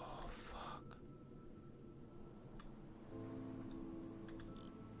 Oh, fuck.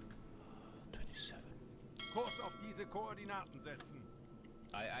 27. Kurs auf diese Koordinaten setzen.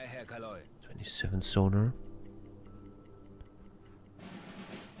 Ei, ei, Herr Kaloy. 27 sonar.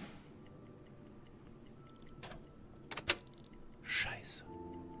 Scheiße.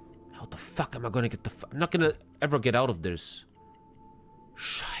 How the fuck am I gonna get the I'm not gonna ever get out of this.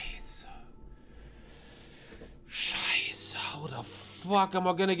 Scheiße. Scheiße. How the fuck am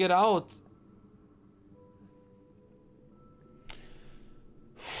I gonna get out?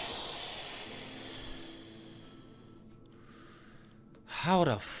 How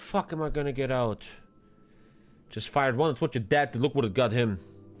the fuck am I gonna get out? Just fired one. That's what your dad did. Look what it got him.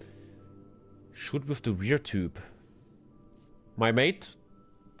 Shoot with the rear tube. My mate?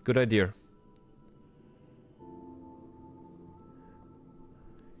 Good idea.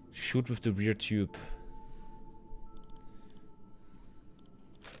 Shoot with the rear tube.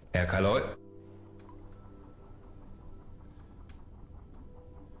 Herr Kaloy.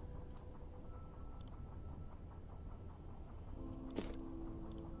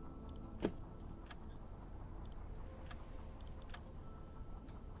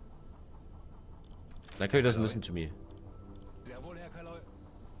 Like how he doesn't listen to me. Jawohl, Herr Kaloi.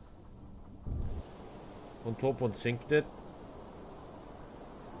 One top, one sinked it.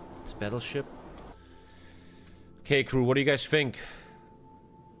 It's battleship. Okay, crew, what do you guys think?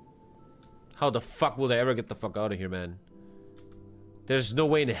 How the fuck will they ever get the fuck out of here, man? There's no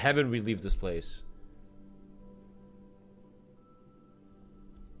way in heaven we leave this place.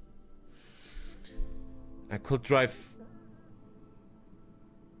 I could drive...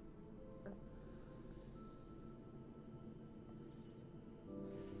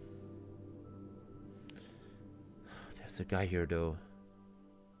 There's a guy here, though.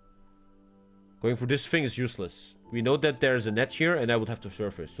 Going for this thing is useless. We know that there's a net here, and I would have to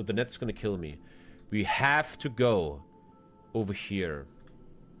surface. So the net's gonna kill me. We have to go over here.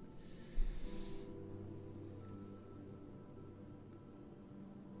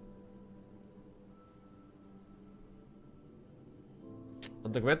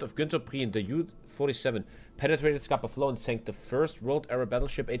 On the command of Günther Prien, the U-47 penetrated Scapa Flow and sank the first World-era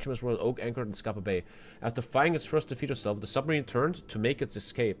battleship HMS Royal Oak anchored in Scapa Bay. After firing its first defeat salvo, the submarine turned to make its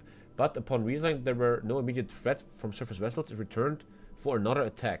escape. But upon realizing there were no immediate threat from surface vessels, it returned for another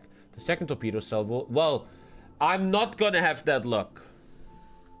attack. The second torpedo salvo... Well, I'm not gonna have that luck.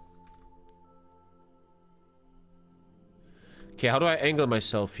 Okay, how do I angle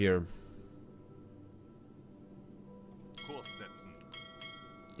myself here? Kurs setzen.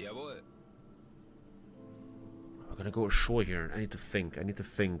 Jawohl. I'm gonna go ashore here. I need to think. I need to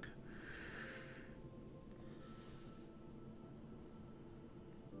think.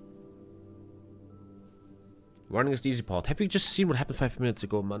 Running is the easy part. Have you just seen what happened 5 minutes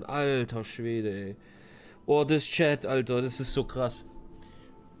ago, man? Alter Schwede, ey. Oh, das Chat, Alter. Das ist so krass.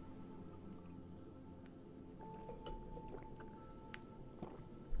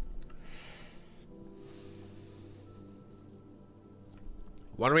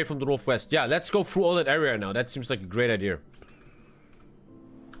 One away from the northwest. Yeah, let's go through all that area now. That seems like a great idea.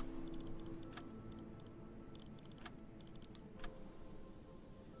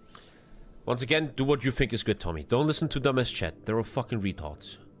 Once again, do what you think is good, Tommy. Don't listen to them as chat. They're all fucking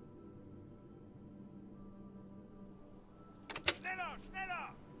retards. Schneller, schneller!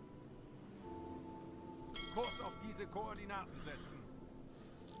 Kurs auf diese Koordinaten setzen.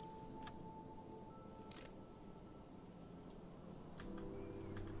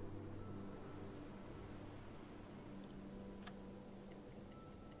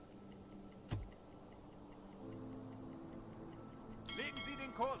 Legen Sie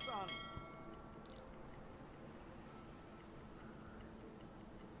den Kurs an.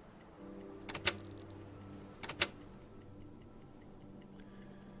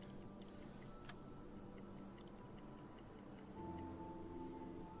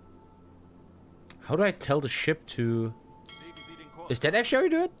 How do I tell the ship to... Is that actually how you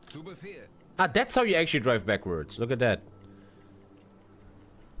do it? Zu Befehl. Ah, that's how you actually drive backwards. Look at that.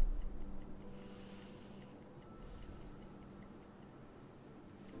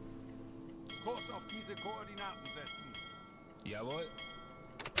 Kurs auf diese Koordinaten setzen. Jawohl.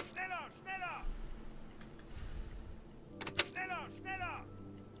 Schneller, schneller! Schneller, schneller!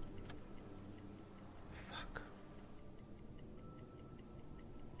 Fuck.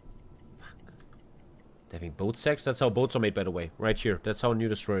 Fuck. They're having boat sex? That's how boats are made, by the way. Right here. That's how a new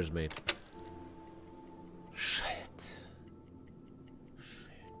destroyer is made. Shit.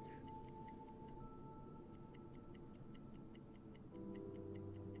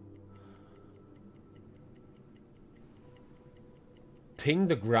 Ping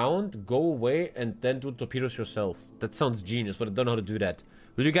the ground, go away, and then do torpedoes yourself. That sounds genius, but I don't know how to do that.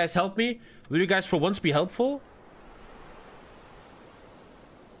 Will you guys help me? Will you guys for once be helpful?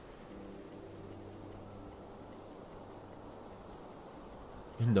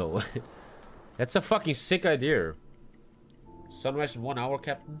 No. That's a fucking sick idea. Sunrise in 1 hour,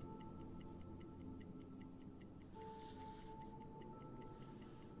 Captain.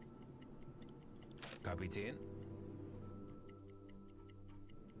 Kapitän.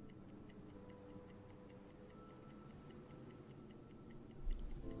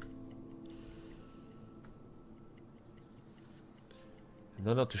 I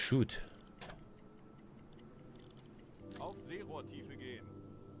don't know how to shoot. Auf Seerohrtiefe gehen.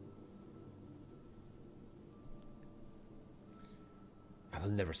 I will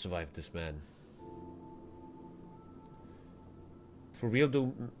never survive this, man. For real,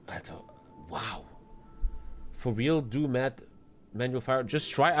 do... Wow. For real, do manual fire. Just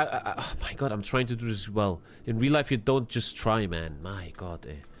try. Oh my god, I'm trying to do this well. In real life, you don't just try, man. My god,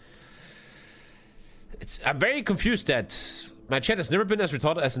 eh. I'm very confused that my chat has never been as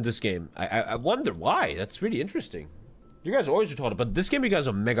retarded as in this game. I wonder why. That's really interesting. You guys are always retarded, but this game you guys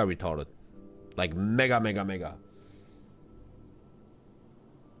are mega retarded. Like, mega, mega, mega.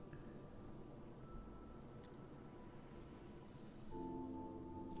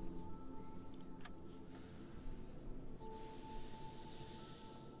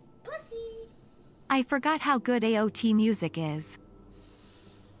 I forgot how good AOT music is.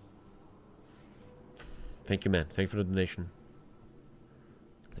 Thank you, man. Thank you for the donation.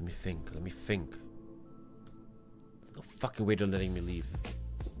 Let me think. Let me think. There's no fucking way they're letting me leave.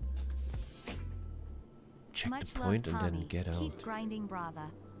 Check Much the point love, and Tommy. then get out. Keep grinding, brother.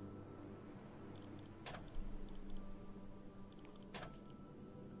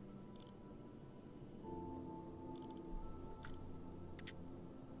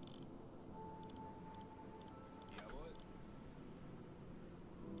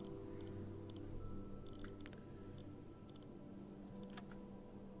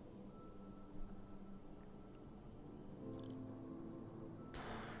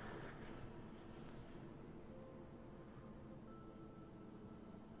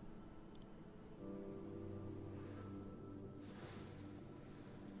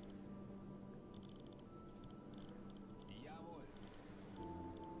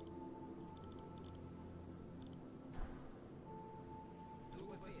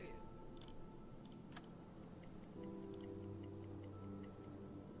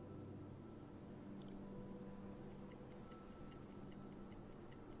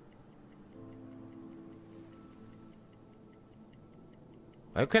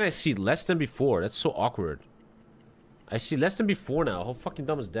 Why can I see less than before? That's so awkward. I see less than before now. How fucking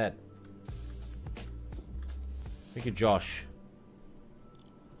dumb is that? Thank you, Josh.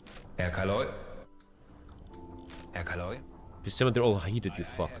 Herr Kaloy? Herr Kaloy? Besides, they're all heated, you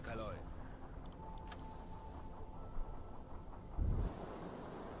fuck. Herr Kaloy.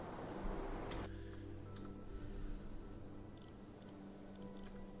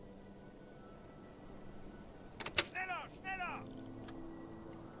 Schneller, schneller!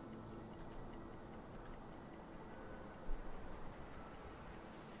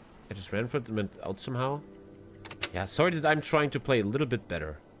 I just ran for it and went out somehow. Yeah, sorry that I'm trying to play a little bit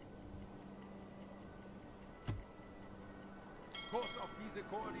better. Kurs auf diese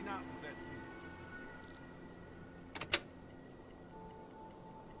Koordinaten setzen.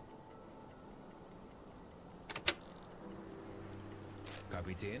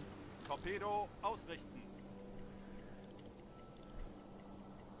 Kapitän? Torpedo ausrichten.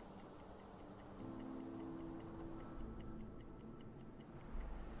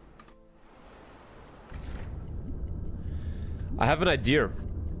 I have an idea.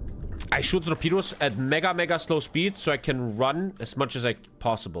 I shoot torpedoes at mega, mega slow speed so I can run as much as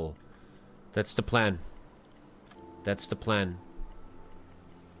possible. That's the plan. That's the plan.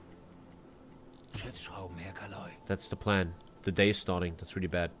 Schiffsschrauben, Herr Kaloy. That's the plan. The day's starting. That's really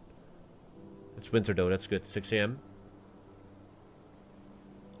bad. It's winter though. That's good. 6 a.m.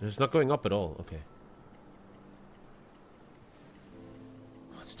 It's not going up at all. Okay.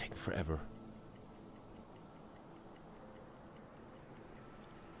 Oh, it's taking forever.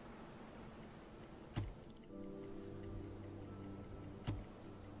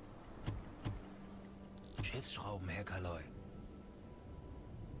 Schiffsschrauben, Herr Kaloy.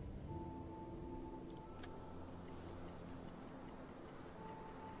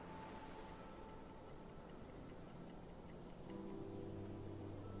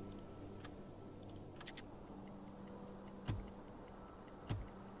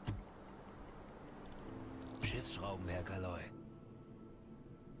 Schiffsschrauben, Herr Kaloy.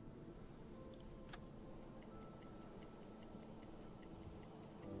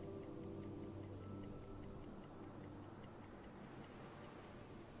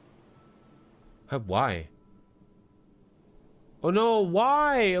 Why? Oh no,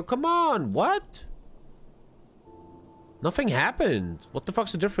 why? Oh, come on, what? Nothing happened. What the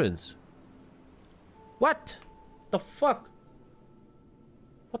fuck's the difference? What? The fuck?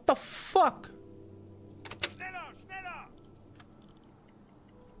 What the fuck? Schneller, schneller!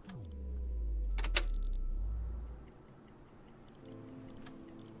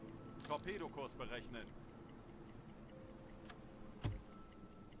 Torpedokurs berechnen.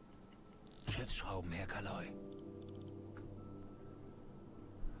 Schiffsschrauben, Herr Kaloy.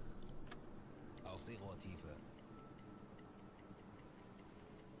 Aufseerohrtiefe.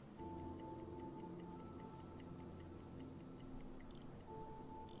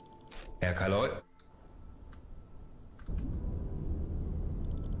 Herr Kaloy.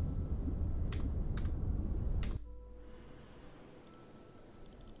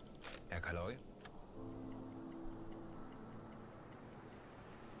 Herr Kaloy.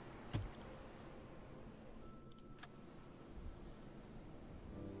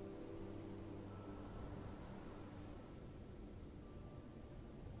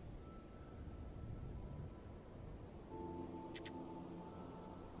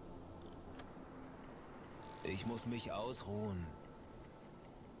 Ich muss mich ausruhen.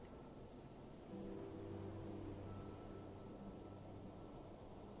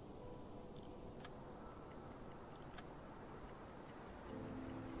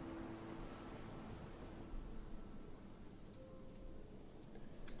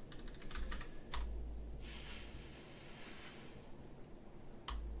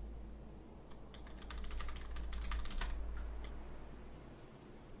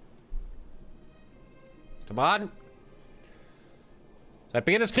 Kameraden, seit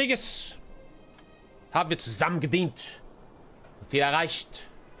Beginn des Krieges haben wir zusammen gedient und viel erreicht.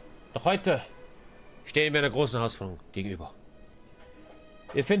 Doch heute stehen wir einer großen Herausforderung gegenüber.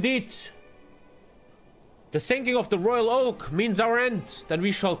 If indeed the sinking of the Royal Oak means our end, then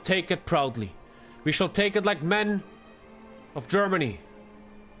we shall take it proudly. We shall take it like men of Germany.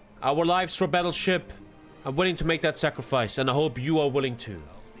 Our lives for battleship. I'm willing to make that sacrifice, and I hope you are willing to.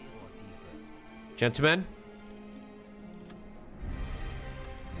 Gentlemen,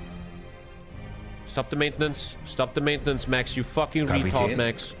 stop the maintenance. Stop the maintenance, Max. You fucking retard,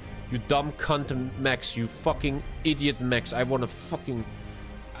 Max. You dumb cunt, Max. You fucking idiot, Max. I wanna fucking...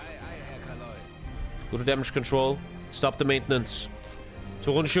 Go to damage control. Stop the maintenance.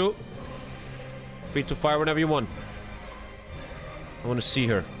 Turnschuh. Free to fire whenever you want. I wanna see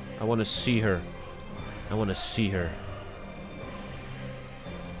her. I wanna see her. I wanna see her.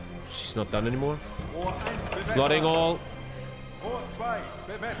 She's not done anymore. Flooding all.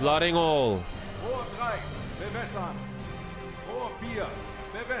 Flooding all. Rohr 3, bewässern. Rohr 4,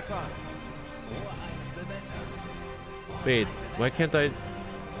 bewässern. Rohr 1 bewässert. Wait, why can't I... Rohr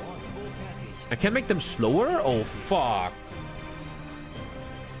 2 fertig. I can't make them slower? Oh, fuck.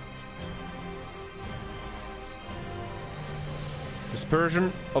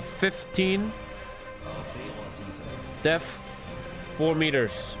 Dispersion of 15. Auf Seerohrtiefe. Depth 4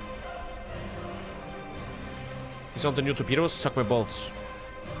 meters. These aren't the new torpedoes. Suck my balls.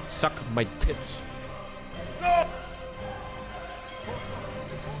 Suck my tits. No!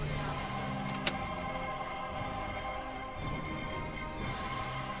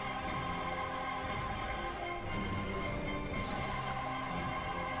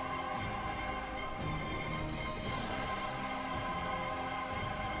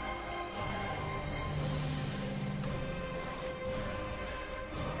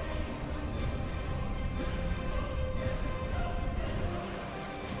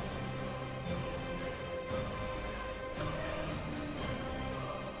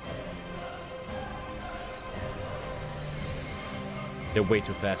 They're way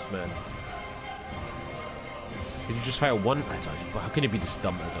too fast, man. Did you just fire one? How can you be this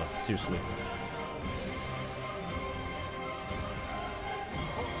dumb, Alter? Seriously.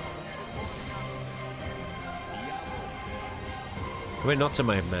 How many knots am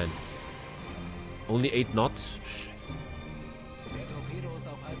I, man? Only 8 knots? Scheiße. Der Torpedo ist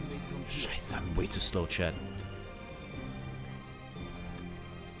auf halbem Weg zum Ziel. Scheiße, I'm way too slow, Chad.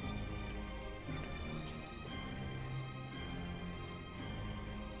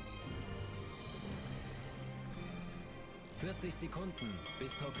 Sekunden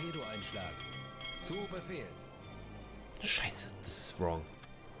bis Torpedoeinschlag. Zu Befehl. Scheiße, this is wrong.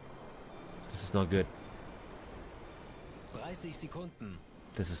 This is not good. 30 Sekunden.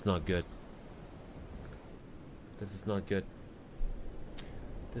 This is not good. This is not good.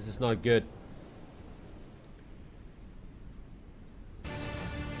 This is not good.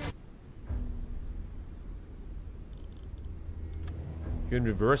 You're in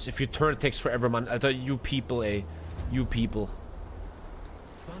reverse. If you turn, it takes forever, man. Alter, you people, eh. You people.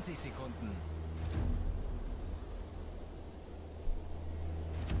 20 Sekunden.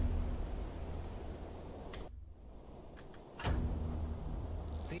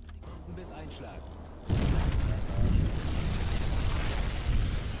 10 Sekunden bis Einschlag.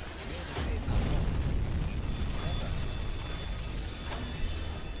 Schwere Schäden am Rumpf. Treffer.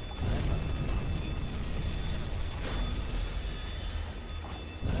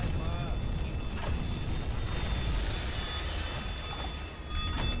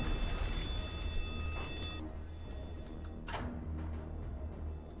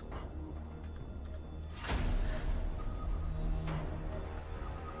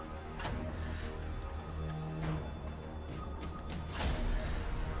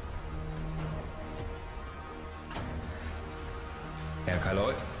 Herr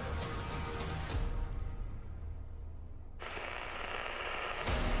Kaloy.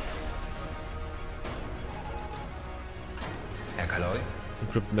 Herr Kaloy.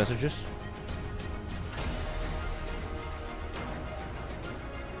 Encrypted messages.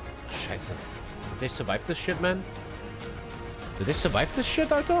 Scheiße. Did they survive this shit, man? Did they survive this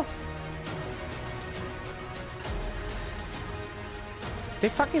shit, Alter? They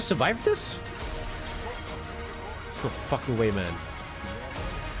fucking survived this? There's no fucking way, man.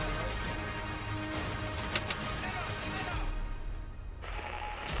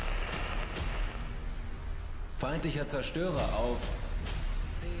 Feindlicher Zerstörer auf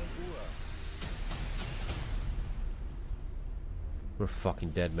 10 Uhr. We're fucking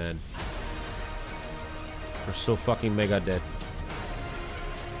dead, man. We're so fucking mega dead.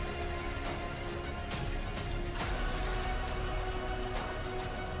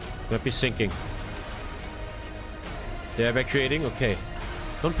 Might be sinking. They're evacuating? Okay.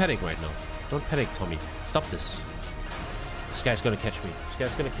 Don't panic right now. Don't panic, Tommy. Stop this. This guy's gonna catch me. This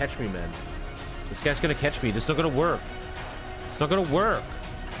guy's gonna catch me, man. This guy's gonna catch me. This is not gonna work. It's not gonna work.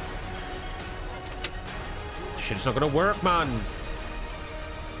 Shit, it's not gonna work, man.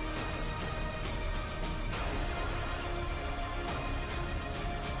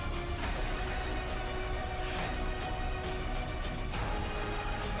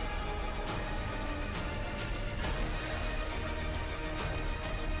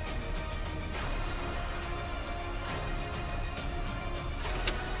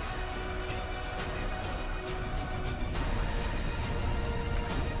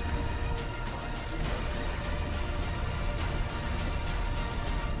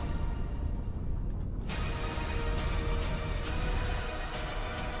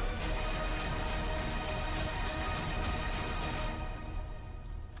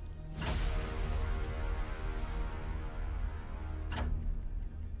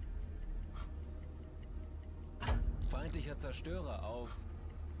 Feindlicher Zerstörer auf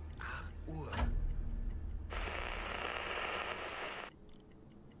 8 Uhr.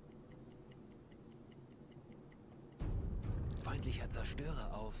 Feindlicher Zerstörer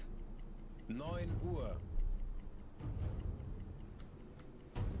auf 9 Uhr.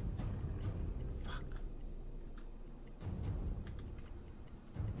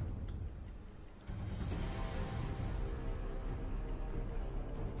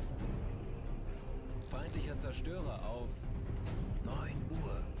 Feindlicher Zerstörer auf 9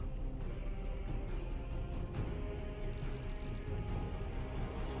 Uhr.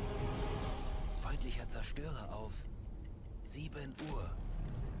 Feindlicher Zerstörer auf 7 Uhr.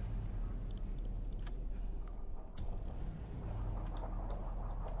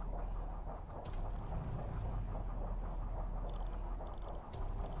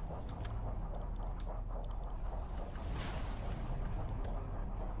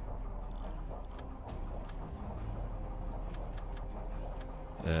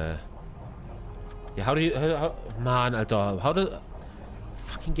 Ja, how do you... Mann, Alter. How do...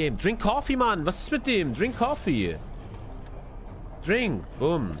 Fucking game. Drink coffee, Mann. Was ist mit dem? Drink coffee. Drink.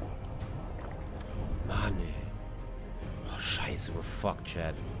 Boom. Mann, ey. Oh, scheiße. We're fucked,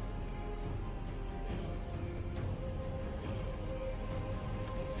 Chad.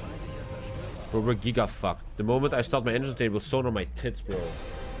 Bro, we're giga fucked. The moment I start my engine state, will sonar my tits, bro.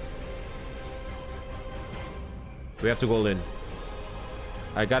 We have to go all in.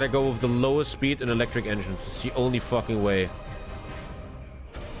 I gotta go with the lowest speed in electric engines. It's the only fucking way.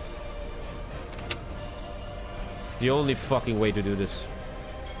 It's the only fucking way to do this.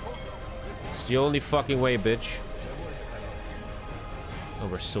 It's the only fucking way, bitch. Oh,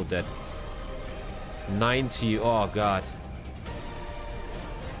 we're so dead. 90. Oh, God.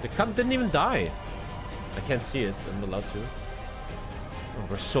 The cunt didn't even die. I can't see it. I'm not allowed to. Oh,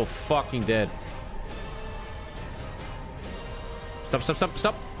 we're so fucking dead. Stop, stop, stop,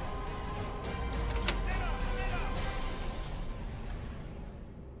 stop.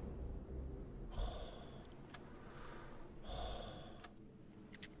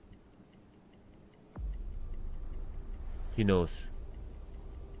 He knows.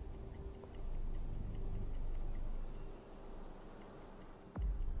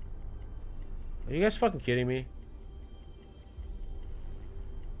 Are you guys fucking kidding me?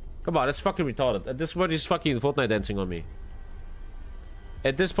 Come on, that's fucking retarded. At this point, he's fucking Fortnite dancing on me.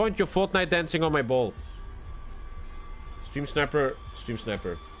 At this point, you're Fortnite dancing on my balls. Stream sniper, stream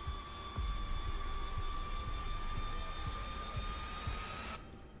sniper.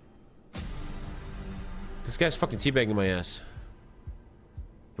 This guy's fucking teabagging my ass.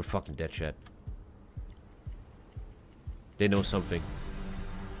 We're fucking dead, chat. They know something.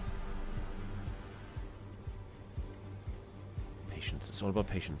 Patience. It's all about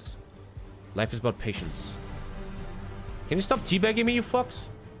patience. Life is about patience. Can you stop teabagging me, you fucks?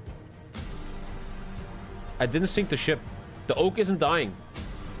 I didn't sink the ship. The oak isn't dying.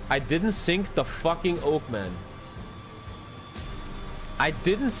 I didn't sink the fucking oak, man. I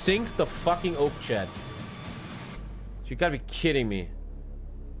didn't sink the fucking oak, Chad. You gotta be kidding me.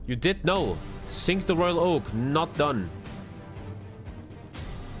 You did know. Sink the royal oak. Not done.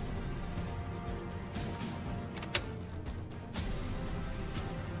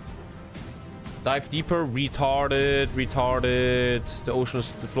 Dive deeper. Retarded. Retarded. The ocean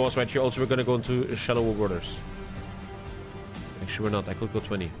is... The floor is right here. Also, we're gonna go into shallower waters. Actually, we're not. I could go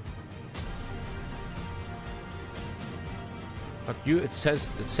 20. Fuck you. It says...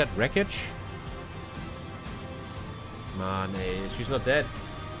 It said wreckage. Man, she's not dead.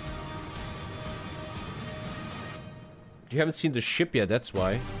 You haven't seen the ship yet, that's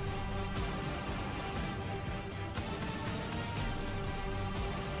why.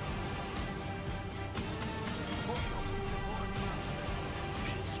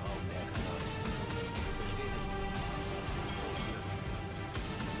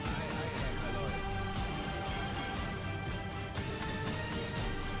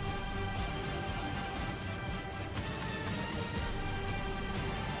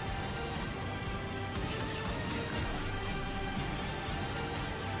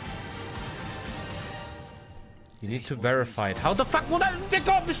 You need to verify it. How the fuck?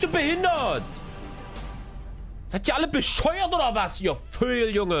 Digga, bist du behindert? Seid ihr alle bescheuert oder was, ihr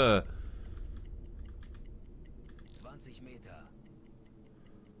Vögel, Junge? 20 Meter.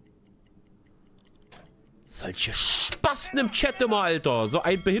 Solche Spasten im Chat immer, Alter. So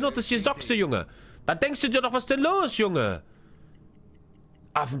ein behindertes Gesochse, Junge. Da denkst du dir doch, was denn los, Junge?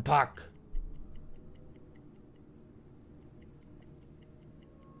 Affenpack.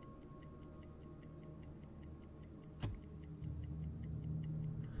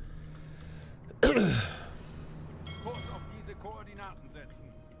 Kurs auf diese Koordinaten setzen.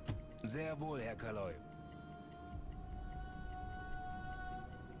 Sehr wohl, Herr Kaloi.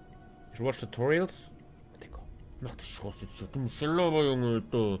 Ich watch Tutorials. Digga, mach die Chance jetzt, du musst Laber, Junge,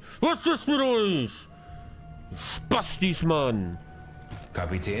 Alter. Was ist mit euch? Spastis, Mann.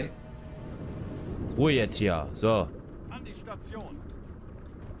 Kapitän? Ruhe jetzt hier. So. An die Station.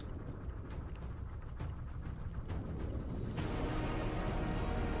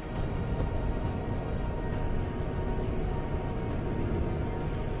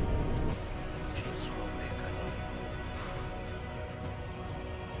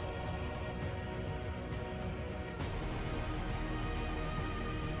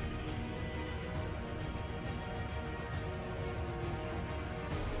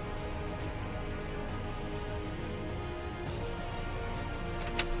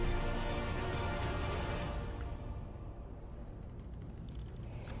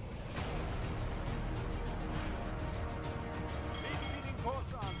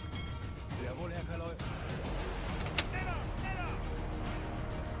 Jawohl, Herr Kaloi.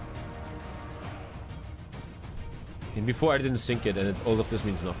 And before I didn't sink it, and all of this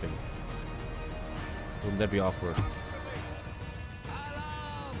means nothing. Wouldn't that be awkward?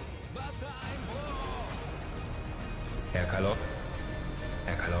 Alarm! Wassereinbruch! Herr Kaloi?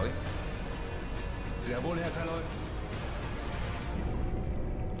 Herr Kaloi? Jawohl, Herr Kaloi.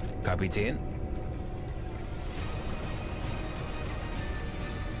 Kapitän?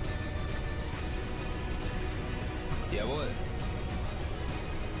 Jawohl.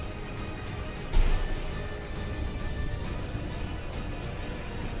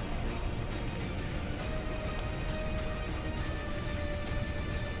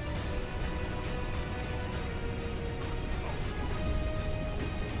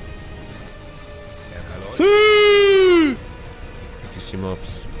 Herr Kaloi? Pick him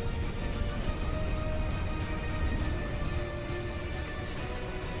ups.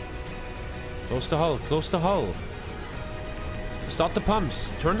 Close the hull. Close the hull. Start the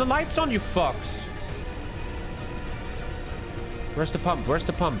pumps. Turn the lights on, you fucks. Where's the pump? Where's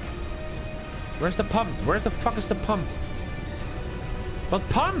the pump? Where's the pump? Where the fuck is the pump? But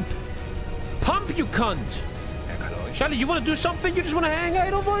pump! Pump, you cunt! Charlie, you wanna do something? You just wanna hang? Hey,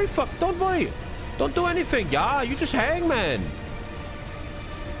 don't worry, fuck. Don't worry. Don't do anything. Yeah, you just hang, man.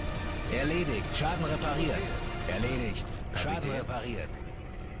 Erledigt. Schaden repariert. Erledigt. Schaden repariert.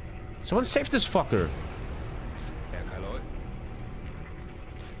 Someone save this fucker. Herr Kaloi?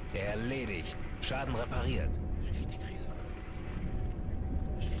 Erledigt. Schaden repariert. Ich krieg die Krise.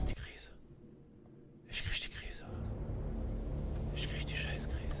 Ich krieg die Krise. Ich krieg die Krise. Ich krieg die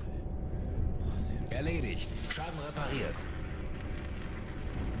Scheißkrise. Oh, erledigt. Schaden repariert.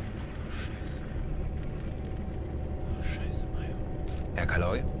 Scheiße. Oh, Scheiße, Mario. Herr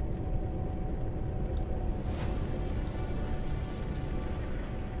Kaloi?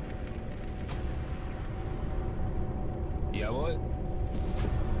 Jawohl.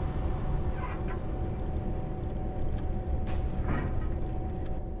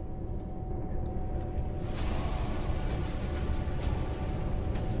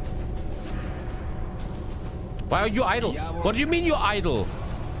 Why are you idle? Jawohl. What do you mean you're idle?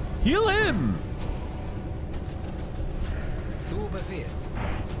 Heal him! Zu Befehl.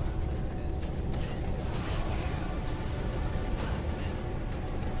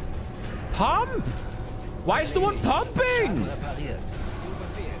 pump? Why is no one pumping? Repariert. Zu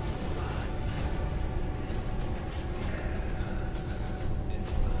Befehl.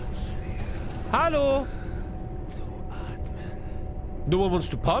 Hallo? No one wants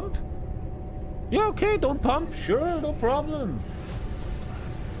to pump? Yeah, okay, don't pump. Sure, no problem.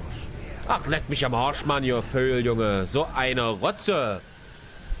 Ach, leck mich am Arsch, Mann, ihr Vögel, Junge. So eine Rotze.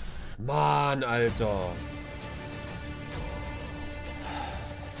 Mann, Alter.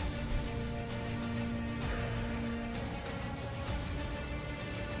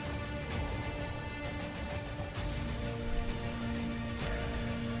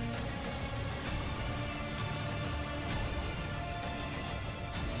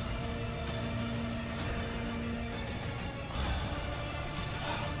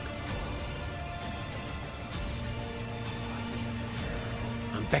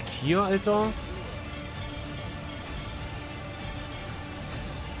 Back hier, Alter.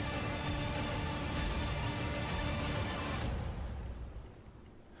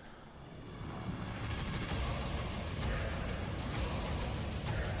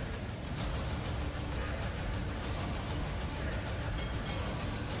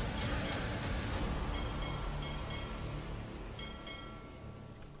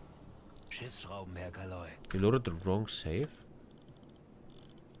 Schiffsschrauben, Herr Kaloy. You loaded the wrong save?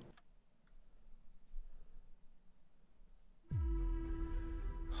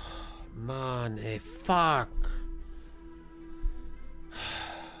 Man, ey, fuck.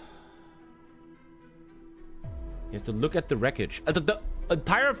 You have to look at the wreckage. The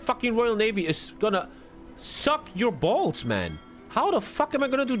entire fucking Royal Navy is gonna suck your balls, man. How the fuck am I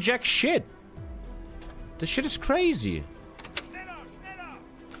gonna do jack shit? This shit is crazy. Schneller, schneller!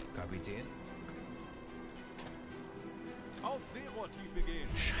 Kapitän? Auf Seerohrtiefe gehen.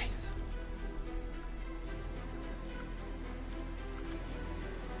 Scheiße.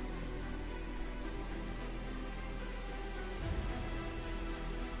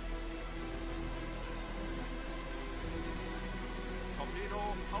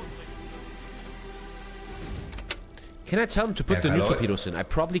 Can I tell him to put the new torpedoes in? I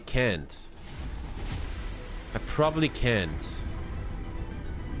probably can't. I probably can't.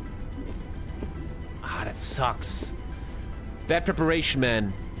 Ah, that sucks. Bad preparation,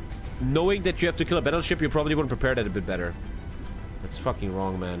 man. Knowing that you have to kill a battleship, you probably would have prepared that a bit better. That's fucking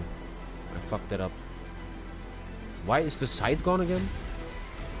wrong, man. I fucked that up. Why is the sight gone again?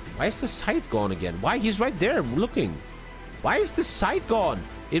 Why is the sight gone again? Why? He's right there looking. Why is the sight gone?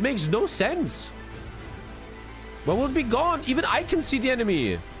 It makes no sense. Why would it be gone? Even I can see the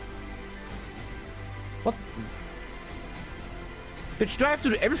enemy. What? Bitch, do I have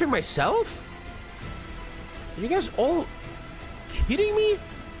to do everything myself? Are you guys all kidding me?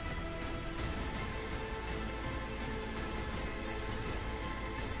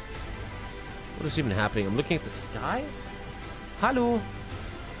 What is even happening? I'm looking at the sky? Hello?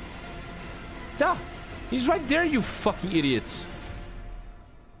 Da! He's right there, you fucking idiots.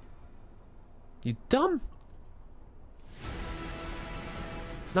 You dumb?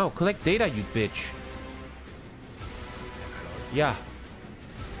 No, collect data, you bitch. Ja.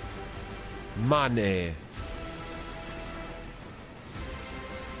 Mann, ey.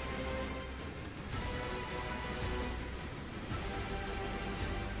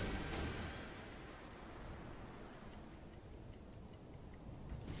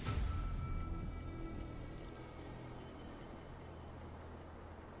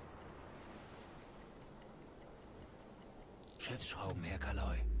 Schiffsschrauben, Herr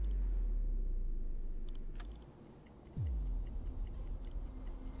Kaloy.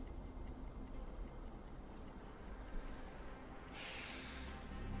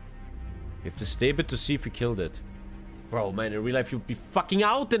 You have to stay a bit to see if you killed it. Bro, man, in real life you'd be fucking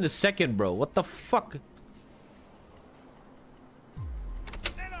out in a second, bro. What the fuck?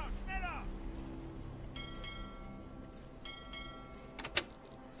 Schneller, schneller!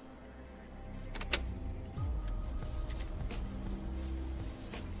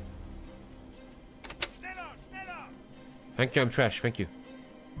 Schneller, schneller! Thank you, I'm trash. Thank you.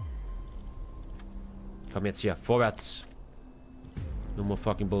 Komm jetzt hier. Vorwärts. No more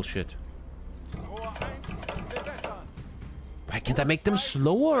fucking bullshit. Rohr 1, bewässern! Why can't I make them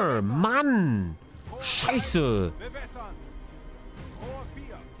slower? Mann! Scheiße! Bewässern! Rohr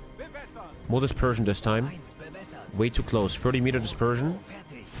 4, bewässern! More dispersion this time. 1 bewässert. Way too close. 30-meter dispersion.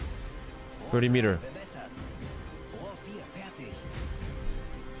 Fertig. 30-meter. Bewässert. Rohr 4 fertig.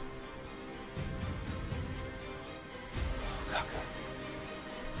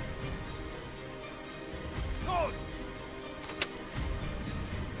 Los!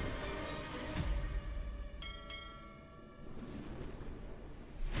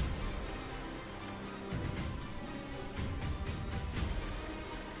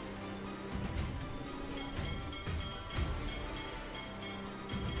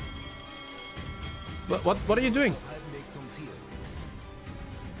 What are you doing? Auf halbem Weg zum Ziel.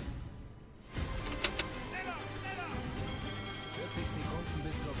 40 Sekunden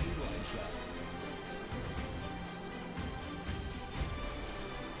bis Torpedo-Einschlag.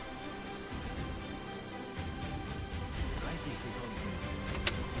 30 Sekunden.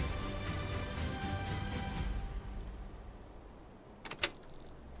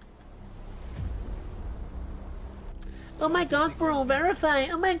 Oh my god, bro, verify.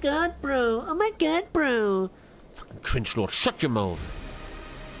 Oh my god, bro. Oh my god, bro. Fucking cringe lord, shut your mouth.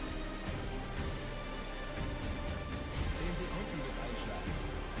 10 Sekunden bis Einschlag.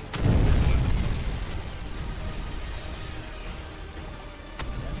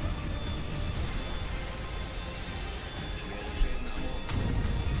 Schwere Schäden am Ohr.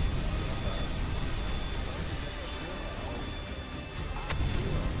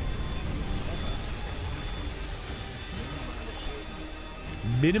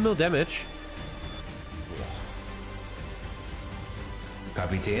 Minimal damage.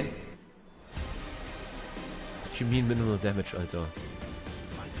 Kapitän? What you mean minimal damage, Alter?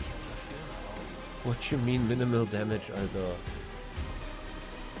 What you mean minimal damage, Alter?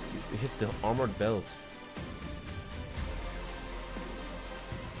 You hit the armored belt.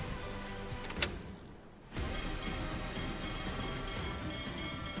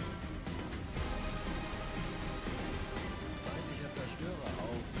 Feindlicher Zerstörer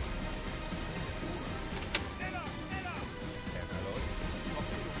auf. Herr Kalot.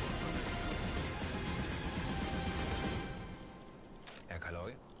 Herr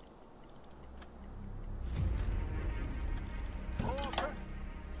Kaloi? Rohr 5.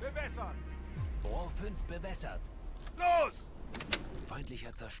 Bewässern. Rohr 5 bewässert. Los!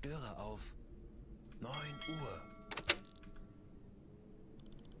 Feindlicher Zerstörer auf 9 Uhr.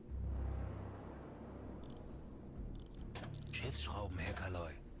 Schiffsschrauben, Herr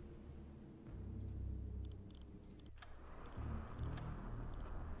Kaloi.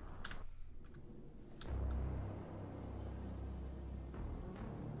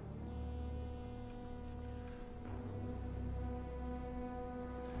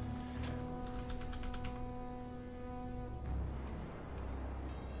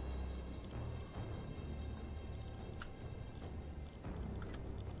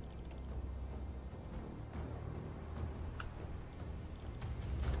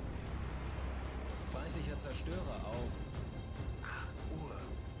 Feindlicher Zerstörer auf 8 Uhr.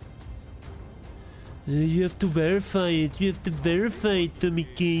 You have to verify it. You have to verify it,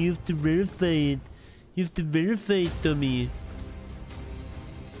 TommyKay. You have to verify it. You have to verify it, Tommy.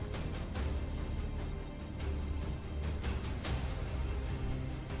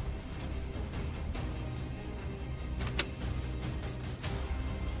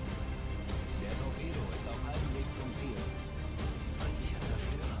 Der Torpedo ist auf halbem Weg zum Ziel. Feindlicher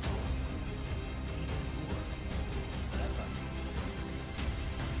Zerstörer auf 7 Uhr. Treffer.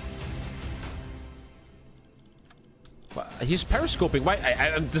 He's periscoping. Why?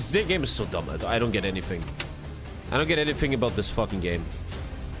 This game is so dumb. I don't get anything. I don't get anything about this fucking game.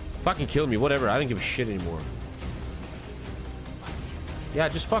 Fucking kill me, whatever. I don't give a shit anymore. Yeah,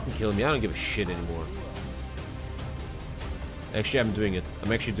 just fucking kill me. I don't give a shit anymore. Actually, I'm doing it.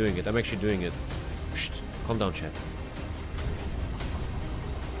 I'm actually doing it. I'm actually doing it. Shh. Calm down, chat.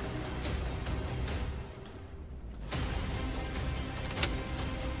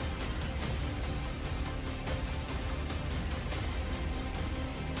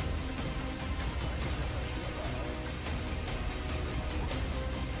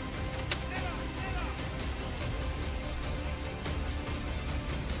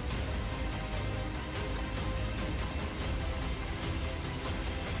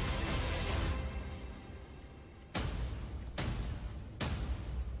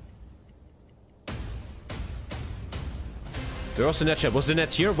 Where was the net chat? Was the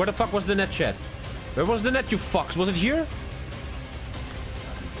net here? Where the fuck was the net chat? Where was the net, you fucks? Was it here?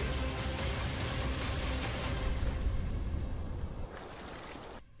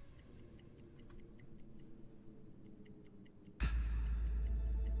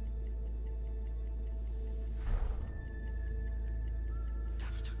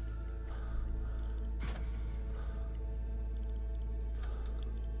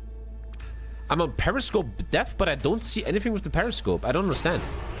 I'm on periscope depth, but I don't see anything with the periscope. I don't understand.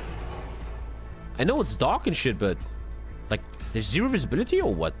 I know it's dark and shit, but like there's zero visibility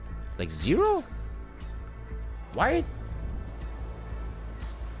or what? Like zero? Why?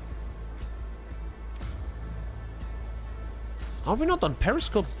 Are we not on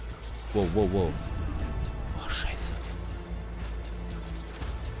periscope? Whoa, whoa, whoa. Oh, scheiße.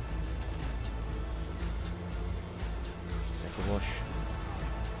 Wash.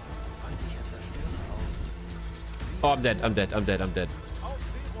 Feindlicher Zerstörer auf Oh, I'm dead. I'm dead. I'm dead. I'm dead.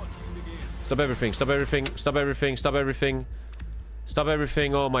 Stop everything. Stop everything. Stop everything. Stop everything. Stop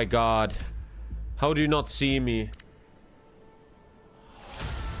everything. Oh my god. How do you not see me?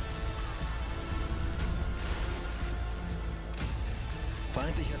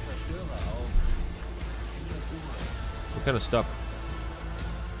 Feindlicher Zerstörer auf 4 Uhr. I'm kind of stuck.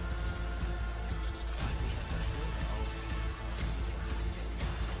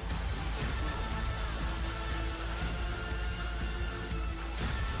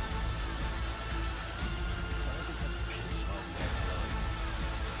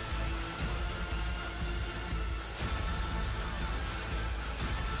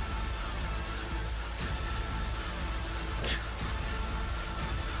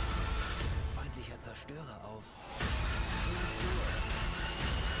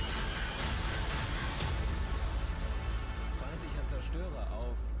 Feindlicher Zerstörer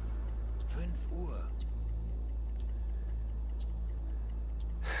auf 5 Uhr.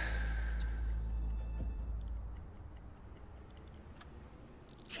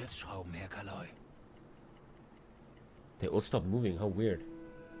 Schiffsschrauben, Herr Kaloi. They all stopped moving. How weird.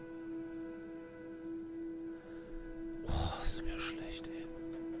 Oh, ist mir schlecht, ey.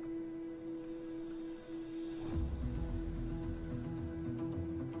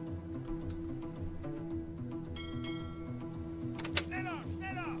 Schneller,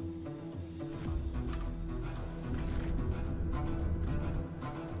 schneller!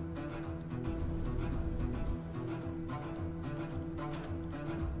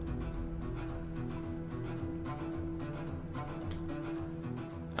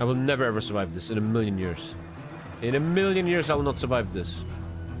 I will never ever survive this in a million years. In a million years, I will not survive this.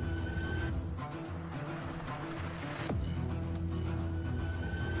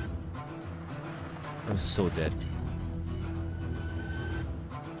 I'm so dead.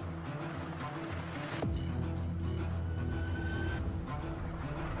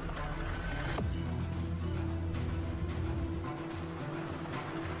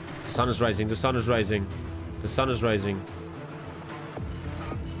 The sun is rising. The sun is rising. The sun is rising.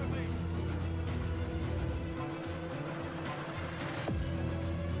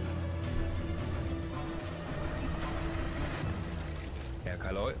 Herr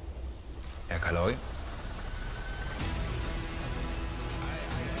Kaloi? Herr Kaloi?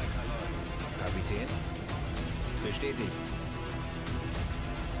 Herr Kaloi. Kapitän? Bestätigt.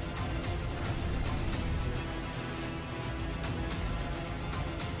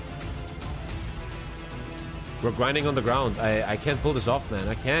 We're grinding on the ground. I can't pull this off, man.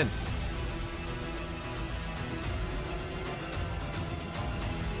 I can't.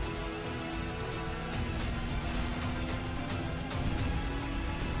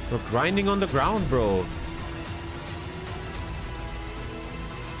 We're grinding on the ground, bro.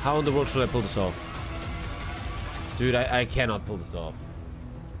 How in the world should I pull this off? Dude, I cannot pull this off.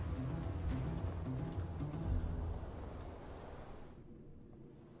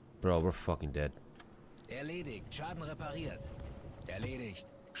 Bro, we're fucking dead. Erledigt. Schaden repariert. Erledigt.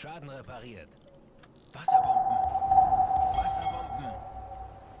 Schaden repariert. Wasserbomben. Wasserbomben.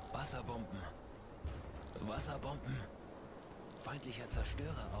 Wasserbomben. Wasserbomben. Feindlicher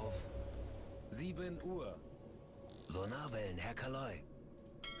Zerstörer auf 7 Uhr. Sonarwellen, Herr Kaloi.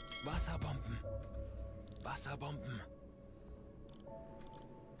 Wasserbomben. Wasserbomben.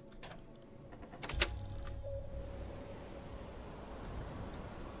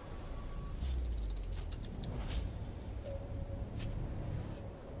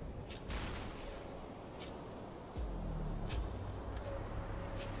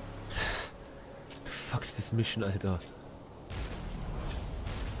 The fuck's this mission, Alter?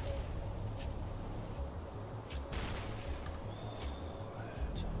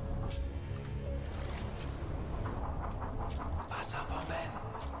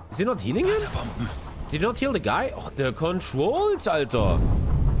 Is he not healing him? Did he not heal the guy? Oh, the controls, Alter.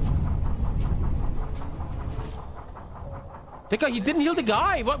 Digga, he didn't heal the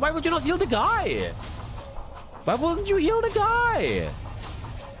guy. Why would you not heal the guy? Why wouldn't you heal the guy?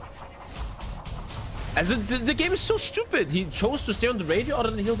 Also, the game is so stupid. He chose to stay on the radio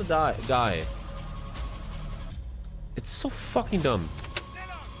other than heal the guy. It's so fucking dumb.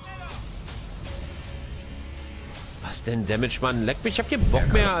 Was denn Damage, Mann? Leck mich, ich hab keinen Bock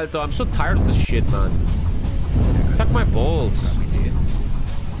mehr, Alter. I'm so tired of this shit, man. Suck my balls. Kapitän.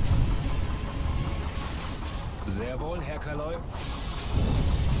 Sehr wohl, Herr Kaloi.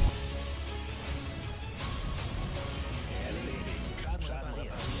 Erledigt. Schaden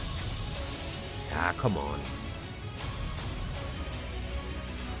repariert. Ah, come on.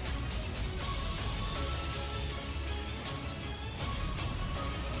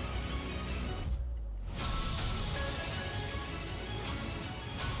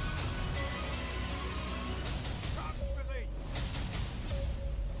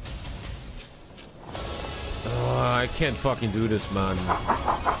 I can't fucking do this, man.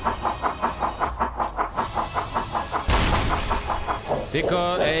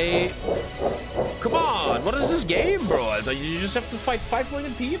 Dicker, ey. Come on, what is this game, bro? Alter? You just have to fight 5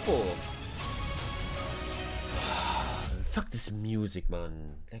 million people. Fuck this music,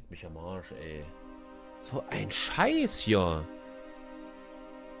 man. Leck mich am Arsch, ey. So ein Scheiß hier.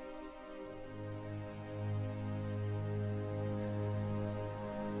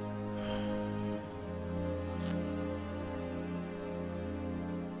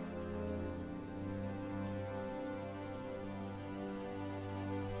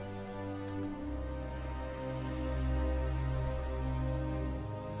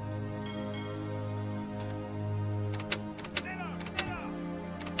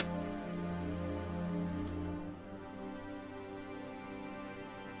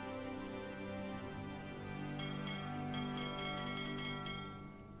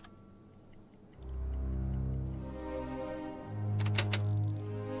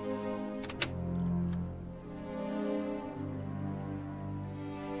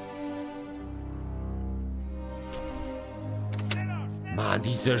 Mann,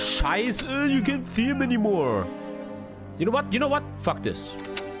 diese Scheiß, you can't see him anymore. You know what? You know what? Fuck this.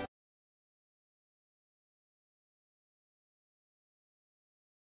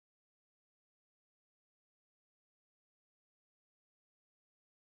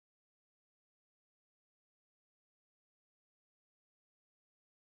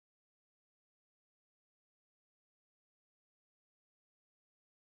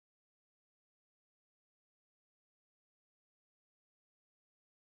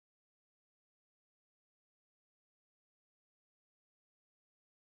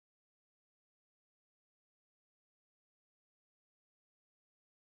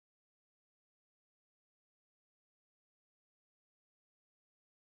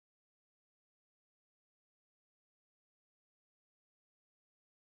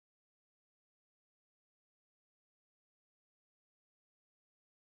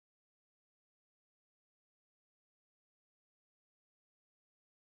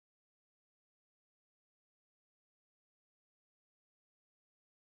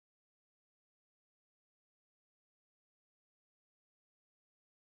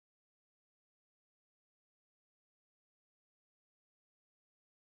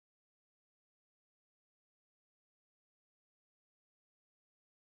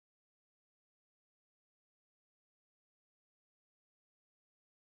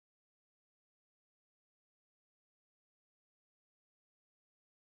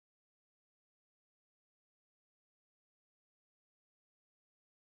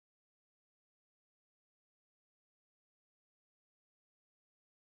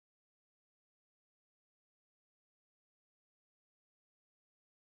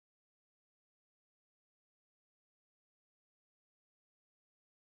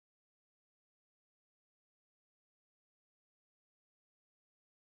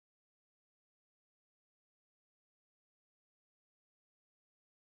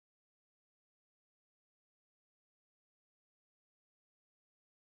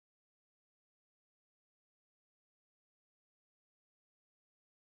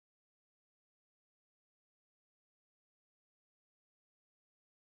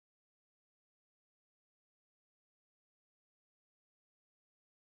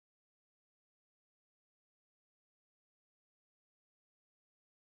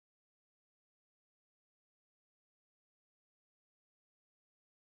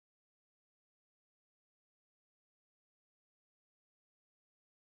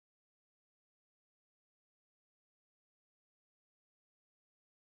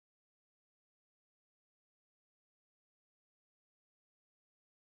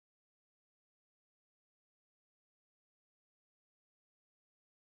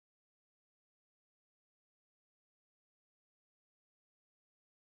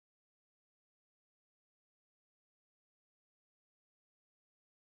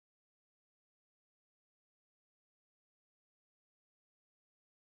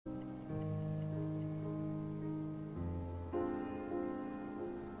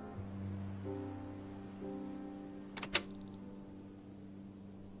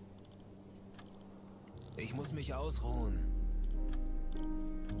 Ich muss mich ausruhen.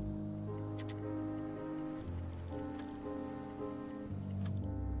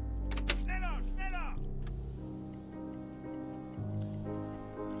 Schneller, schneller!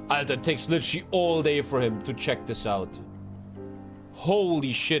 Alter, it takes literally all day for him to check this out.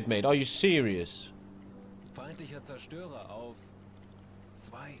 Holy shit, mate. Are you serious? Feindlicher Zerstörer auf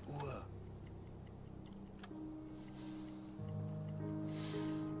 2 Uhr.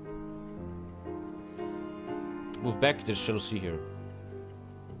 move back, there's Channel C here.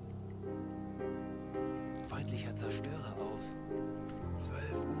 Feindlicher Zerstörer auf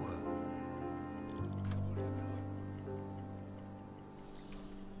 12 Uhr.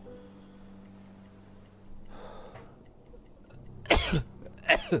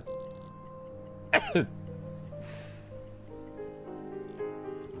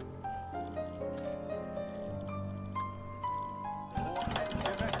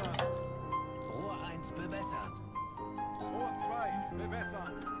 Rohr 1 bewässert. Rohr 2,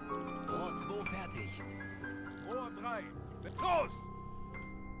 bewässern. Rohr 2 fertig. Rohr 3, mit los!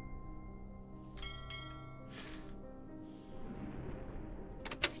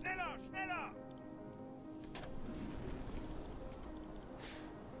 Schneller, schneller!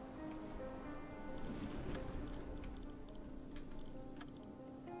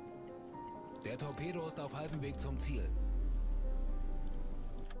 Der Torpedo ist auf halbem Weg zum Ziel.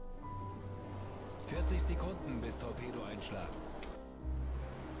 40 Sekunden bis Torpedoeinschlag.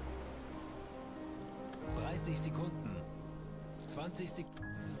 30 Sekunden. 20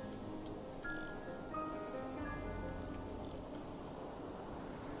 Sekunden.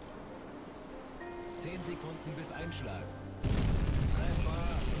 10 Sekunden bis Einschlag.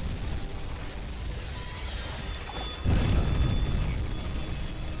 Treffer.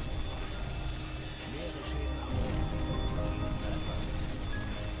 Schwere Schäden am Boden. Treffer.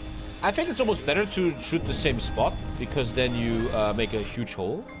 I think it's almost better to shoot the same spot, because then you make a huge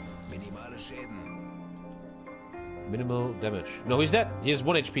hole. Minimale Schäden. Minimal damage. No, he's dead. He has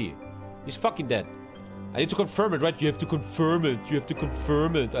 1 HP. He's fucking dead. I need to confirm it, right? You have to confirm it. You have to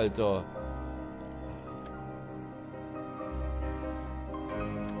confirm it, Alter.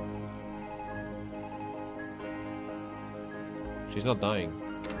 She's not dying.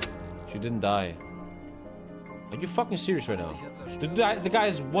 She didn't die. Are you fucking serious right now? The guy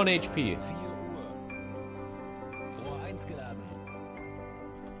has 1 HP. 4 Uhr. Rohr 1 geladen.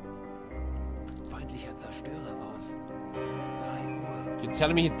 Feindlicher Zerstörer auf 3 Uhr. You're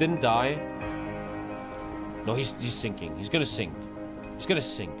telling me he didn't die? No, he's sinking. He's gonna sink. He's gonna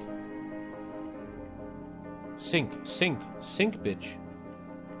sink. Sink, sink, sink, bitch.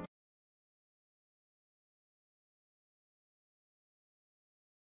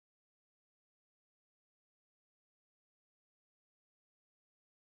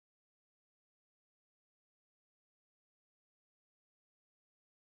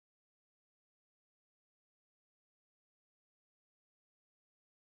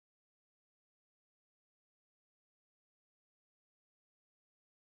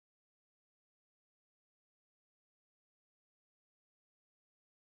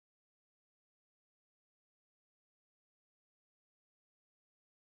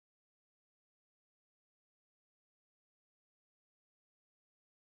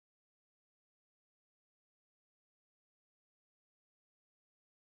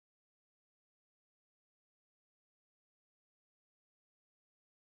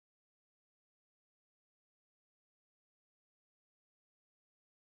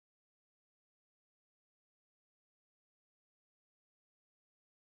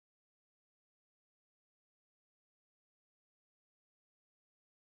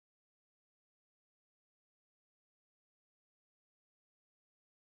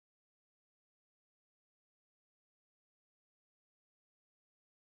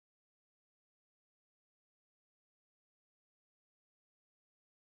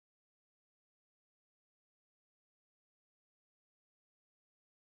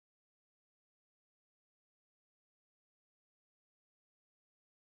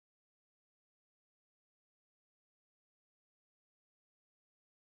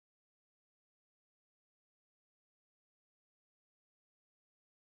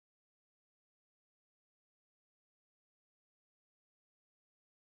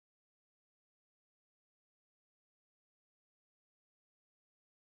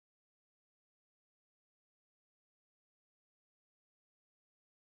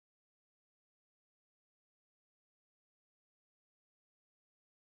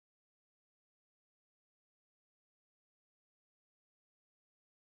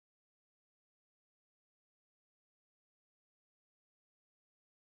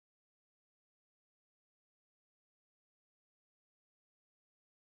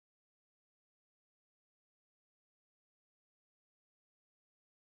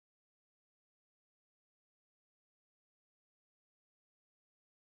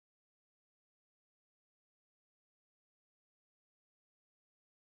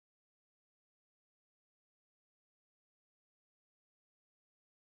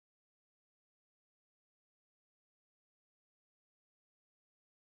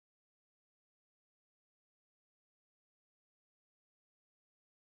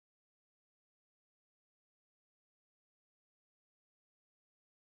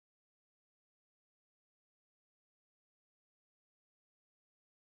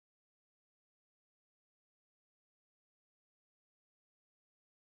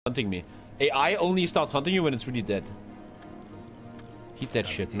 hunting me. AI only starts hunting you when it's really dead. Heat that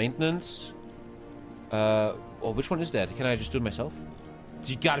shit. Maintenance. Oh, which one is that? Can I just do it myself?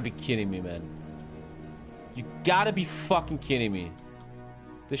 You gotta be kidding me, man. You gotta be fucking kidding me.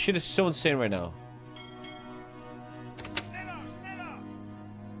 This shit is so insane right now.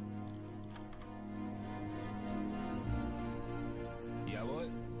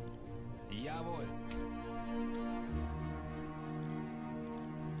 Jawohl. Jawohl.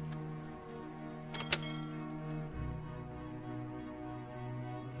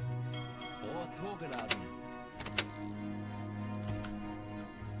 Rohr 2 geladen.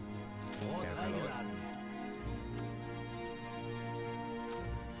 Rohr 3 geladen.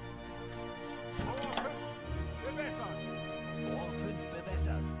 Rohr 5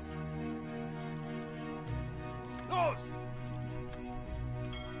 bewässert. Los!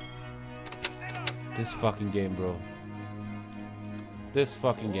 This fucking game, bro. This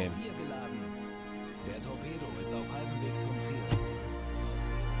fucking game. Rohr 4 geladen. Der Torpedo ist auf halbem Weg zum Ziel.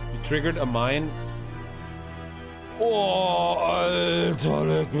 You triggered a mine. Oh, Alter,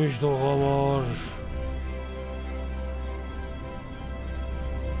 leck mich doch am Arsch.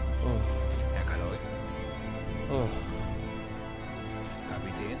 Oh. Herr Kaloi. Oh.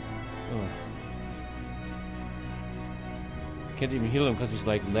 Kapitän. Oh. Can't even heal him because he's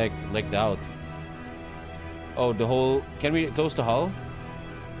like legged out. Oh, the whole... Can we close the hull?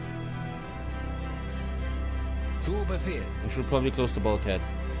 Zu Befehl. We should probably close the bulkhead.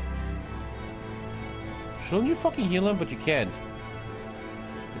 Shouldn't you fucking heal him? But you can't.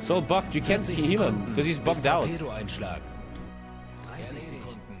 It's all bugged. You can't 40 heal him Sekunden because he's bis bugged out. Torpedoeinschlag. 30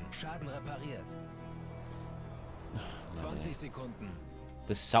 Sekunden. Schaden repariert. 20 Sekunden.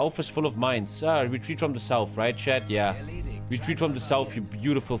 The south is full of mines. Ah, retreat from the south, right, chat? Yeah. Erledigt. Retreat from the south, you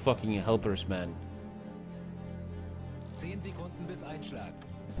beautiful fucking helpers, man. 10 Sekunden bis Einschlag.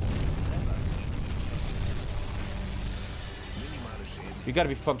 Minimale Schäden. You gotta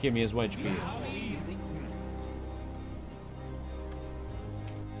be fucking me as 1 HP. Sie sinken.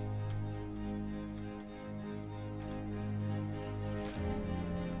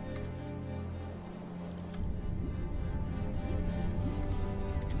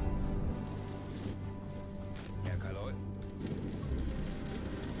 Herr Kaloi.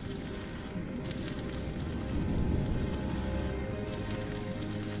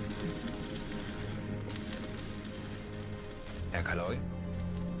 Herr Kaloi.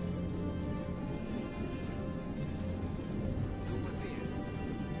 Zu Befehl.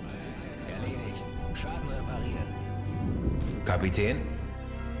 Erledigt. Schaden repariert. Kapitän.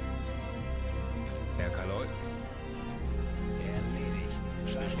 Herr Kaloi. Erledigt.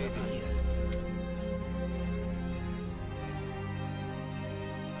 Schaden repariert.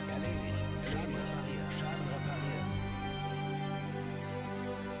 Erledigt. Schaden repariert. Schaden repariert.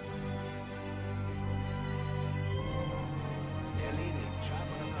 Erledigt.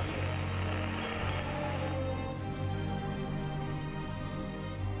 Schaden repariert.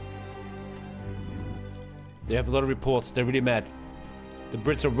 They have a lot of reports. They're really mad. The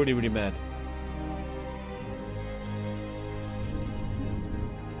Brits are really, really mad.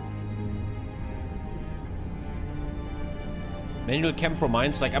 Manual cam for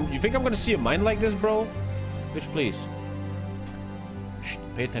mines. Like, you think I'm gonna see a mine like this, bro? Bitch, please. Shh,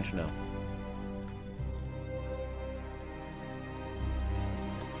 pay attention now.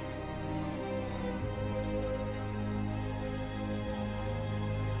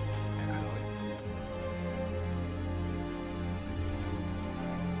 Herr Kaloi.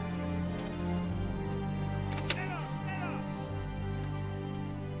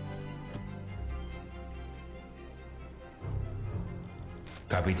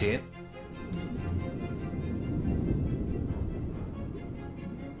 Kapitän.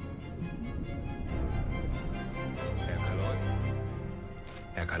 Herr Kaloi.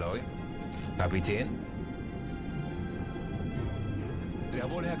 Herr Kaloi. Kapitän. Sehr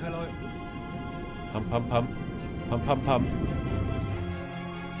wohl, Herr Kaloi. Pump, pump, pump. Pump, pump, pump.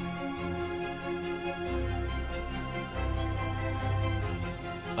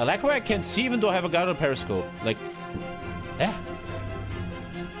 I like how I can't see even though I have a gun on periscope. Like, eh?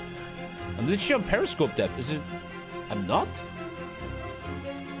 I'm literally on periscope depth. Is it? I'm not?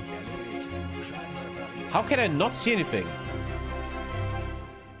 Erledigt. Schaden repariert. How can I not see anything?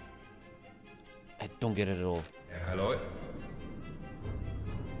 I don't get it at all. Herr Kaloi.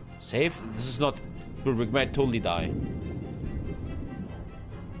 Save? This is not... We might totally die.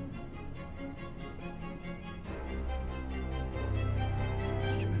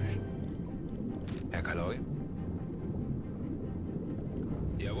 Herr Kaloi.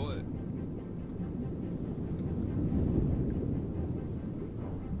 Jawohl.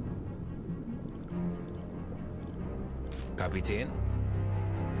 Kapitän?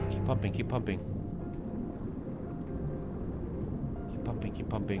 Keep pumping, keep pumping. Keep pumping, keep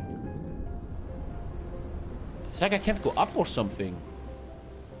pumping. It's like I can't go up or something.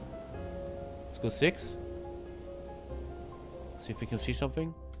 Let's go 6. See if we can see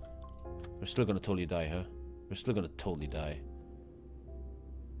something. We're still gonna totally die, huh? We're still gonna totally die.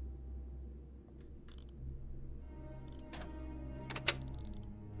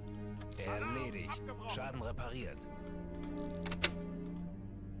 Erledigt. Schaden repariert.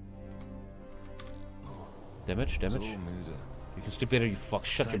 Damage, So damage. müde. You can sleep later, you fuck.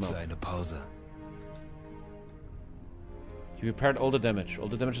 Shut your Zeit für mouth. eine Pause. You repaired all the damage. All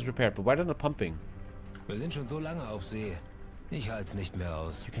the damage is repaired, but why they're not pumping? Wir sind schon so lange auf See. Ich halt's nicht mehr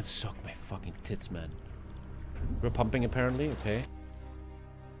aus. You can suck my fucking tits, man. We're pumping apparently, okay.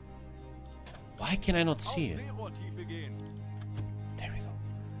 Why can I not see it? Seerohrtiefe gehen. There we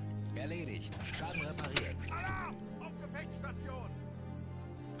go. Erledigt. Schaden repariert. Alarm! Auf Gefechtsstation!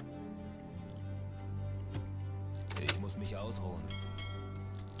 Ich muss mich ausruhen.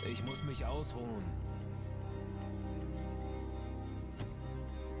 Ich muss mich ausruhen.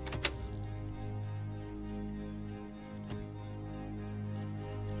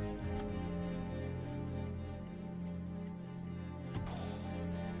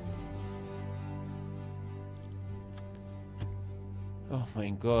 Oh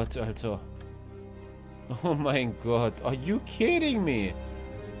mein Gott, Alter. Oh mein Gott. Are you kidding me?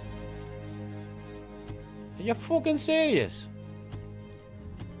 Are you fucking serious?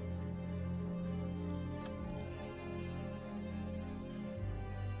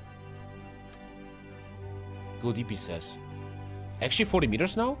 Go deep, he says. Actually 40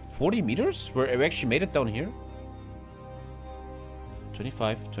 meters now? 40 meters? We actually made it down here?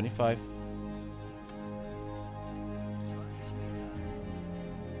 25, 25. 20 Meter.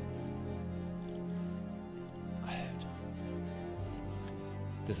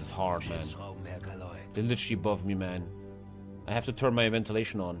 This is hard, man. Schiffsschrauben, Herr Kaloy. They're literally above me, man. I have to turn my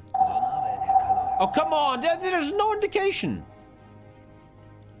ventilation on. Sonarwellen, Herr Kaloy. Oh, come on! There's no indication!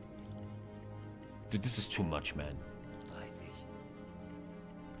 Dude, this is too much, man.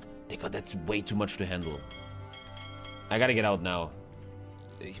 30. Digga, that's way too much to handle. I gotta get out now.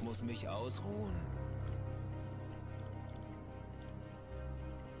 Ich muss mich ausruhen.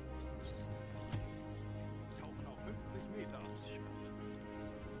 Tauchen auf 50 Meter.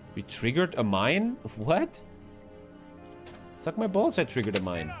 We triggered a mine? What? Suck my balls, I triggered a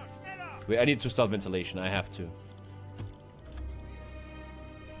mine. Wait, I need to start ventilation. I have to.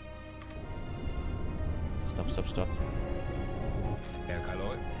 Stop, stop, stop. Herr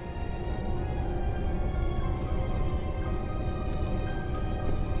Kaloy.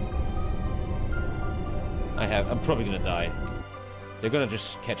 I'm probably gonna die. They're gonna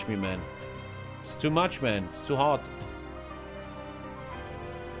just catch me, man. It's too much, man. It's too hot.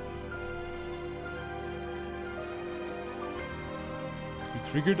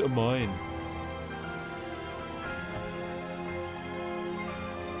 We triggered a mine.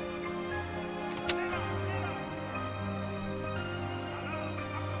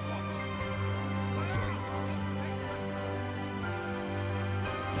 Zeit für eine Pause.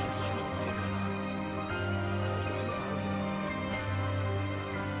 Schiffsschrauben, Herr Kaloy. Zeit für eine Pause.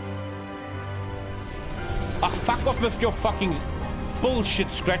 Ach, fuck off with your fucking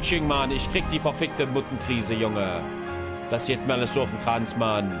Bullshit Scratching, Mann. Ich krieg die verfickte Muttenkrise, Junge. Das geht mir alles so auf den Kranz,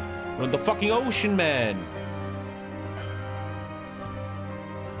 Mann. We're in the fucking ocean, man.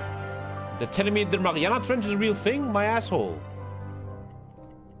 They're telling me the Mariana Trench is a real thing? My asshole.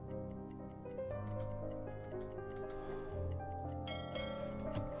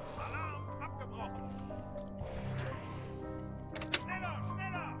 Alarm! Abgebrochen! Schneller!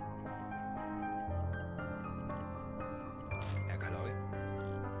 Schneller! Herr Kaloy.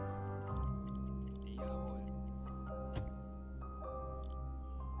 Jawohl.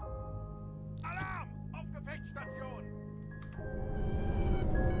 Alarm! Auf Gefechtsstation!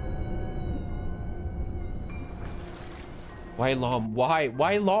 Why alarm? Why?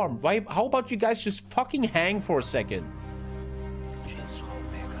 Why alarm? Why? How about you guys just fucking hang for a second?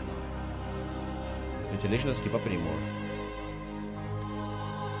 Schiffsschrauben, Herr Kaloy. Ventilation doesn't keep up anymore.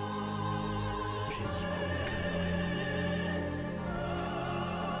 Schiffsschrauben, Herr Kaloy.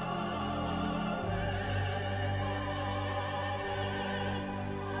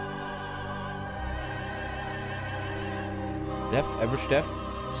 Depth, average depth,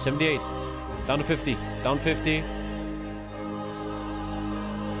 78. Down to 50. Down 50.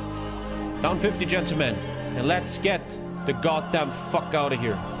 Down 50, gentlemen. And let's get the goddamn fuck out of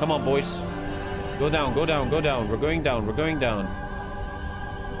here. Come on, boys. Go down, go down, go down. We're going down, we're going down.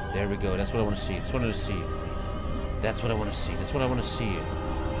 There we go. That's what I want to see. That's what I want to see. That's what I want to see. That's what I want to see.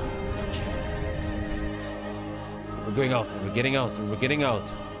 We're going out. And we're getting out. And we're getting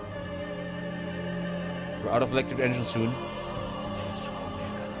out. We're out of electric engine soon.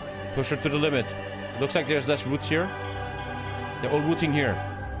 Push her to the limit. Looks like there's less routes here. They're all routing here.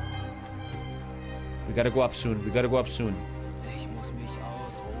 We gotta go up soon. We gotta go up soon.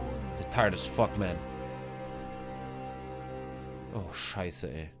 They're tired as fuck, man. Oh,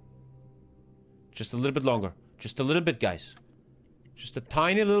 scheiße, ey. Just a little bit longer. Just a little bit, guys. Just a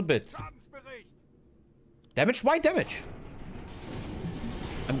tiny little bit. Damage? Why damage?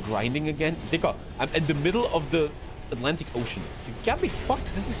 I'm grinding again. Digga, I'm in the middle of the Atlantic Ocean. You can't be fucked.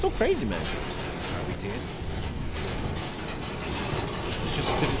 This is so crazy, man. It's just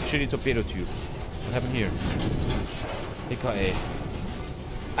a shitty torpedo tube. What happened here? Digga,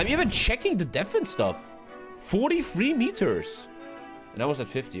 I'm even checking the depth and stuff. 43 meters. And I was at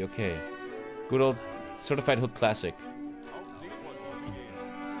 50, okay. Good old Certified Hood Classic.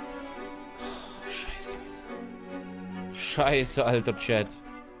 Scheiße, alter Chat.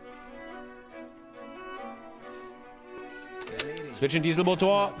 Switch in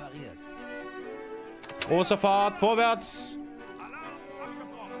Dieselmotor. Große Fahrt, vorwärts.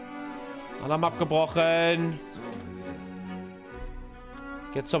 Alarm abgebrochen.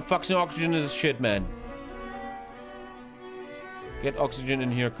 Get some fucking oxygen in this shit, man. Get oxygen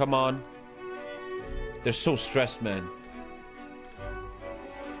in here, come on. They're so stressed, man.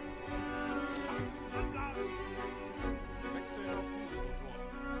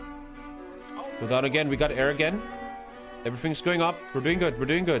 Go down again, we got air again. Everything's going up. We're doing good, we're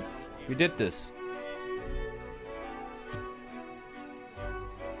doing good. We did this.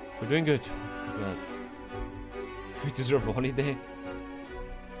 We're doing good. Oh god. We deserve a holiday.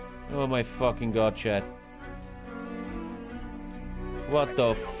 Oh my fucking god, chat. What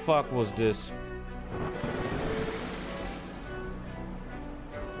the fuck was this?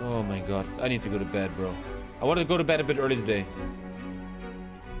 Oh my god. I need to go to bed, bro. I wanted to go to bed a bit early today.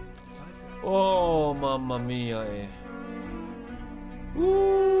 Oh, mamma mia.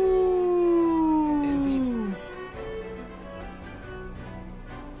 Ooh.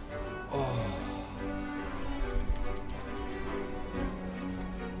 Oh.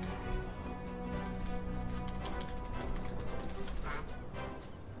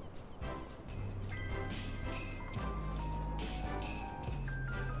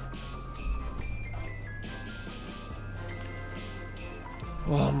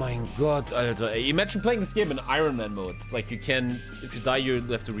 Oh my god, Alter. Imagine playing this game in Iron Man mode. Like, you can... If you die, you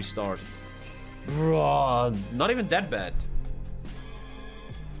have to restart. Bro, not even that bad.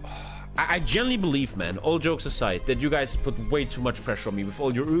 I genuinely believe, man, all jokes aside, that you guys put way too much pressure on me with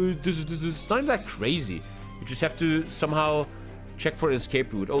all your... this. It's not even that crazy. You just have to somehow check for an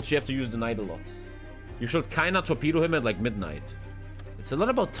escape route. Also, you have to use the night a lot. You should kinda torpedo him at, like, midnight. It's a lot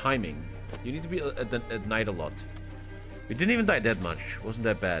about timing. You need to be at night a lot. We didn't even die that much. Wasn't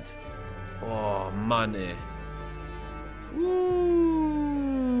that bad. Oh, man, eh.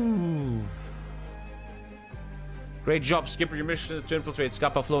 Woo. Great job, Skipper. Your mission to infiltrate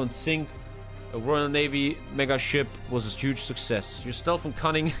Scapa Flow and sink a Royal Navy mega ship was a huge success. Your stealth and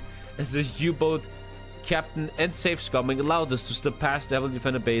cunning as a U-boat captain and safe scumming allowed us to slip past the heavily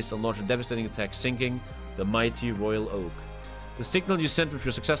defended base and launch a devastating attack, sinking the mighty Royal Oak. The signal you sent with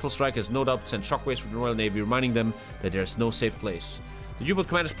your successful strike has no doubt sent shockwaves from the Royal Navy, reminding them that there is no safe place. The U-boat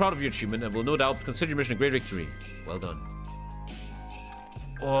command is proud of your achievement and will no doubt consider your mission a great victory. Well done.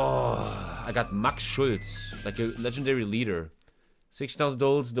 Oh, I got Max Schultz, like a legendary leader. 6,000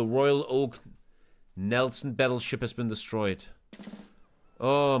 gold. The Royal Oak Nelson battleship has been destroyed.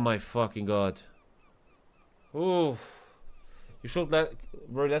 Oh my fucking god. Oh. You should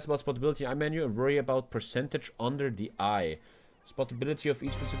worry less about spotability eye menu and worry about percentage under the eye. Spotability of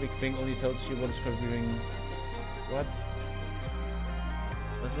each specific thing only tells you what is contributing. What?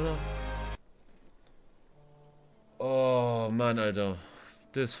 I don't know. Oh man, Alter.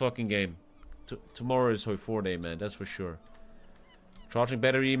 This fucking game. Tomorrow is Hoi 4 day, man. That's for sure. Charging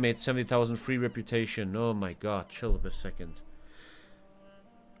battery made 70,000 free reputation. Oh my god. Chill a second.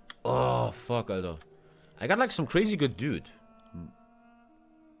 Oh fuck, Alter. I got like some crazy good dude.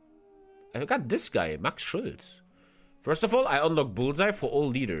 I got this guy, Max Schultz. First of all, I unlock Bullseye for all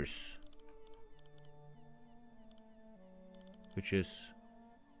leaders. Which is...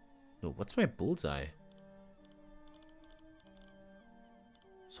 No, what's my Bullseye?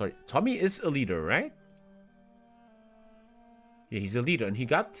 Sorry, Tommy is a leader, right? Yeah, he's a leader, and he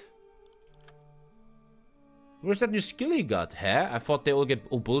got... Where's that new skill he got? Huh? I thought they all get...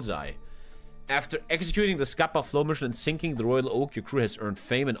 Oh, Bullseye. After executing the Scapa flow mission and sinking the Royal Oak, your crew has earned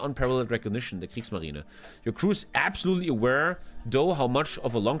fame and unparalleled recognition, the Kriegsmarine. Your crew is absolutely aware, though, how much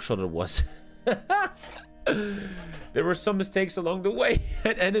of a long shot it was. There were some mistakes along the way.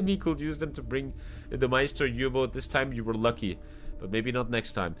 An enemy could use them to bring the Meister U-boat. This time you were lucky, but maybe not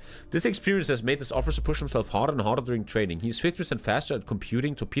next time. This experience has made this officer push himself harder and harder during training. He is 50% faster at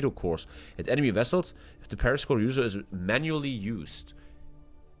computing torpedo course at enemy vessels if the periscope user is manually used.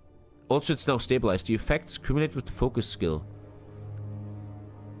 Also, it's now stabilized. The effects accumulate with the focus skill.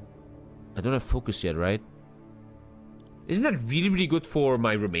 I don't have focus yet, right? Isn't that really, really good for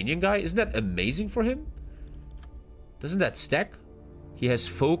my Romanian guy? Isn't that amazing for him? Doesn't that stack? He has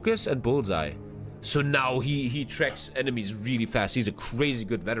focus and bullseye. So now he tracks enemies really fast. He's a crazy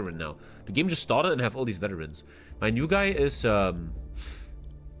good veteran now. The game just started and have all these veterans. My new guy is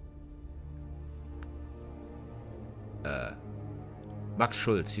Max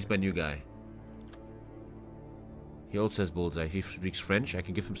Schultz. He's my new guy. He also has bullseye. He speaks French. I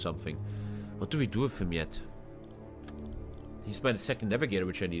can give him something. What do we do with him yet? He's my second navigator,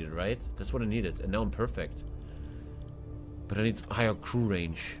 which I needed, right? That's what I needed. And now I'm perfect. But I need higher crew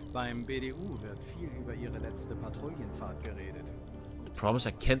range. Beim BDU wird viel über ihre letzte Patrouillenfahrt geredet. I promise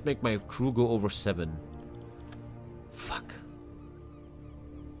I can't make my crew go over 7. Fuck.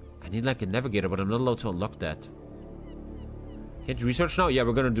 I need like a navigator, but I'm not allowed to unlock that. Can't you research now? Yeah,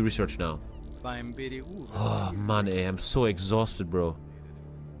 we're gonna do research now. Beim BDU Oh man, I'm so exhausted, bro.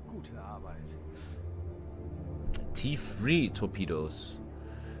 Gute Arbeit. T3 torpedoes.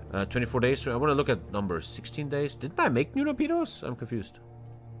 24 days. I want to look at numbers. 16 days. Didn't I make new torpedoes? I'm confused.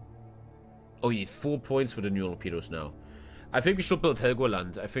 Oh, you need 4 points for the new torpedoes now. I think we should build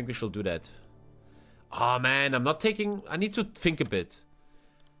Helgoland. I think we should do that. Oh man, I'm not taking... I need to think a bit.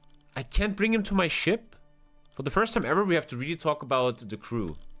 I can't bring him to my ship. For the first time ever, we have to really talk about the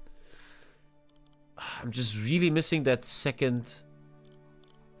crew. I'm just really missing that second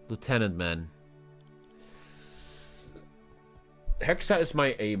lieutenant, man. Hexa is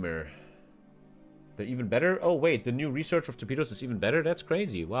my aimer. They're even better? Oh, wait. The new research of torpedoes is even better? That's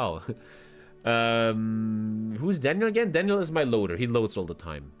crazy. Wow. Who's Daniel again? Daniel is my loader. He loads all the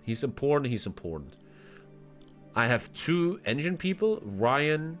time. He's important. He's important. I have 2 engine people.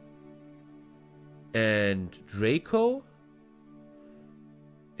 Ryan and Draco.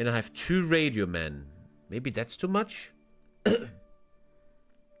 And I have 2 radio men. Maybe that's too much?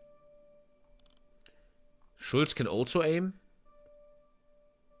 Schultz can also aim.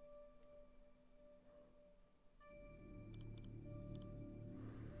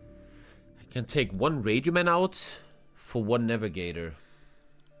 Can take 1 radio man out for 1 navigator.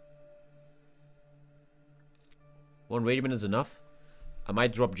 1 radio man is enough. I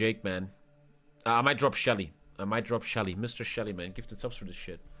might drop Jake, man. I might drop Shelly. I might drop Shelly. Mr. Shelly, man. Gifted subs for this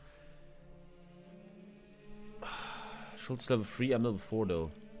shit. Schultz level 3. I'm level 4,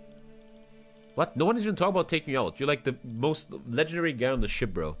 though. What? No one is even talking about taking you out. You're like the most legendary guy on the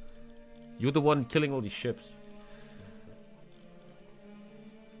ship, bro. You're the one killing all these ships.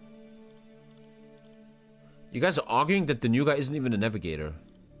 You guys are arguing that the new guy isn't even a navigator.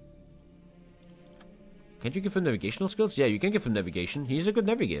 Can't you give him navigational skills? Yeah, you can give him navigation. He's a good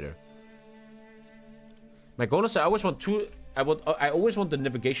navigator. My goal is I always want 2... I always want the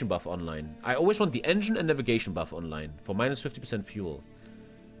navigation buff online. I always want the engine and navigation buff online for minus 50% fuel.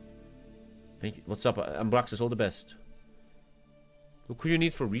 Thank you. What's up? Ambraxis, all the best. Look who you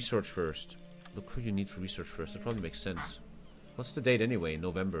need for research first. Look who you need for research first. That probably makes sense. What's the date anyway?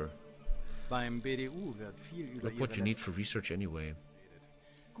 November. Beim BDU wird viel über Look what you need for research anyway.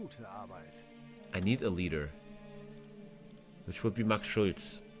 Gute Arbeit. I need a leader. Which would be Max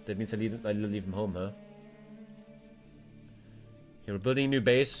Schultz. That means I leave him home, huh? Okay, we're building a new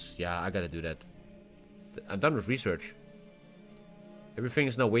base. Yeah, I gotta do that. I'm done with research. Everything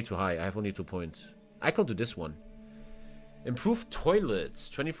is now way too high. I have only 2 points. I could do this one. Improve toilets.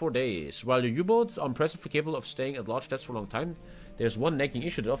 24 days. While your U-boats are impressively capable of staying at large depths for a long time, there's one nagging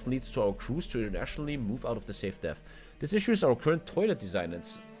issue that often leads to our crews to internationally move out of the safe depth. This issue is our current toilet design, and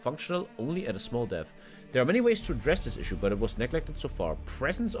it's functional only at a small depth. There are many ways to address this issue, but it was neglected so far.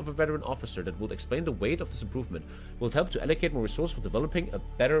 Presence of a veteran officer that will explain the weight of this improvement will help to allocate more resources for developing a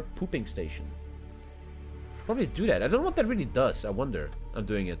better pooping station. Should probably do that. I don't know what that really does. I wonder. I'm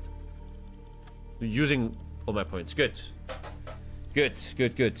doing it. Using all my points. Good. Good,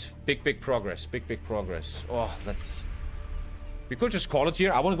 good, good. Big progress. Big progress. Oh, let's... We could just call it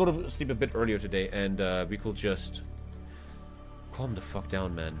here. I want to go to sleep a bit earlier today, and we could just... Calm the fuck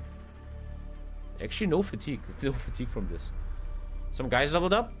down, man. Actually, no fatigue. No fatigue from this. Some guys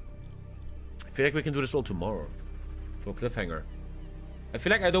leveled up. I feel like we can do this all tomorrow. For a cliffhanger. I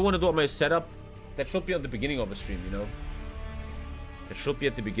feel like I don't want to do my setup that should be at the beginning of a stream, you know? It should be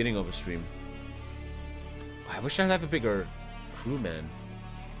at the beginning of a stream. I wish I'd have a bigger crew, man.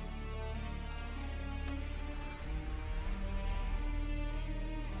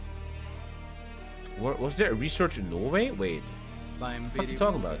 Was there a research in Norway? Wait. What the fuck are you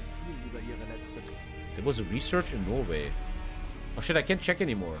talking about? There was a research in Norway. Oh shit, I can't check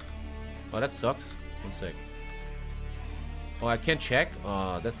anymore. Oh, that sucks. One sec. Oh, I can't check?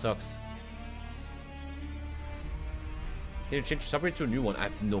 Oh, that sucks. Can you change submarine to a new one? I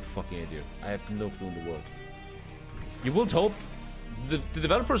have no fucking idea. I have no clue in the world. You would hope. The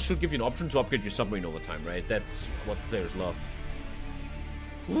developers should give you an option to upgrade your submarine over time, right? That's what players love.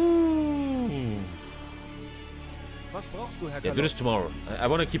 Ooh. Was brauchst du, Herr Yeah, do this tomorrow. I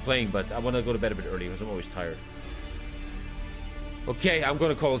want to keep playing, but I want to go to bed a bit early because I'm always tired. Okay, I'm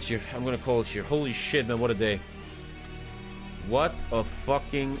going to call it here. I'm going to call it here. Holy shit, man. What a day. What a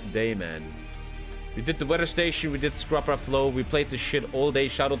fucking day, man. We did the weather station. We did Scrapper Flow. We played this shit all day.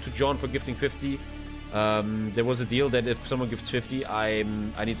 Shout out to John for gifting 50. There was a deal that if someone gifts 50, I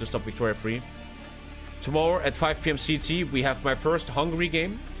need to stop Victoria free. Tomorrow at 5 p.m. CT, we have my first Hungary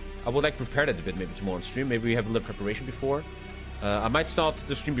game. I would like to prepare that a bit maybe tomorrow on stream. Maybe we have a little preparation before. I might start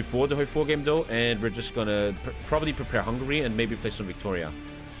the stream before the Hoi 4 game though, and we're just gonna probably prepare Hungary and maybe play some Victoria.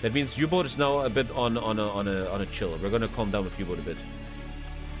 That means UBOAT is now a bit on a chill. We're gonna calm down with UBOAT a bit.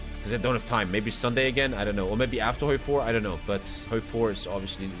 Because I don't have time. Maybe Sunday again? I don't know. Or maybe after Hoi 4? I don't know. But Hoi 4 is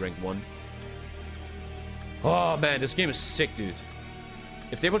obviously rank 1. Oh man, this game is sick, dude.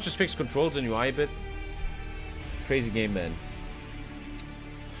 If they would just fix controls and UI a bit. Crazy game, man.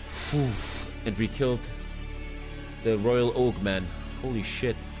 Whew. And we killed the Royal Oak, man. Holy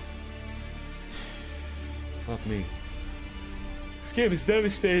shit. Fuck me. This game is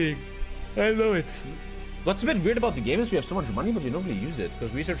devastating. I love it. What's a bit weird about the game is we have so much money, but we don't really use it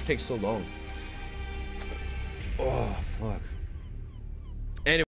because research takes so long.